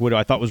the Black Widow,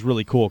 I thought was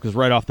really cool because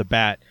right off the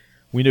bat,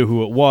 we knew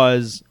who it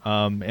was,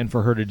 and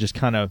for her to just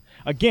kind of,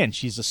 again,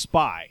 she's a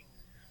spy.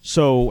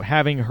 So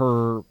having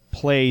her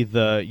play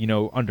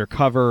the,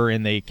 undercover,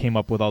 and they came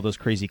up with all those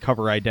crazy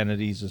cover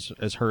identities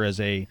as her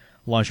as a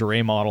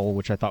lingerie model,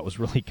 which I thought was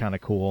really kind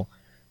of cool.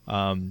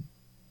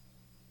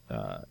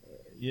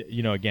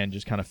 again,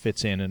 just kind of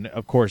fits in. And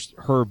of course,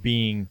 her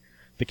being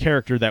the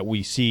character that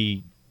we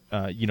see,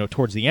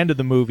 towards the end of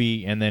the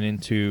movie and then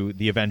into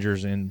the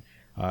Avengers and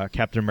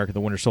Captain America: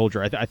 The Winter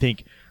Soldier, I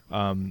think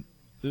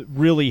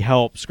really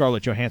helped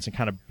Scarlett Johansson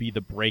kind of be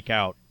the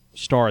breakout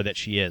star that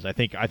she is. I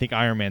think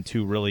Iron Man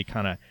 2 really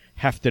kind of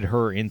hefted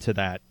her into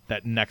that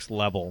next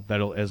level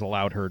that has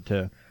allowed her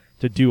to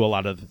do a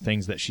lot of the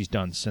things that she's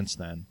done since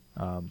then,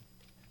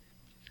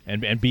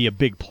 and be a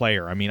big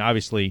player. I mean,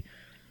 obviously,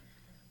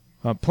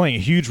 playing a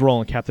huge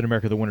role in Captain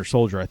America: The Winter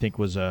Soldier, I think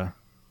was a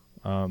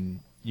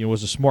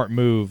smart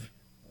move.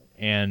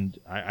 And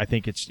I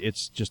think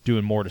it's just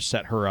doing more to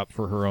set her up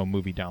for her own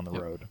movie down the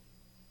road.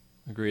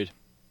 Agreed.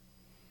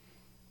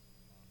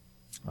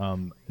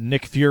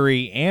 Nick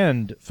Fury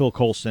and Phil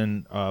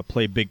Coulson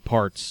play big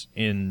parts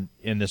in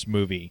this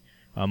movie,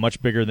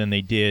 much bigger than they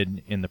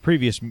did in the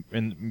previous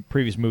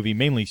movie.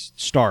 Mainly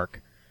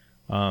Stark,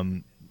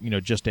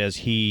 just as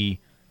he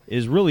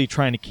is really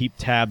trying to keep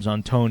tabs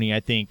on Tony.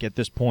 I think at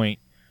this point,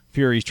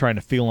 Fury's trying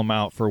to feel him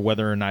out for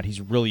whether or not he's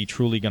really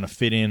truly going to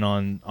fit in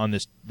on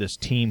this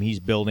team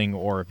he's building,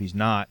 or if he's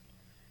not.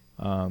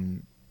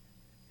 And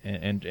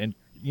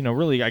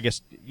really, I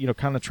guess,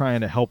 kind of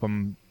trying to help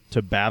him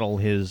to battle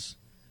his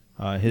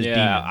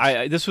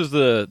demons. This was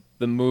the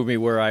movie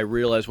where I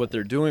realized what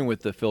they're doing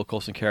with the Phil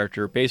Coulson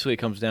character. Basically, it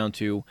comes down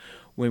to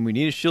when we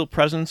need a SHIELD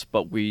presence,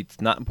 but it's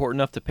not important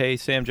enough to pay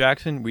Sam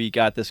Jackson, we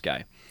got this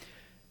guy.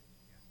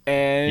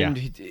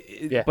 And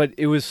but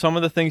it was some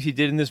of the things he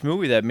did in this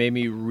movie that made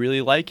me really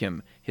like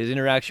him. His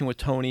interaction with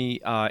Tony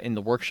in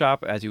the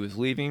workshop as he was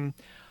leaving,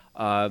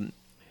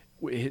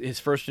 his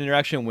first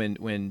interaction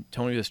when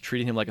Tony was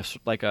treating him like his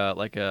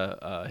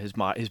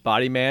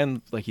body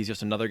man, like he's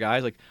just another guy.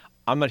 He's like,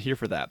 I'm not here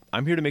for that.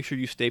 I'm here to make sure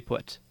you stay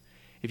put.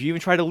 If you even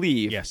try to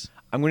leave,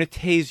 I'm going to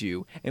tase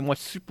you and watch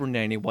Super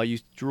Nanny while you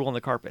drool on the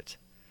carpet.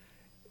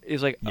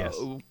 It's like,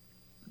 oh,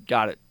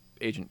 got it,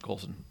 Agent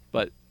Coulson.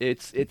 But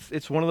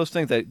it's one of those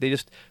things that they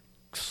just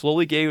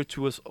slowly gave it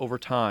to us over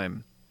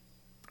time,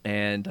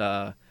 and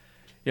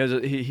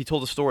he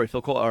told the story.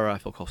 Clark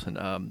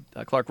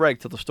Gregg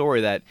told the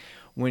story that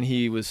when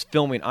he was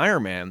filming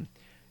Iron Man,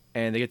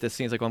 and they get this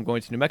scene, it's like, well, I'm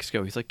going to New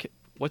Mexico. He's like,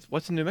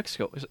 what's in New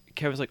Mexico?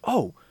 Kevin's like,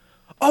 oh,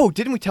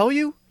 didn't we tell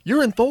you?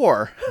 You're in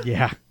Thor.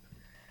 Yeah.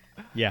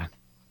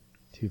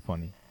 Too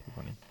funny.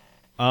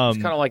 It's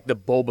kind of like the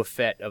Boba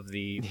Fett of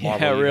the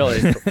Marvel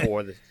really.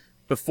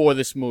 before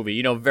this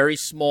movie. Very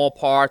small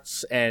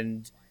parts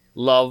and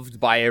loved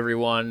by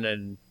everyone,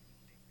 and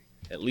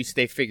at least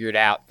they figured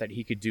out that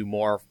he could do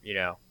more,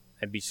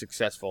 and be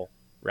successful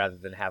rather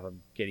than have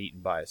him get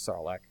eaten by a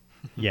Sarlacc.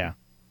 Yeah.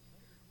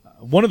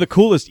 One of the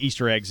coolest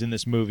Easter eggs in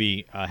this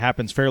movie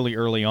happens fairly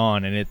early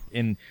on,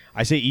 and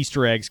I say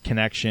Easter eggs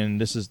connection.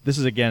 This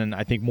is again,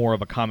 I think, more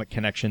of a comic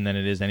connection than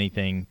it is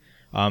anything.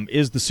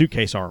 Is the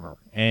suitcase armor,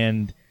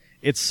 and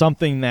it's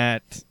something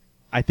that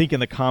I think in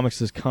the comics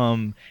has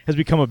become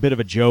a bit of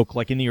a joke.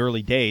 Like in the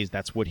early days,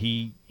 that's what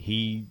he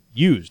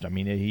used. I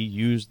mean, he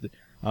used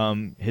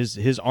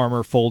his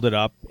armor folded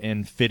up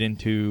and fit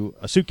into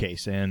a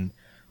suitcase, and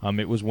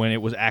it was when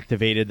it was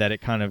activated that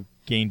it kind of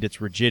gained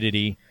its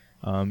rigidity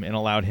and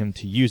allowed him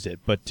to use it.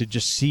 But to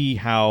just see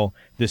how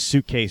this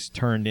suitcase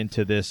turned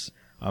into this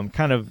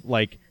kind of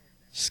like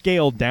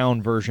scaled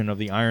down version of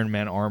the Iron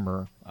Man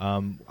armor,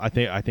 I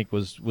think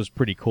was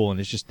pretty cool. And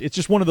it's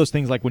just one of those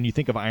things, like when you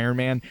think of Iron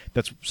Man,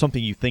 that's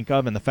something you think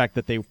of, and the fact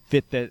that they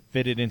fit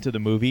it into the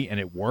movie and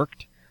it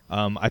worked,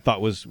 I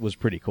thought was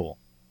pretty cool.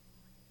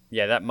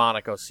 Yeah, that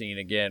Monaco scene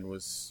again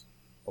was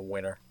a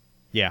winner.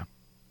 Yeah.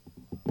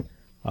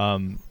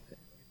 And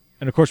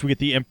of course we get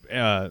the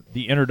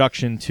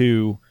introduction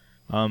to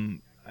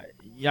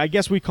I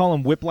guess we call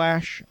him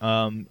Whiplash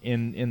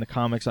in the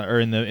comics, or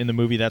in the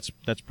movie. That's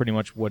pretty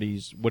much what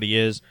he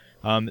is.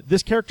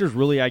 This character is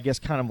really, I guess,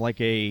 kind of like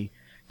a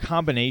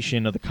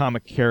combination of the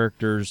comic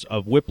characters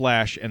of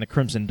Whiplash and the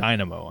Crimson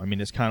Dynamo. I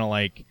mean, it's kind of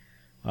like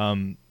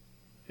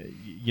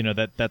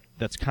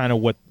that's kind of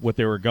what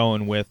they were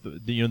going with.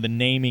 The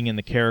naming and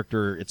the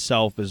character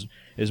itself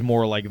is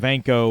more like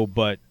Vanko,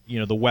 but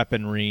the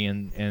weaponry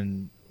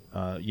and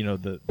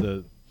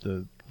the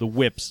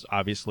whips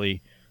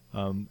obviously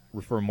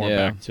refer more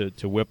back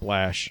to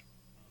Whiplash.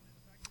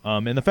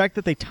 And the fact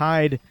that they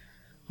tied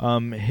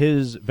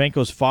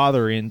Vanko's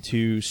father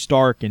into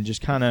Stark and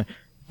just kind of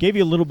gave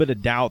you a little bit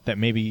of doubt that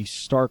maybe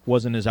Stark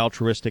wasn't as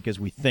altruistic as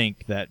we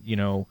think, that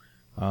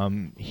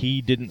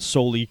he didn't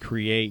solely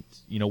create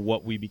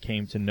what we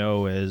became to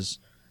know as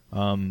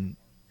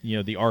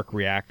the arc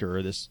reactor,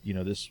 or this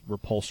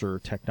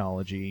repulsor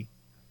technology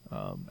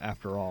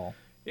after all.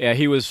 Yeah,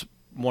 he was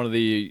one of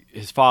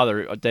his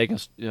father,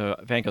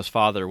 Vanko's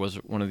father, was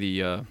one of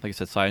the, like I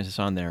said, scientists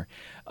on there.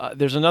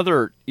 There's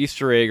another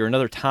Easter egg or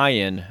another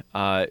tie-in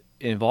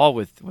involved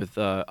with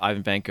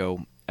Ivan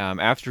Vanko.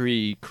 After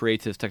he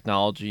creates his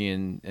technology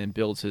and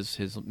builds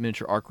his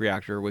miniature arc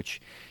reactor,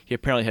 which he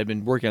apparently had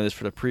been working on this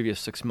for the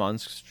previous 6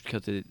 months,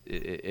 because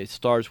it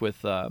starts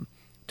with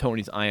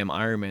Tony's "I am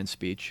Iron Man"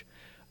 speech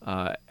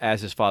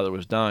as his father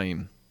was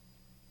dying.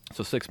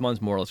 So 6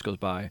 months more or less goes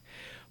by.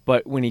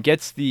 But when he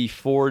gets the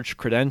forged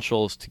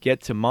credentials to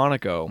get to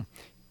Monaco,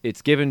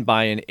 it's given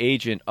by an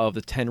agent of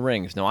the Ten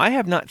Rings. Now, I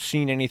have not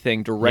seen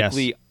anything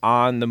directly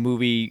on the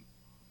movie,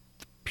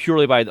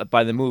 purely by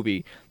the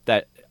movie,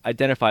 that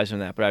identifies him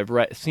that. But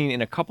I've seen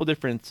in a couple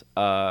different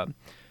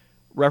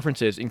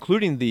references,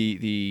 including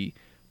the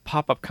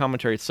pop-up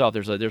commentary itself.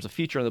 There's a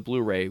feature on the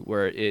Blu-ray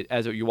where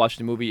as you watch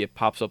the movie, it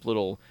pops up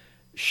little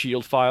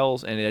shield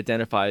files, and it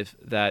identifies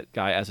that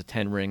guy as a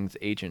Ten Rings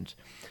agent.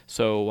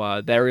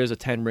 So there is a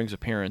Ten Rings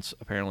appearance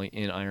apparently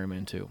in Iron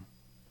Man 2.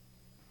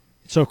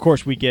 So of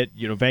course we get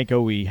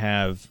Vanko. We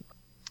have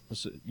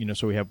so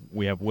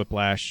we have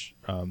Whiplash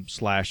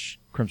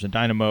 / Crimson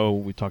Dynamo.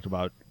 We talked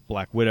about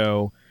Black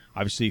Widow.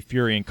 Obviously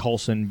Fury and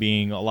Coulson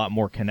being a lot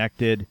more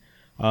connected.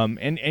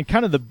 And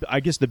kind of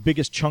the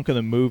biggest chunk of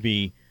the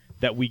movie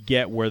that we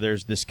get where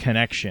there's this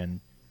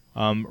connection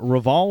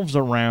revolves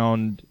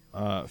around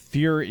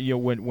Fury.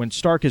 When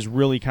Stark is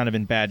really kind of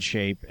in bad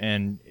shape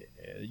and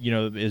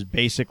is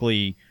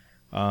basically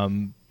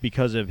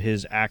because of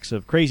his acts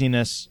of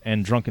craziness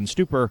and drunken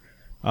stupor,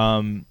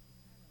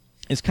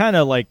 is kind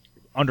of like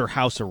under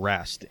house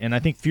arrest. And I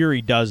think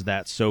Fury does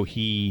that so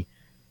he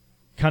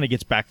kind of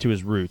gets back to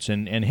his roots.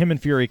 And him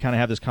and Fury kind of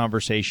have this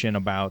conversation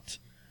about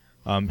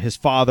his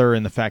father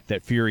and the fact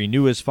that Fury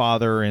knew his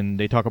father, and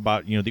they talk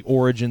about the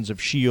origins of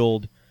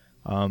S.H.I.E.L.D.,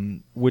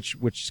 which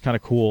is kind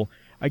of cool.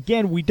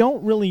 Again, we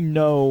don't really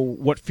know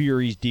what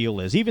Fury's deal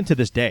is, even to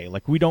this day.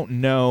 Like, we don't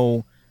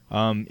know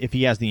if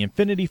he has the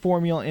Infinity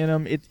Formula in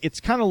him. It's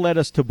kind of led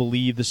us to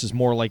believe this is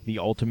more like the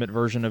ultimate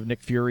version of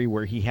Nick Fury,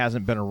 where he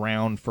hasn't been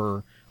around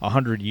for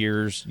 100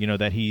 years.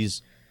 That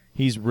he's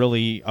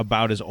really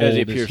about as old as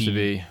he appears to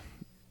be.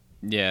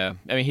 Yeah,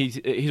 I mean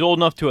he's old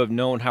enough to have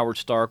known Howard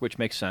Stark, which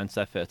makes sense.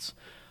 That fits.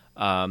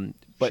 But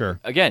sure.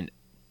 Again,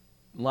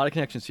 a lot of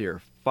connections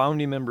here.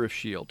 Founding member of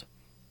S.H.I.E.L.D.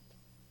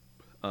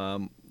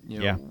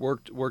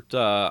 Worked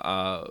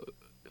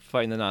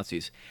fighting the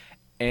Nazis.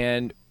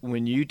 And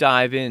when you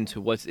dive into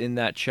what's in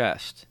that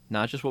chest,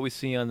 not just what we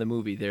see on the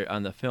movie there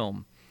on the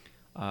film,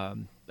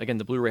 again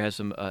the Blu-ray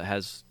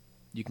has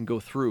you can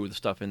go through the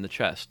stuff in the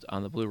chest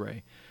on the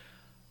Blu-ray.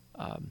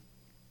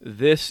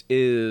 This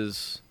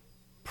is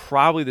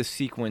probably the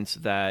sequence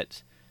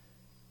that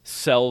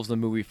sells the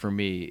movie for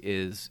me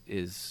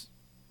is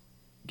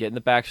getting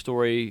the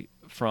backstory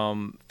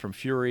from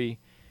Fury,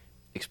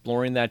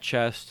 exploring that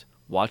chest,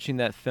 watching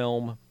that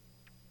film.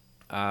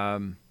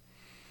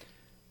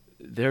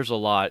 There's a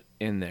lot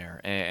in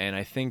there, and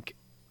I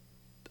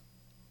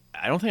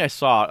don't think I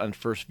saw it on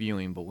first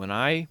viewing, but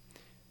when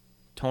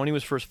Tony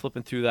was first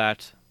flipping through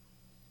that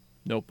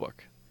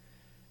notebook,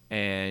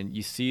 and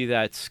you see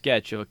that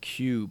sketch of a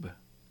cube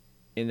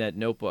in that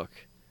notebook,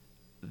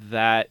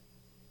 that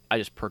I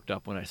just perked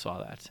up when I saw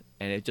that,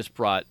 and it just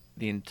brought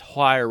the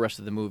entire rest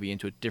of the movie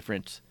into a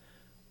different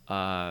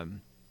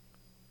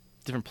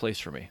place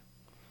for me.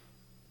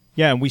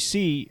 Yeah, and we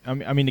see,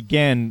 I mean,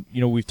 again,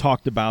 we've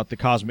talked about the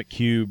Cosmic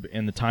Cube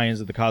and the tie-ins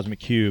of the Cosmic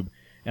Cube,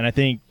 and I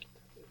think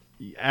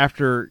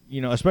after,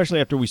 especially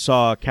after we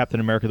saw Captain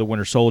America the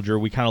Winter Soldier,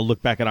 we kind of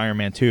look back at Iron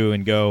Man 2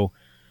 and go,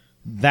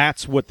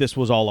 that's what this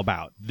was all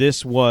about.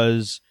 This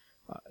was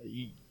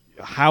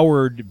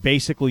Howard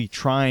basically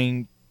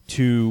trying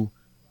to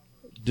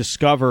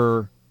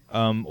discover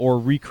or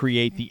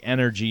recreate the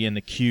energy in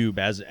the cube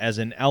as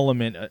an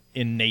element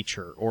in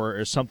nature, or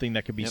as something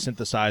that could be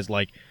synthesized,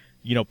 like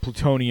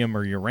plutonium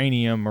or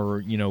uranium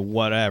or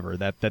whatever.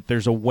 That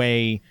there's a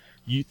way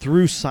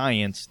through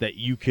science that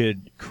you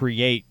could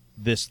create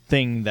this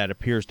thing that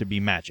appears to be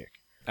magic.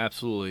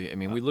 Absolutely. I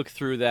mean, we look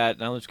through that,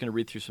 and I'm just going to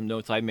read through some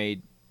notes I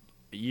made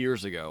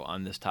years ago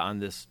on this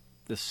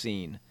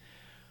scene.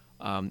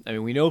 I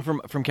mean, we know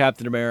from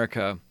Captain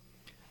America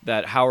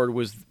that Howard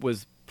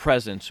was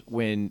present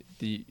when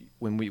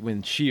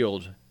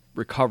S.H.I.E.L.D.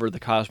 recovered the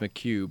Cosmic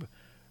Cube.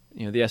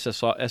 The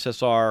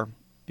SSR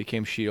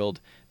became S.H.I.E.L.D.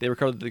 They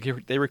recovered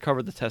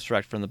the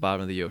Tesseract from the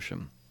bottom of the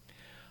ocean.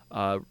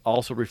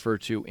 Also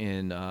referred to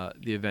in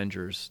the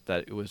Avengers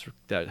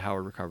that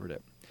Howard recovered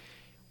it.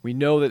 We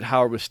know that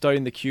Howard was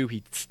studying the cube.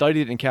 He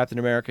studied it in Captain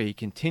America. He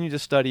continued to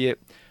study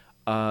it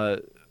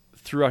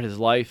throughout his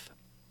life,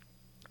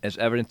 as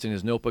evidenced in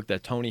his notebook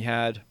that Tony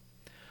had.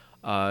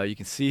 You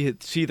can see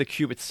the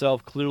cube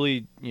itself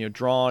clearly,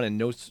 drawn and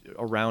notes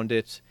around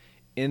it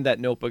in that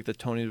notebook that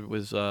Tony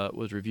was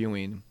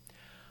reviewing.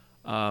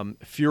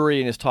 Fury,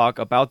 in his talk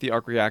about the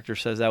arc reactor,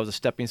 says that was a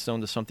stepping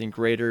stone to something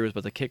greater. It was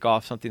about to kick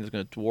off something that's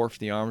going to dwarf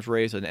the arms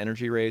race, an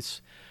energy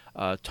race.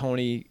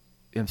 Tony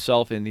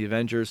himself in the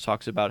Avengers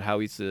talks about how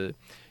he's in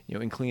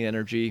clean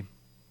energy.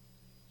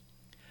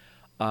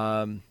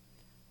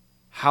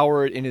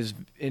 Howard in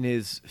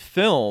his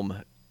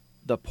film,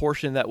 the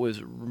portion that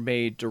was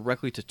made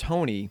directly to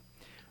Tony,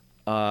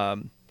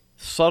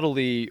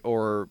 subtly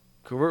or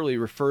covertly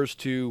refers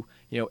to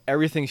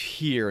everything's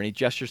here, and he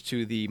gestures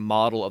to the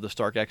model of the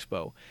Stark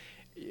Expo.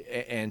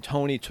 And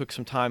Tony took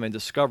some time and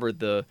discovered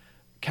the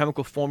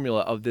chemical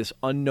formula of this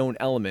unknown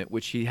element,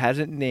 which he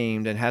hasn't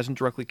named and hasn't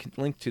directly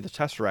linked to the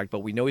Tesseract, but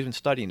we know he's been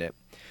studying it.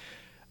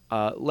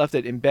 Left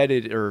it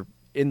embedded or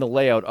in the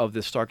layout of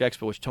this Stark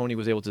Expo, which Tony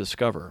was able to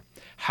discover.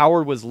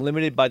 Howard was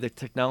limited by the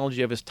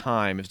technology of his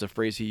time, is the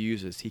phrase he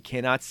uses. He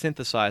cannot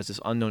synthesize this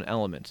unknown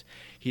element.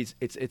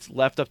 It's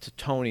left up to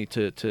Tony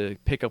to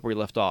pick up where he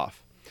left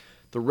off.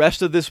 The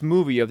rest of this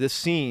movie, of this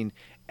scene,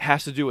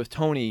 has to do with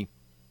Tony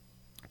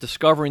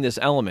discovering this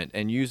element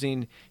and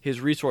using his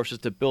resources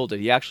to build it.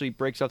 He actually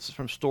breaks out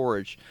from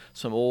storage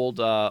some old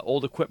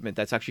equipment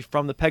that's actually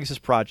from the Pegasus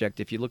Project,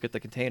 if you look at the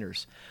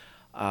containers,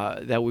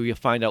 that we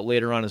find out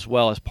later on as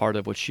well as part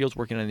of what S.H.I.E.L.D.'s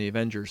working on in the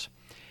Avengers.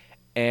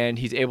 And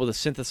he's able to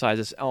synthesize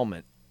this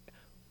element.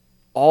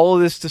 All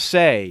of this to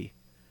say,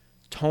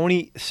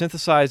 Tony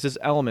synthesized this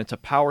element to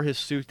power his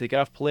suit to get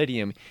off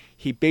Palladium.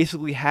 He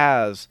basically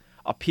has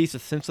a piece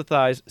of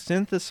synthesized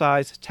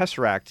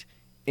Tesseract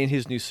in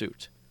his new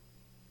suit.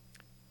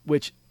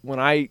 Which,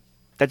 that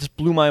just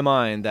blew my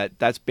mind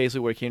that's basically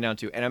what it came down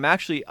to. And I'm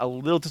actually a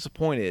little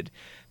disappointed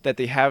that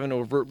they haven't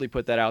overtly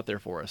put that out there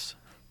for us.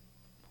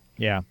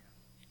 Yeah.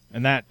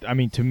 And that, I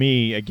mean, to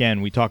me,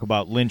 again, we talk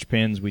about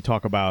linchpins, we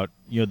talk about,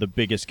 the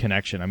biggest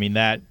connection. I mean,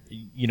 that,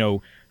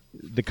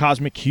 the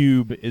Cosmic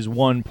Cube is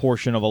one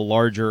portion of a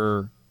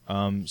larger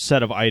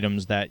set of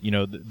items that,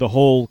 the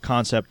whole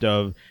concept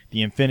of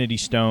the Infinity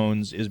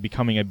Stones is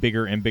becoming a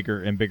bigger and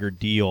bigger and bigger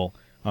deal.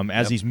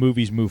 As these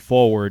movies move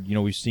forward,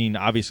 we've seen,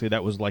 obviously,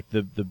 that was like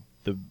the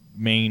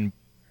main,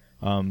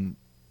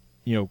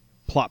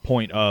 plot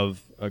point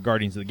of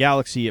Guardians of the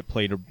Galaxy. It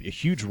played a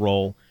huge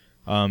role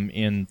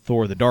in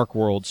Thor: The Dark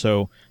World.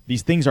 So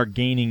these things are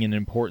gaining in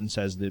importance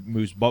as it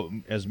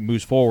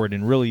moves forward,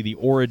 and really the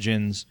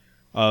origins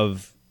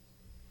of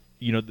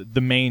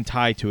the main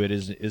tie to it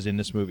is in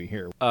this movie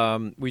here.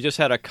 We just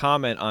had a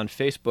comment on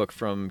Facebook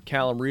from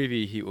Callum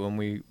Reevy. When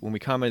we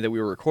commented that we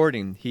were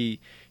recording, he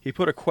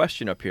put a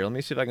question up here. Let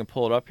me see if I can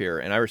pull it up here,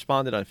 and I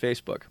responded on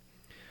Facebook.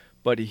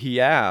 But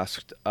he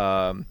asked,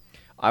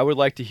 I would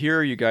like to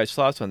hear you guys'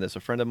 thoughts on this. A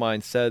friend of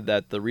mine said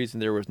that the reason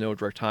there was no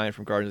direct tie-in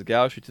from Guardians of the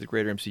Galaxy to the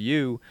greater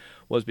MCU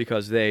was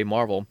because they,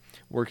 Marvel,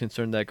 were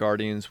concerned that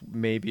Guardians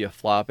may be a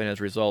flop, and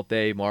as a result,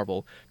 they,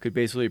 Marvel, could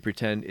basically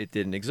pretend it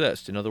didn't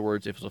exist. In other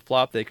words, if it was a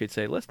flop, they could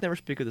say, let's never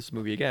speak of this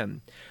movie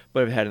again.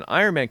 But if it had an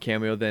Iron Man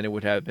cameo, then it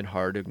would have been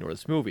hard to ignore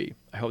this movie.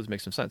 I hope this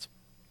makes some sense.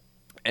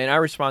 And I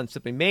responded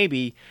simply,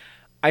 maybe.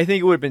 I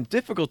think it would have been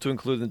difficult to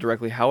include them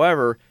directly.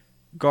 However,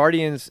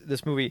 Guardians,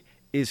 this movie,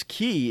 is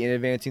key in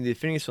advancing the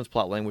Infinity Stones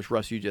plotline, which,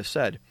 Russ, you just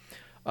said.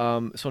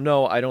 So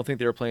no, I don't think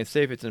they were playing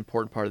safe. It's an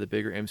important part of the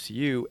bigger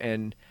MCU,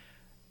 and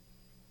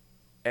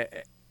I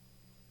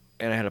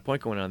had a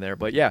point going on there.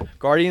 But yeah,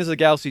 Guardians of the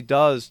Galaxy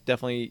does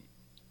definitely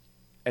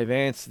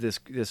advance this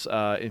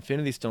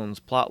Infinity Stones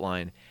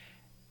plotline.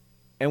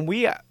 And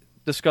we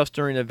discussed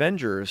during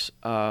Avengers,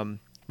 when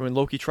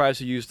Loki tries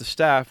to use the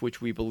staff, which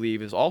we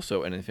believe is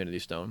also an Infinity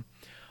Stone,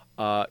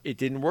 it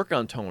didn't work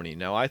on Tony.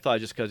 Now, I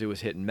thought just because it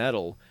was hitting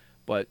metal,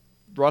 but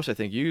Russ, I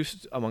think you,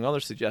 among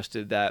others,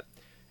 suggested that,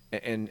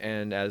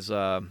 and as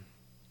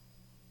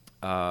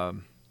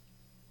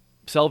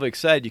Selvig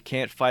said, you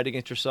can't fight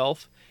against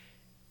yourself.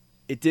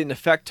 It didn't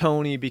affect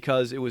Tony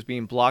because it was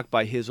being blocked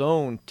by his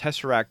own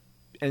Tesseract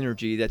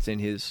energy that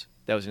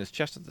was in his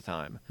chest at the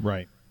time.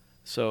 Right.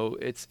 So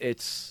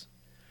it's.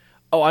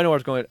 Oh, I know where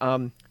I was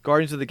going.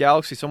 Guardians of the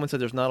Galaxy. Someone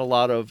said there's not a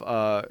lot of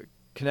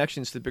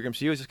connections to the bigger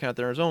MCU. It's just kind of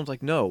there on its own. It's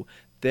like, no,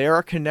 there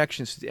are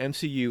connections to the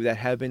MCU that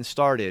have been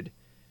started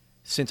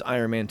since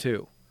Iron Man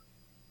 2.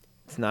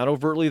 It's not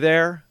overtly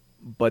there,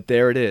 but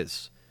there it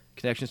is.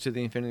 Connections to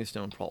the Infinity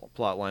Stone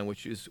plot line,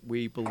 which is,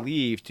 we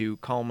believe, to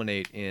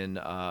culminate in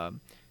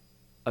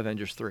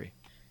Avengers 3.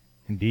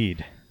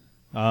 Indeed.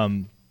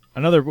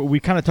 We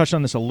kind of touched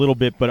on this a little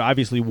bit, but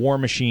obviously War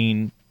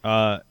Machine,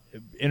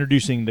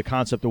 introducing the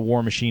concept of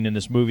War Machine in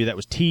this movie that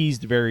was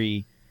teased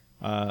very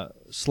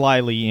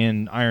slyly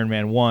in Iron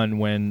Man 1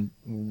 when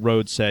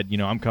Rhodes said,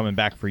 I'm coming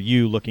back for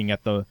you, looking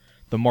at the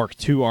Mark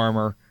II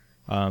armor.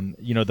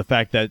 The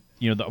fact that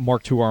the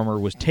Mark II armor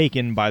was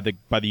taken by the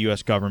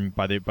U.S. government,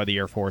 by the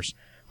Air Force,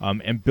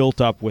 and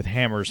built up with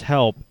Hammer's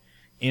help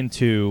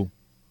into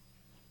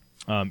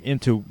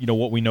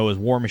what we know as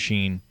War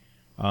Machine.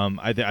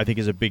 I think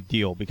is a big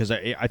deal because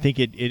I think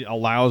it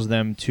allows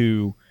them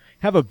to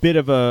have a bit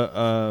of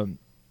an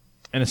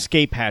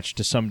escape hatch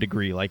to some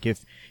degree. Like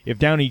if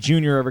Downey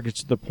Jr. ever gets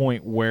to the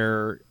point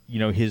where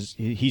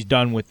he's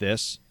done with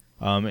this,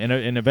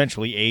 and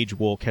eventually age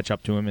will catch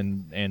up to him,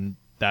 and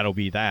that'll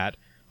be that.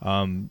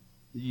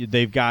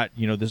 They've got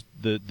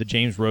the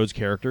James Rhodes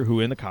character who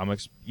in the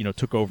comics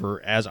took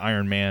over as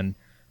Iron Man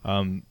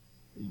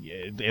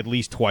at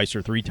least twice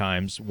or three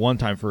times. One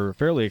time for a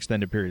fairly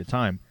extended period of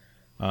time.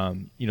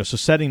 So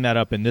setting that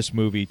up in this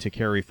movie to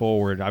carry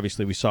forward.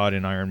 Obviously, we saw it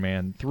in Iron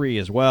Man 3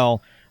 as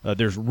well.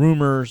 There's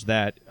rumors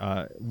that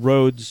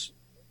Rhodes,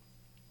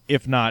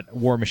 if not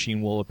War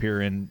Machine, will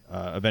appear in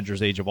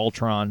Avengers: Age of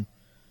Ultron.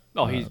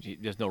 Oh,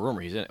 there's no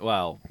rumor he's in it.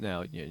 Well,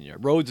 now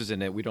Rhodes is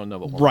in it. We don't know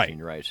about War right.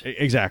 Machine, right?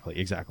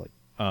 Exactly.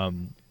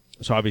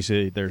 So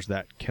obviously there's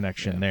that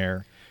connection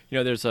there.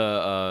 There's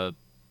a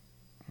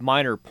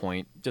minor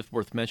point just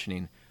worth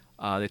mentioning.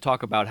 They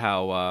talk about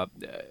how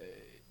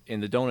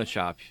in the donut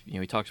shop,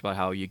 he talks about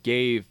how you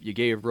gave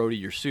Rhodey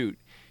your suit.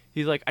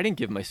 He's like, I didn't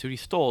give him my suit. He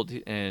stole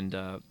it. And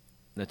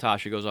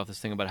Natasha goes off this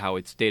thing about how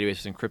its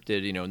database is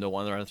encrypted. No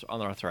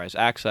unauthorized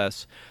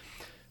access.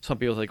 Some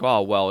people think,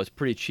 oh, well, it's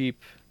pretty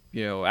cheap,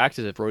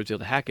 access if Rhodey's able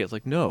to hack it. It's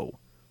like, no,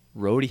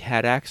 Rhodey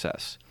had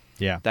access.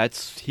 Yeah,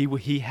 that's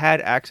he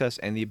had access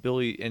and the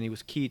ability, and he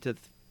was key to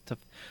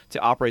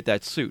operate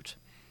that suit.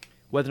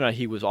 Whether or not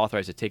he was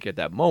authorized to take it at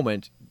that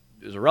moment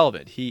is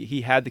irrelevant.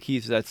 He had the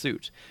keys to that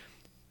suit.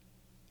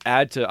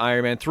 Add to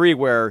Iron Man 3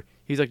 where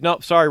he's like,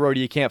 nope, sorry, Rhodey,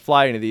 you can't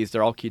fly any of these.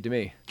 They're all keyed to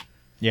me.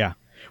 Yeah.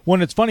 Well,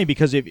 and it's funny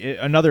because if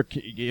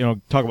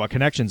talk about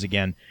connections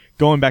again.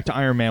 Going back to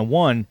Iron Man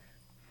 1,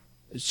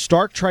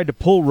 Stark tried to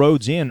pull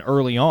Rhodes in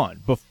early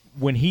on.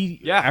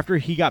 After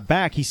he got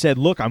back, he said,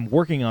 look, I'm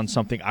working on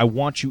something. I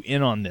want you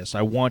in on this.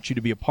 I want you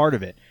to be a part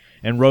of it.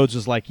 And Rhodes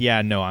was like,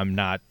 yeah, no, I'm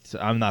not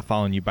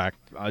following you back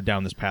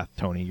down this path,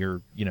 Tony.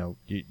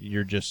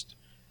 You're just,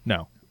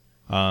 no.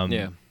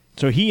 Yeah.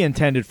 So he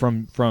intended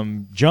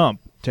from jump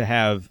to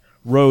have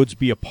Rhodes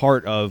be a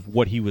part of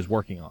what he was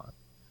working on.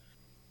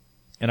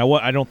 And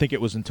I don't think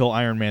it was until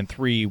Iron Man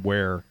 3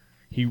 where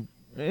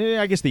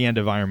I guess the end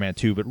of Iron Man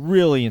 2, but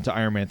really into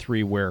Iron Man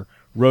 3 where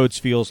Rhodes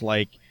feels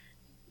like,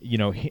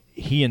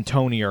 he and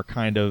Tony are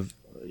kind of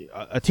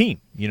a team,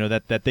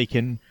 that they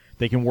can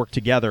work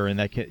together, and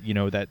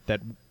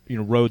that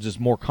Rhodes is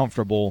more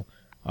comfortable,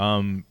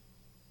 kind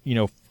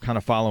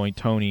of following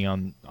Tony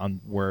on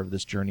wherever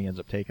this journey ends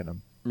up taking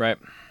him. Right.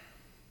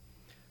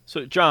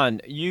 So,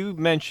 John, you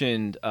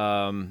mentioned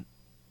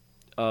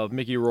of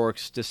Mickey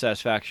Rourke's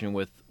dissatisfaction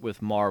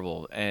with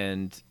Marvel,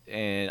 and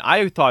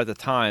I thought at the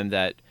time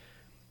that,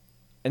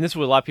 and this is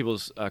what a lot of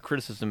people's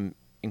criticism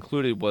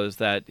included, was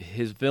that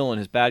his villain,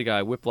 his bad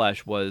guy,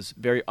 Whiplash, was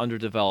very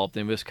underdeveloped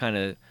and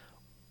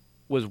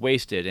was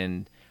wasted.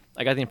 And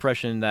I got the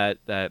impression that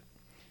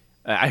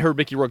I heard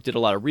Mickey Rourke did a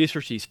lot of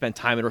research. He spent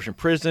time in Russian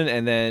prison,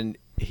 and then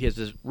he has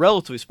this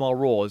relatively small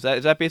role. Is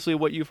that basically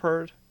what you've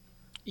heard?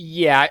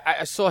 Yeah,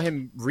 I saw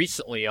him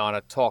recently on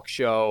a talk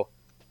show.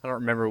 I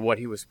don't remember what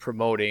he was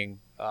promoting.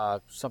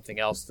 Something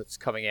else that's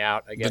coming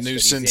out, I guess. The new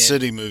Sin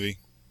City movie.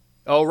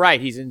 Oh,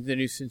 right. He's in the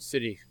new Sin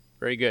City.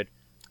 Very good.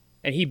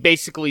 And he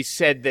basically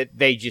said that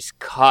they just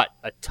cut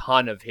a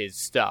ton of his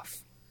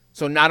stuff.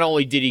 So not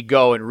only did he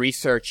go and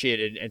research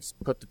it and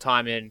put the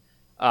time in,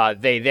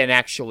 they then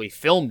actually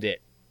filmed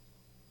it.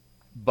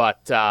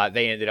 But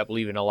they ended up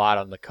leaving a lot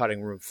on the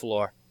cutting room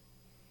floor.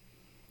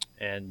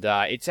 And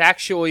it's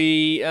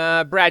actually,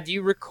 Brad, do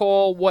you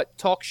recall what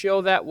talk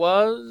show that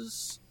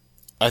was?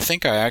 I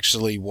think I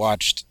actually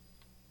watched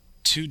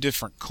 2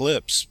 different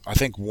clips. I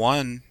think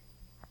one,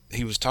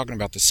 he was talking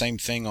about the same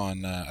thing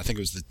on, I think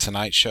it was The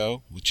Tonight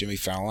Show with Jimmy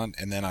Fallon.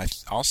 And then I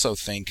also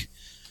think,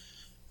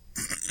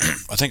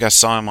 I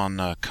saw him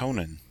on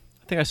Conan.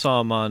 I think I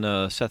saw him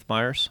on Seth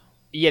Meyers.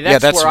 Yeah,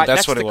 that's what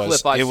the it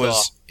was. Clip I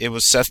saw. It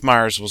was Seth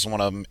Meyers was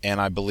one of them,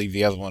 and I believe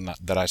the other one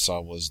that I saw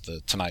was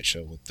The Tonight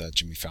Show with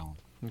Jimmy Fallon.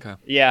 Okay.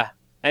 Yeah,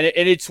 and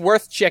it's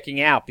worth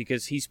checking out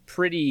because he's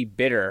pretty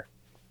bitter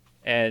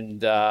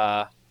and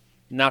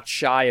not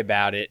shy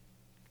about it.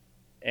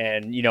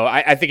 And,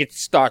 I think it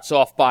starts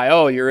off by,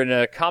 oh, you're in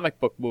a comic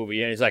book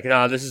movie. And he's like,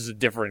 no, this is a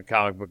different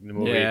comic book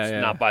movie. It's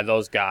not by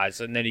those guys.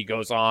 And then he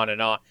goes on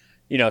and on.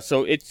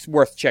 So it's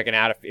worth checking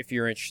out if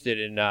you're interested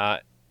in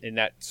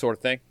that sort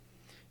of thing.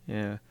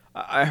 Yeah.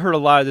 I heard a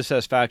lot of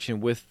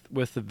dissatisfaction with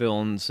the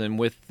villains and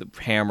with the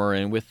hammer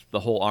and with the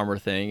whole armor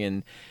thing.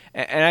 And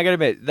I got to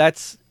admit,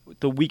 that's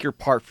the weaker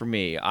part for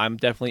me. I'm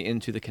definitely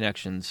into the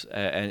connections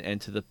and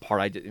to the part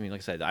I did. I mean,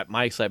 like I said,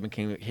 my excitement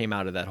came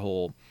out of that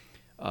whole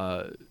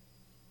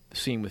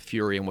scene with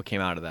Fury and what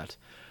came out of that.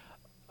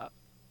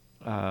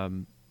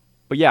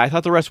 But yeah, I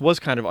thought the rest was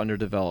kind of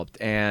underdeveloped.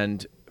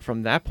 And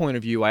from that point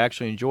of view, I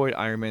actually enjoyed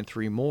Iron Man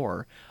 3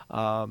 more.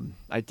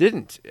 I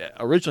didn't.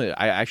 Originally,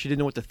 I actually didn't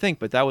know what to think,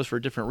 but that was for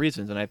different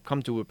reasons. And I've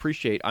come to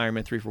appreciate Iron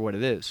Man 3 for what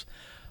it is.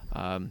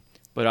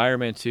 But Iron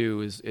Man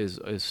 2 is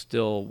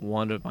still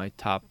one of my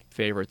top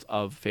favorites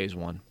of Phase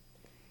 1.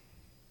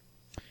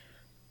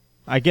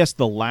 I guess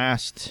the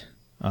last,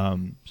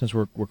 since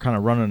we're kind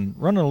of running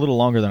a little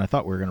longer than I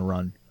thought we were going to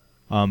run.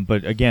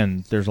 But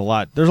again, there's a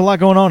lot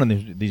going on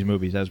in these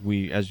movies as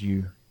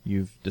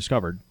you've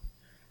discovered.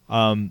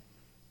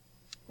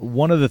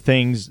 One of the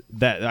things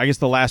that I guess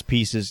the last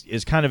piece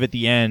is kind of at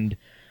the end.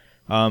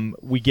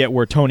 We get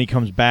where Tony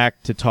comes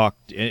back to talk,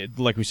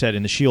 like we said,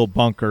 in the SHIELD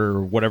bunker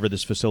or whatever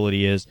this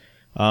facility is.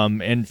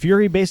 And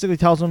Fury basically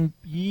tells him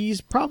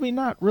he's probably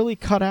not really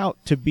cut out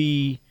to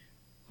be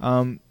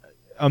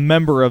a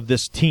member of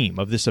this team,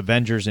 of this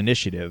Avengers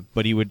initiative,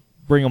 but he would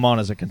bring him on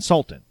as a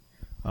consultant.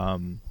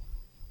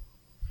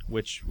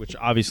 Which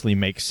obviously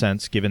makes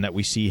sense given that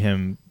we see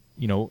him,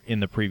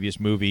 in the previous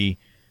movie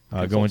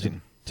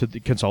going to the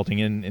consulting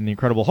in the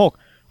Incredible Hulk.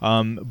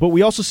 But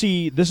we also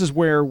see this is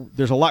where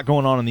there's a lot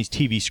going on these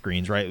TV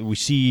screens, right? We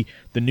see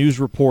the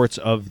news reports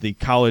of the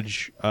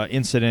college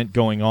incident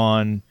going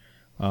on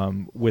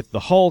with the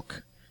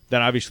Hulk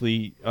that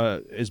obviously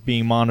is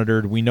being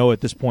monitored. We know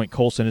at this point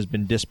Coulson has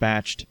been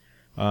dispatched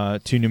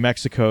to New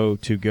Mexico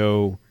to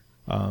go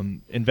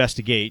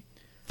investigate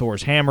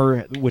Thor's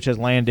hammer, which has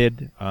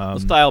landed.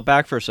 Let's dial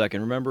back for a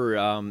second. Remember,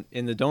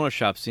 in the donut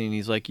shop scene,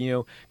 he's like,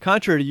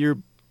 contrary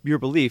to your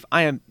belief,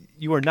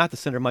 you are not the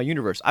center of my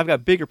universe. I've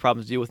got bigger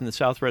problems to deal with in the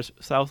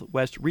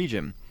southwest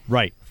region.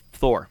 Right.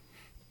 Thor.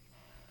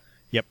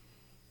 Yep.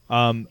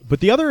 But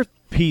the other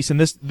piece, and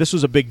this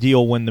was a big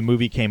deal when the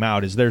movie came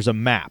out, is there's a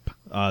map.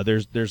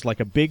 There's like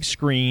a big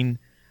screen,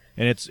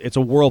 and it's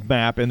a world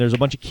map, and there's a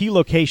bunch of key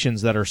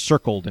locations that are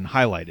circled and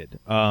highlighted.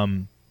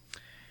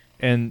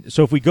 And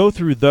so if we go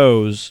through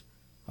those,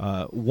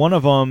 one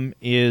of them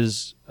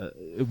is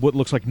what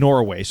looks like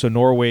Norway. So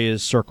Norway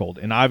is circled,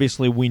 and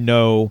obviously we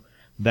know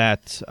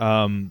that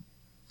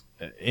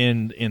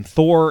in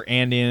Thor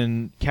and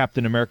in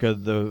Captain America: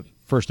 The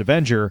First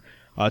Avenger,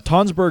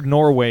 Tonsberg,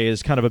 Norway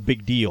is kind of a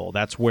big deal.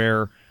 That's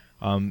where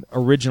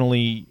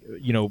originally,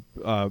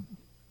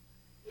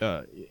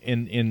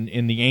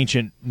 in the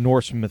ancient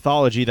Norse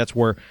mythology, that's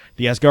where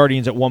the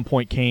Asgardians at one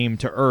point came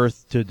to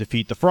Earth to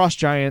defeat the Frost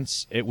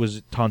Giants. It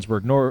was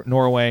Tonsberg,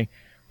 Norway.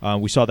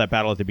 We saw that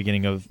battle at the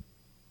beginning of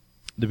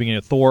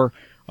Thor.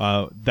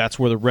 That's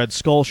where the Red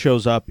Skull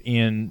shows up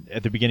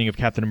at the beginning of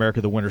Captain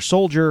America: The Winter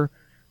Soldier,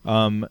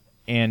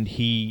 and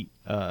he,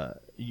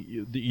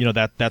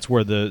 that's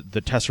where the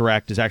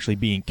Tesseract is actually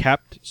being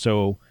kept.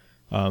 So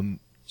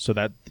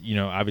that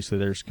obviously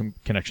there's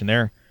connection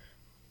there.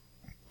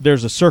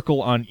 There's a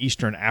circle on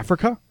Eastern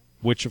Africa,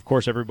 which of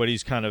course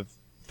everybody's kind of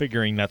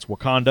figuring that's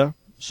Wakanda.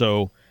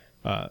 So,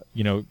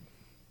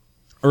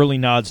 early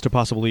nods to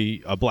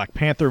possibly a Black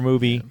Panther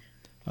movie.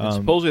 And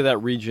supposedly that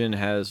region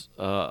has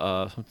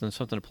something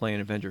to play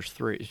in Avengers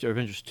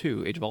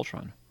 2, Age of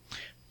Ultron.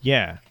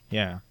 Yeah.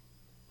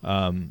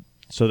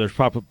 So there's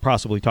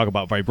possibly talk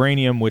about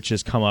vibranium, which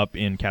has come up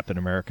in Captain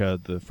America: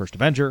 The First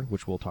Avenger,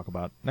 which we'll talk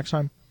about next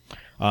time.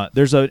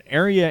 There's an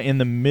area in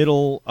the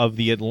middle of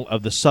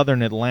the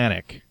southern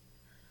Atlantic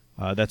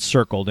that's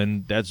circled,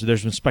 and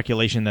there's been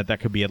speculation that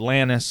could be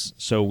Atlantis.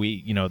 So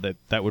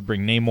that would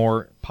bring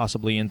Namor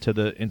possibly into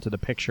the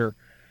picture.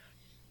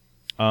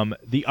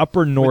 The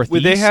upper northeast.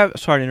 Would they have?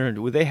 Sorry to interrupt.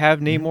 Would they have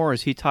Namor?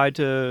 Is he tied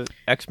to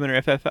X-Men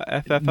or FF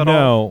at all?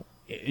 No.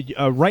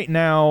 Right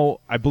now,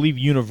 I believe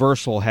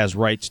Universal has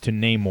rights to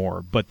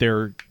Namor, but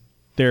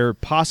they're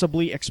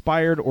possibly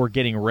expired or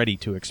getting ready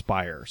to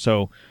expire.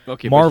 So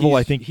okay, Marvel,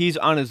 I think he's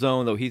on his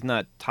own though. He's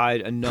not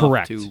tied enough.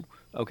 Correct. To.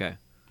 Okay.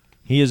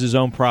 He is his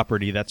own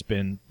property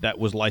that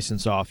was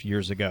licensed off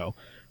years ago.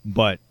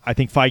 But I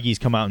think Feige's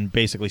come out and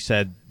basically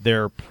said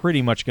they're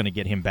pretty much going to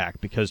get him back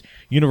because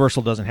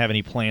Universal doesn't have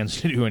any plans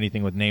to do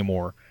anything with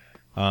Namor,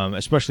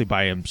 especially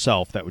by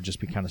himself. That would just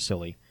be kind of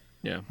silly.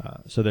 Yeah.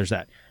 So there's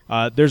that.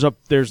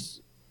 There's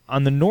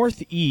on the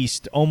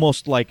northeast,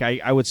 almost like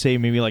I would say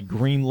maybe like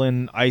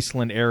Greenland,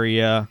 Iceland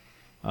area.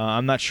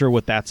 I'm not sure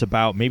what that's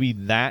about. Maybe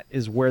that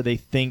is where they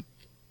think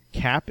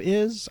Cap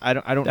is. I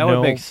don't know. That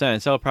would make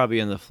sense. That would probably be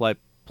in the flight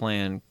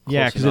plan.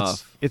 Yeah,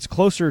 because it's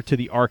closer to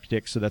the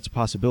Arctic, so that's a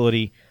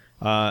possibility.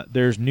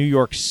 There's New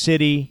York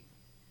City,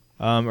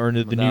 or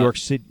the New York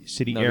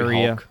City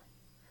area.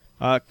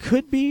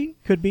 Could be.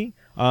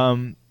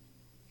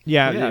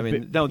 Yeah, I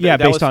mean,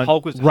 based on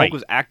Hulk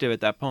was active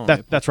at that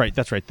point. That's right.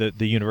 The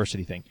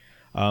university thing.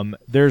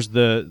 There's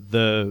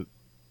the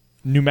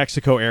New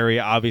Mexico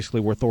area, obviously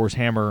where Thor's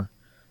hammer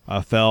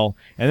fell,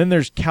 and then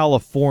there's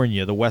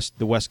California, the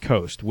West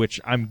Coast, which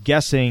I'm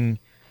guessing,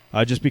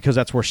 just because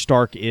that's where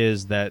Stark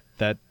is,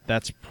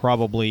 that's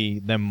probably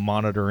them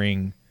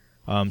monitoring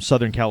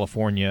Southern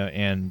California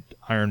and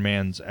Iron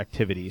Man's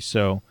activities.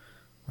 So.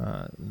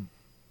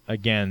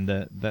 Again,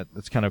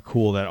 that's kind of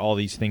cool that all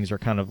these things are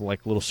kind of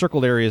like little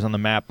circled areas on the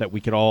map that we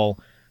could all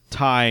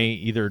tie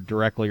either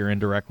directly or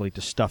indirectly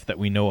to stuff that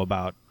we know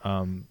about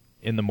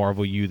in the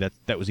Marvel U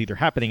that was either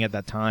happening at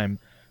that time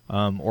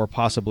or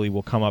possibly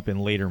will come up in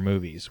later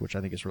movies, which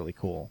I think is really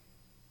cool.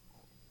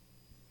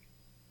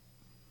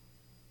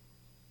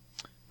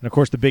 And of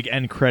course, the big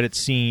end credit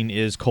scene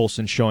is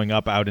Coulson showing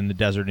up out in the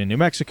desert in New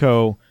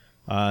Mexico,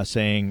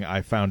 saying,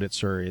 "I found it,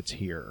 sir. It's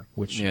here."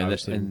 Which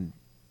obviously.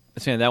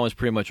 Saying that one's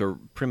pretty much a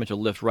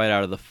lift right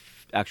out of the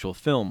actual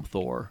film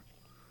Thor,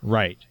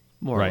 right?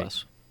 More or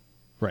less,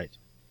 right.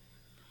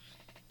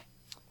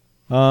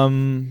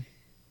 So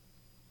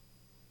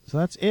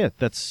that's it.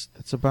 That's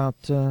about.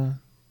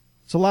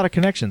 It's a lot of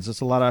connections.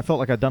 It's a lot. I felt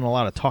like I've done a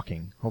lot of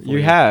talking.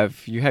 Hopefully,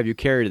 you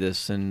carried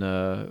this, and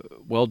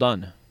well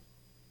done.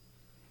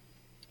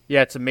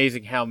 Yeah, it's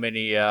amazing how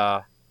many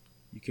you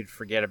could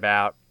forget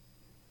about.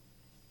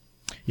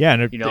 Yeah,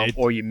 and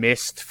or you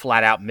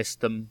flat out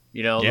missed them,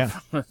 yeah.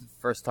 The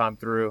first time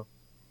through.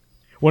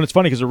 Well, it's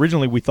funny because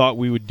originally we thought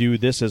we would do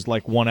this as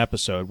like one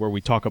episode where we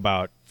talk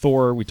about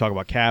Thor, we talk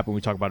about Cap, and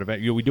we talk about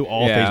we do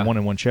all Phase 1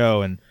 in one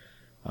show, and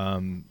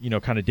kind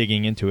of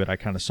digging into it, I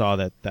kind of saw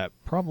that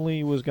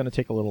probably was going to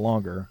take a little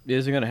longer. It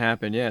isn't going to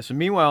happen, yeah. So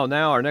meanwhile,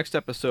 now our next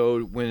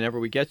episode, whenever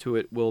we get to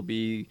it, will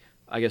be,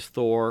 I guess,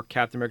 Thor,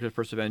 Captain America: The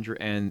First Avenger,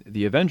 and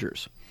the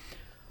Avengers.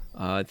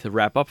 To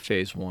wrap up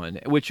Phase 1,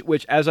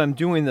 which as I'm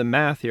doing the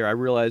math here, I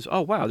realize, oh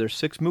wow, there's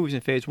 6 movies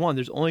in Phase 1.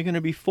 There's only going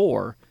to be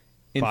 4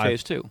 in 5.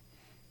 Phase 2.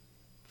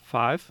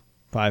 5?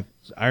 5.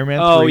 Iron Man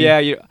 3. Oh,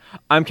 yeah.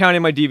 I'm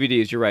counting my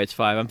DVDs. You're right. It's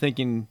 5. I'm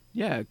thinking,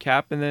 yeah,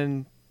 Cap and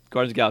then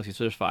Guardians of the Galaxy.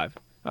 So there's 5.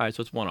 All right,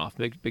 so it's one off.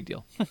 Big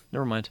deal.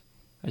 Never mind.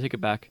 I take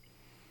it back.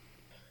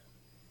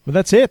 Well,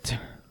 that's it.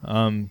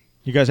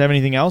 You guys have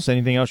anything else?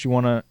 Anything else you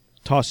want to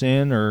toss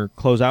in or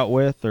close out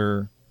with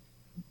or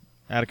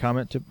add a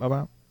comment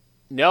about?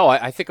 No,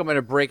 I think I'm going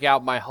to break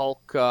out my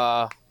Hulk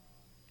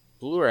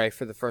Blu-ray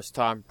for the first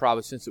time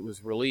probably since it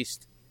was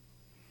released.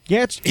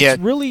 Yeah, it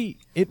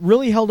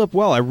really held up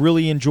well. I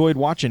really enjoyed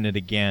watching it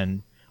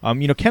again.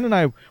 Ken and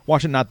I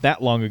watched it not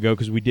that long ago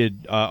because we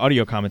did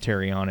audio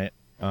commentary on it.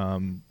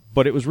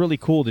 But it was really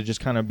cool to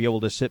just kind of be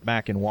able to sit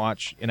back and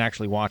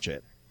actually watch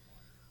it.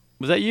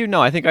 Was that you?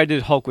 No, I think I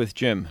did Hulk with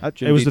Jim. It was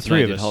the Dietz and three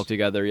I of did us. Hulk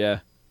together, yeah.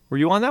 Were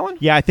you on that one?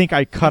 Yeah, I think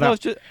I cut out.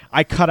 Just...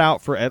 I cut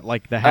out for at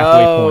like the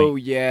halfway point. Oh,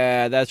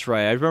 yeah, that's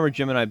right. I remember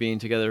Jim and I being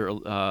together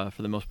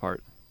for the most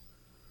part.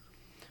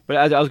 But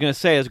as I was going to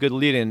say, as a good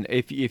lead-in,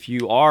 if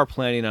you are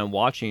planning on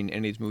watching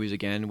any of these movies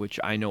again, which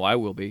I know I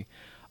will be,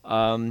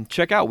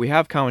 check out. We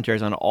have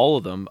commentaries on all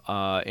of them,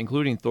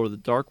 including Thor: The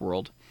Dark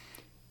World,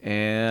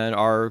 and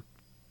our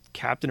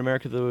Captain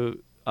America: The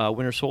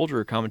Winter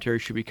Soldier commentary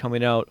should be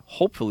coming out.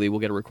 Hopefully, we'll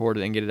get it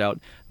recorded and get it out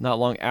not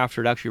long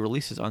after it actually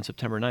releases on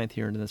September 9th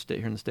here in the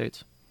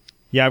States.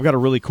 Yeah, I've got a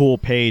really cool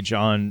page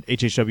on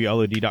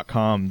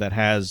hhwlod.com that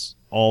has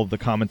all of the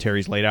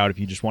commentaries laid out if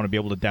you just want to be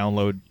able to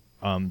download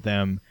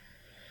them.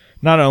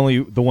 Not only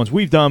the ones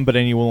we've done, but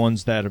any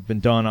ones that have been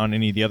done on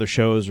any of the other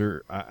shows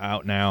are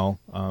out now.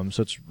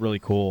 So it's really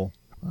cool,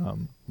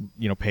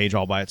 page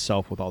all by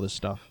itself with all this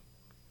stuff.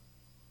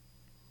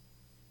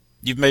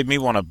 You've made me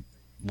want to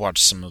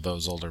watch some of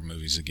those older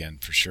movies again,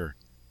 for sure.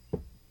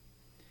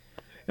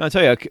 I'll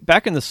tell you,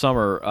 back in the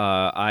summer,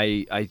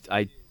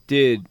 I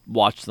did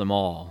watch them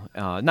all.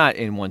 Not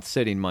in one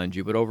sitting, mind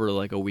you, but over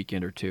like a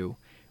weekend or two.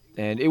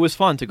 And it was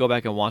fun to go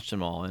back and watch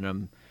them all. And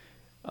I'm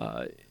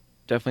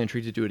definitely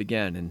intrigued to do it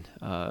again. And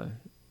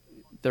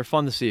they're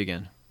fun to see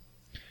again.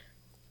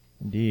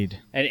 Indeed.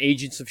 And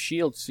Agents of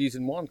S.H.I.E.L.D.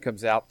 Season 1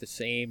 comes out the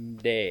same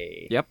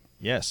day. Yep.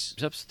 Yes.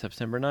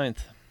 September 9th.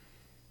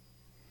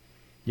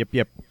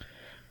 Yep.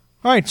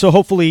 All right, so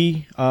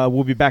hopefully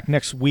we'll be back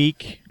next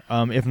week.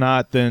 If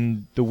not,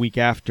 then the week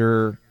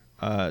after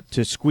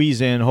to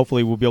squeeze in.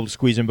 Hopefully we'll be able to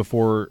squeeze in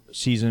before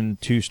Season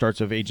 2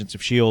 starts of Agents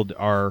of S.H.I.E.L.D.,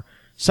 our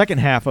second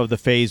half of the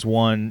Phase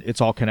 1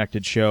 It's All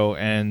Connected show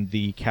and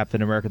the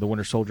Captain America the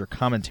Winter Soldier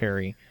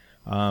commentary.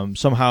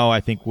 Somehow I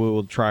think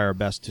we'll try our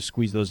best to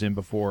squeeze those in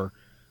before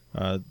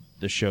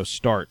the show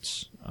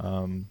starts.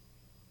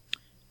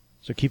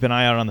 So keep an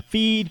eye out on the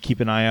feed.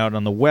 Keep an eye out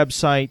on the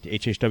website,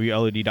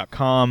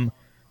 hhwlod.com,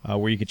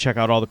 where you can check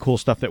out all the cool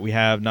stuff that we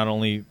have, not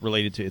only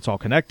related to It's All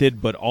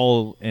Connected, but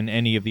all in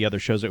any of the other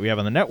shows that we have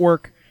on the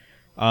network.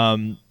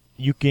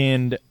 You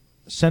can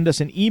send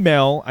us an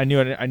email. I knew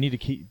I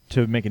need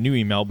to make a new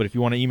email, but if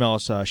you want to email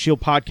us,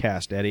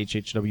 shieldpodcast at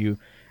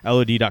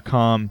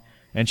hhwlod.com,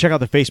 and check out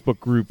the Facebook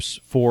groups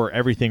for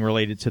everything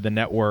related to the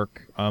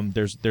network.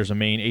 There's a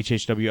main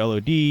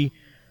HHWLOD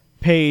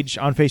page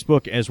on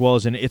Facebook, as well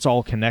as an It's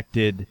All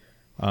Connected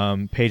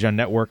page on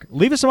network.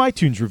 Leave us some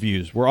iTunes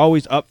reviews. We're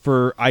always up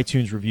for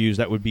iTunes reviews.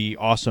 That would be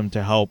awesome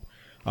to help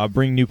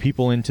bring new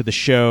people into the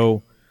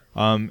show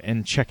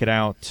and check it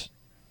out.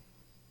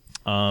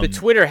 The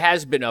Twitter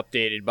has been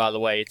updated, by the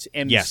way. It's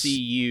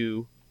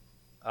MCU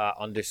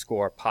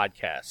 _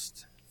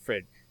 podcast.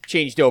 Fred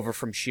changed over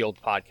from S.H.I.E.L.D.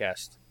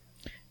 podcast.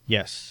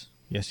 Yes.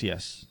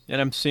 And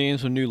I'm seeing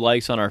some new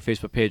likes on our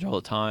Facebook page all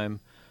the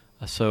time.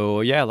 So,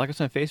 yeah, like us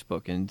on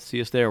Facebook and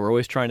see us there. We're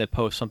always trying to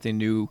post something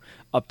new,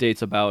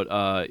 updates about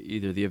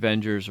either the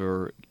Avengers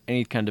or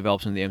any kind of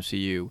developments in the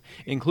MCU,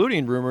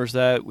 including rumors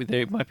that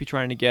they might be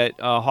trying to get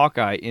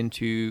Hawkeye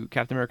into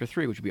Captain America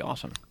 3, which would be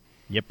awesome.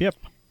 Yep.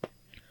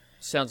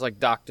 Sounds like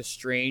Doctor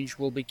Strange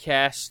will be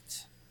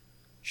cast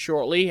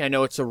shortly. I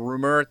know it's a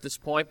rumor at this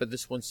point, but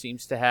this one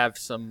seems to have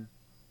some...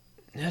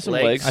 Some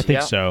legs. I think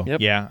Yeah. so.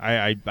 Yep. Yeah,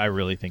 I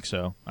really think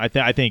so. I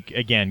think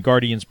again,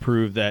 Guardians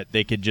proved that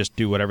they could just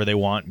do whatever they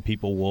want, and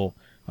people will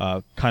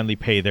kindly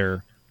pay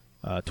their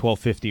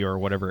 $12.50 or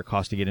whatever it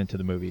costs to get into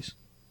the movies.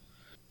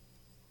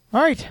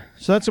 All right,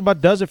 so that's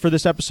about does it for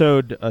this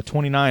episode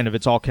 29 of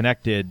It's All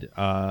Connected.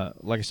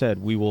 Like I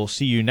said, we will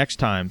see you next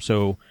time.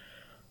 So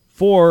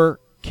for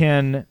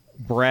Ken,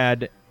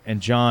 Brad, and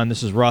John,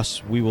 this is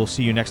Russ. We will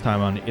see you next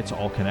time on It's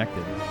All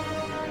Connected.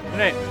 Good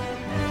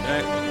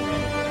night.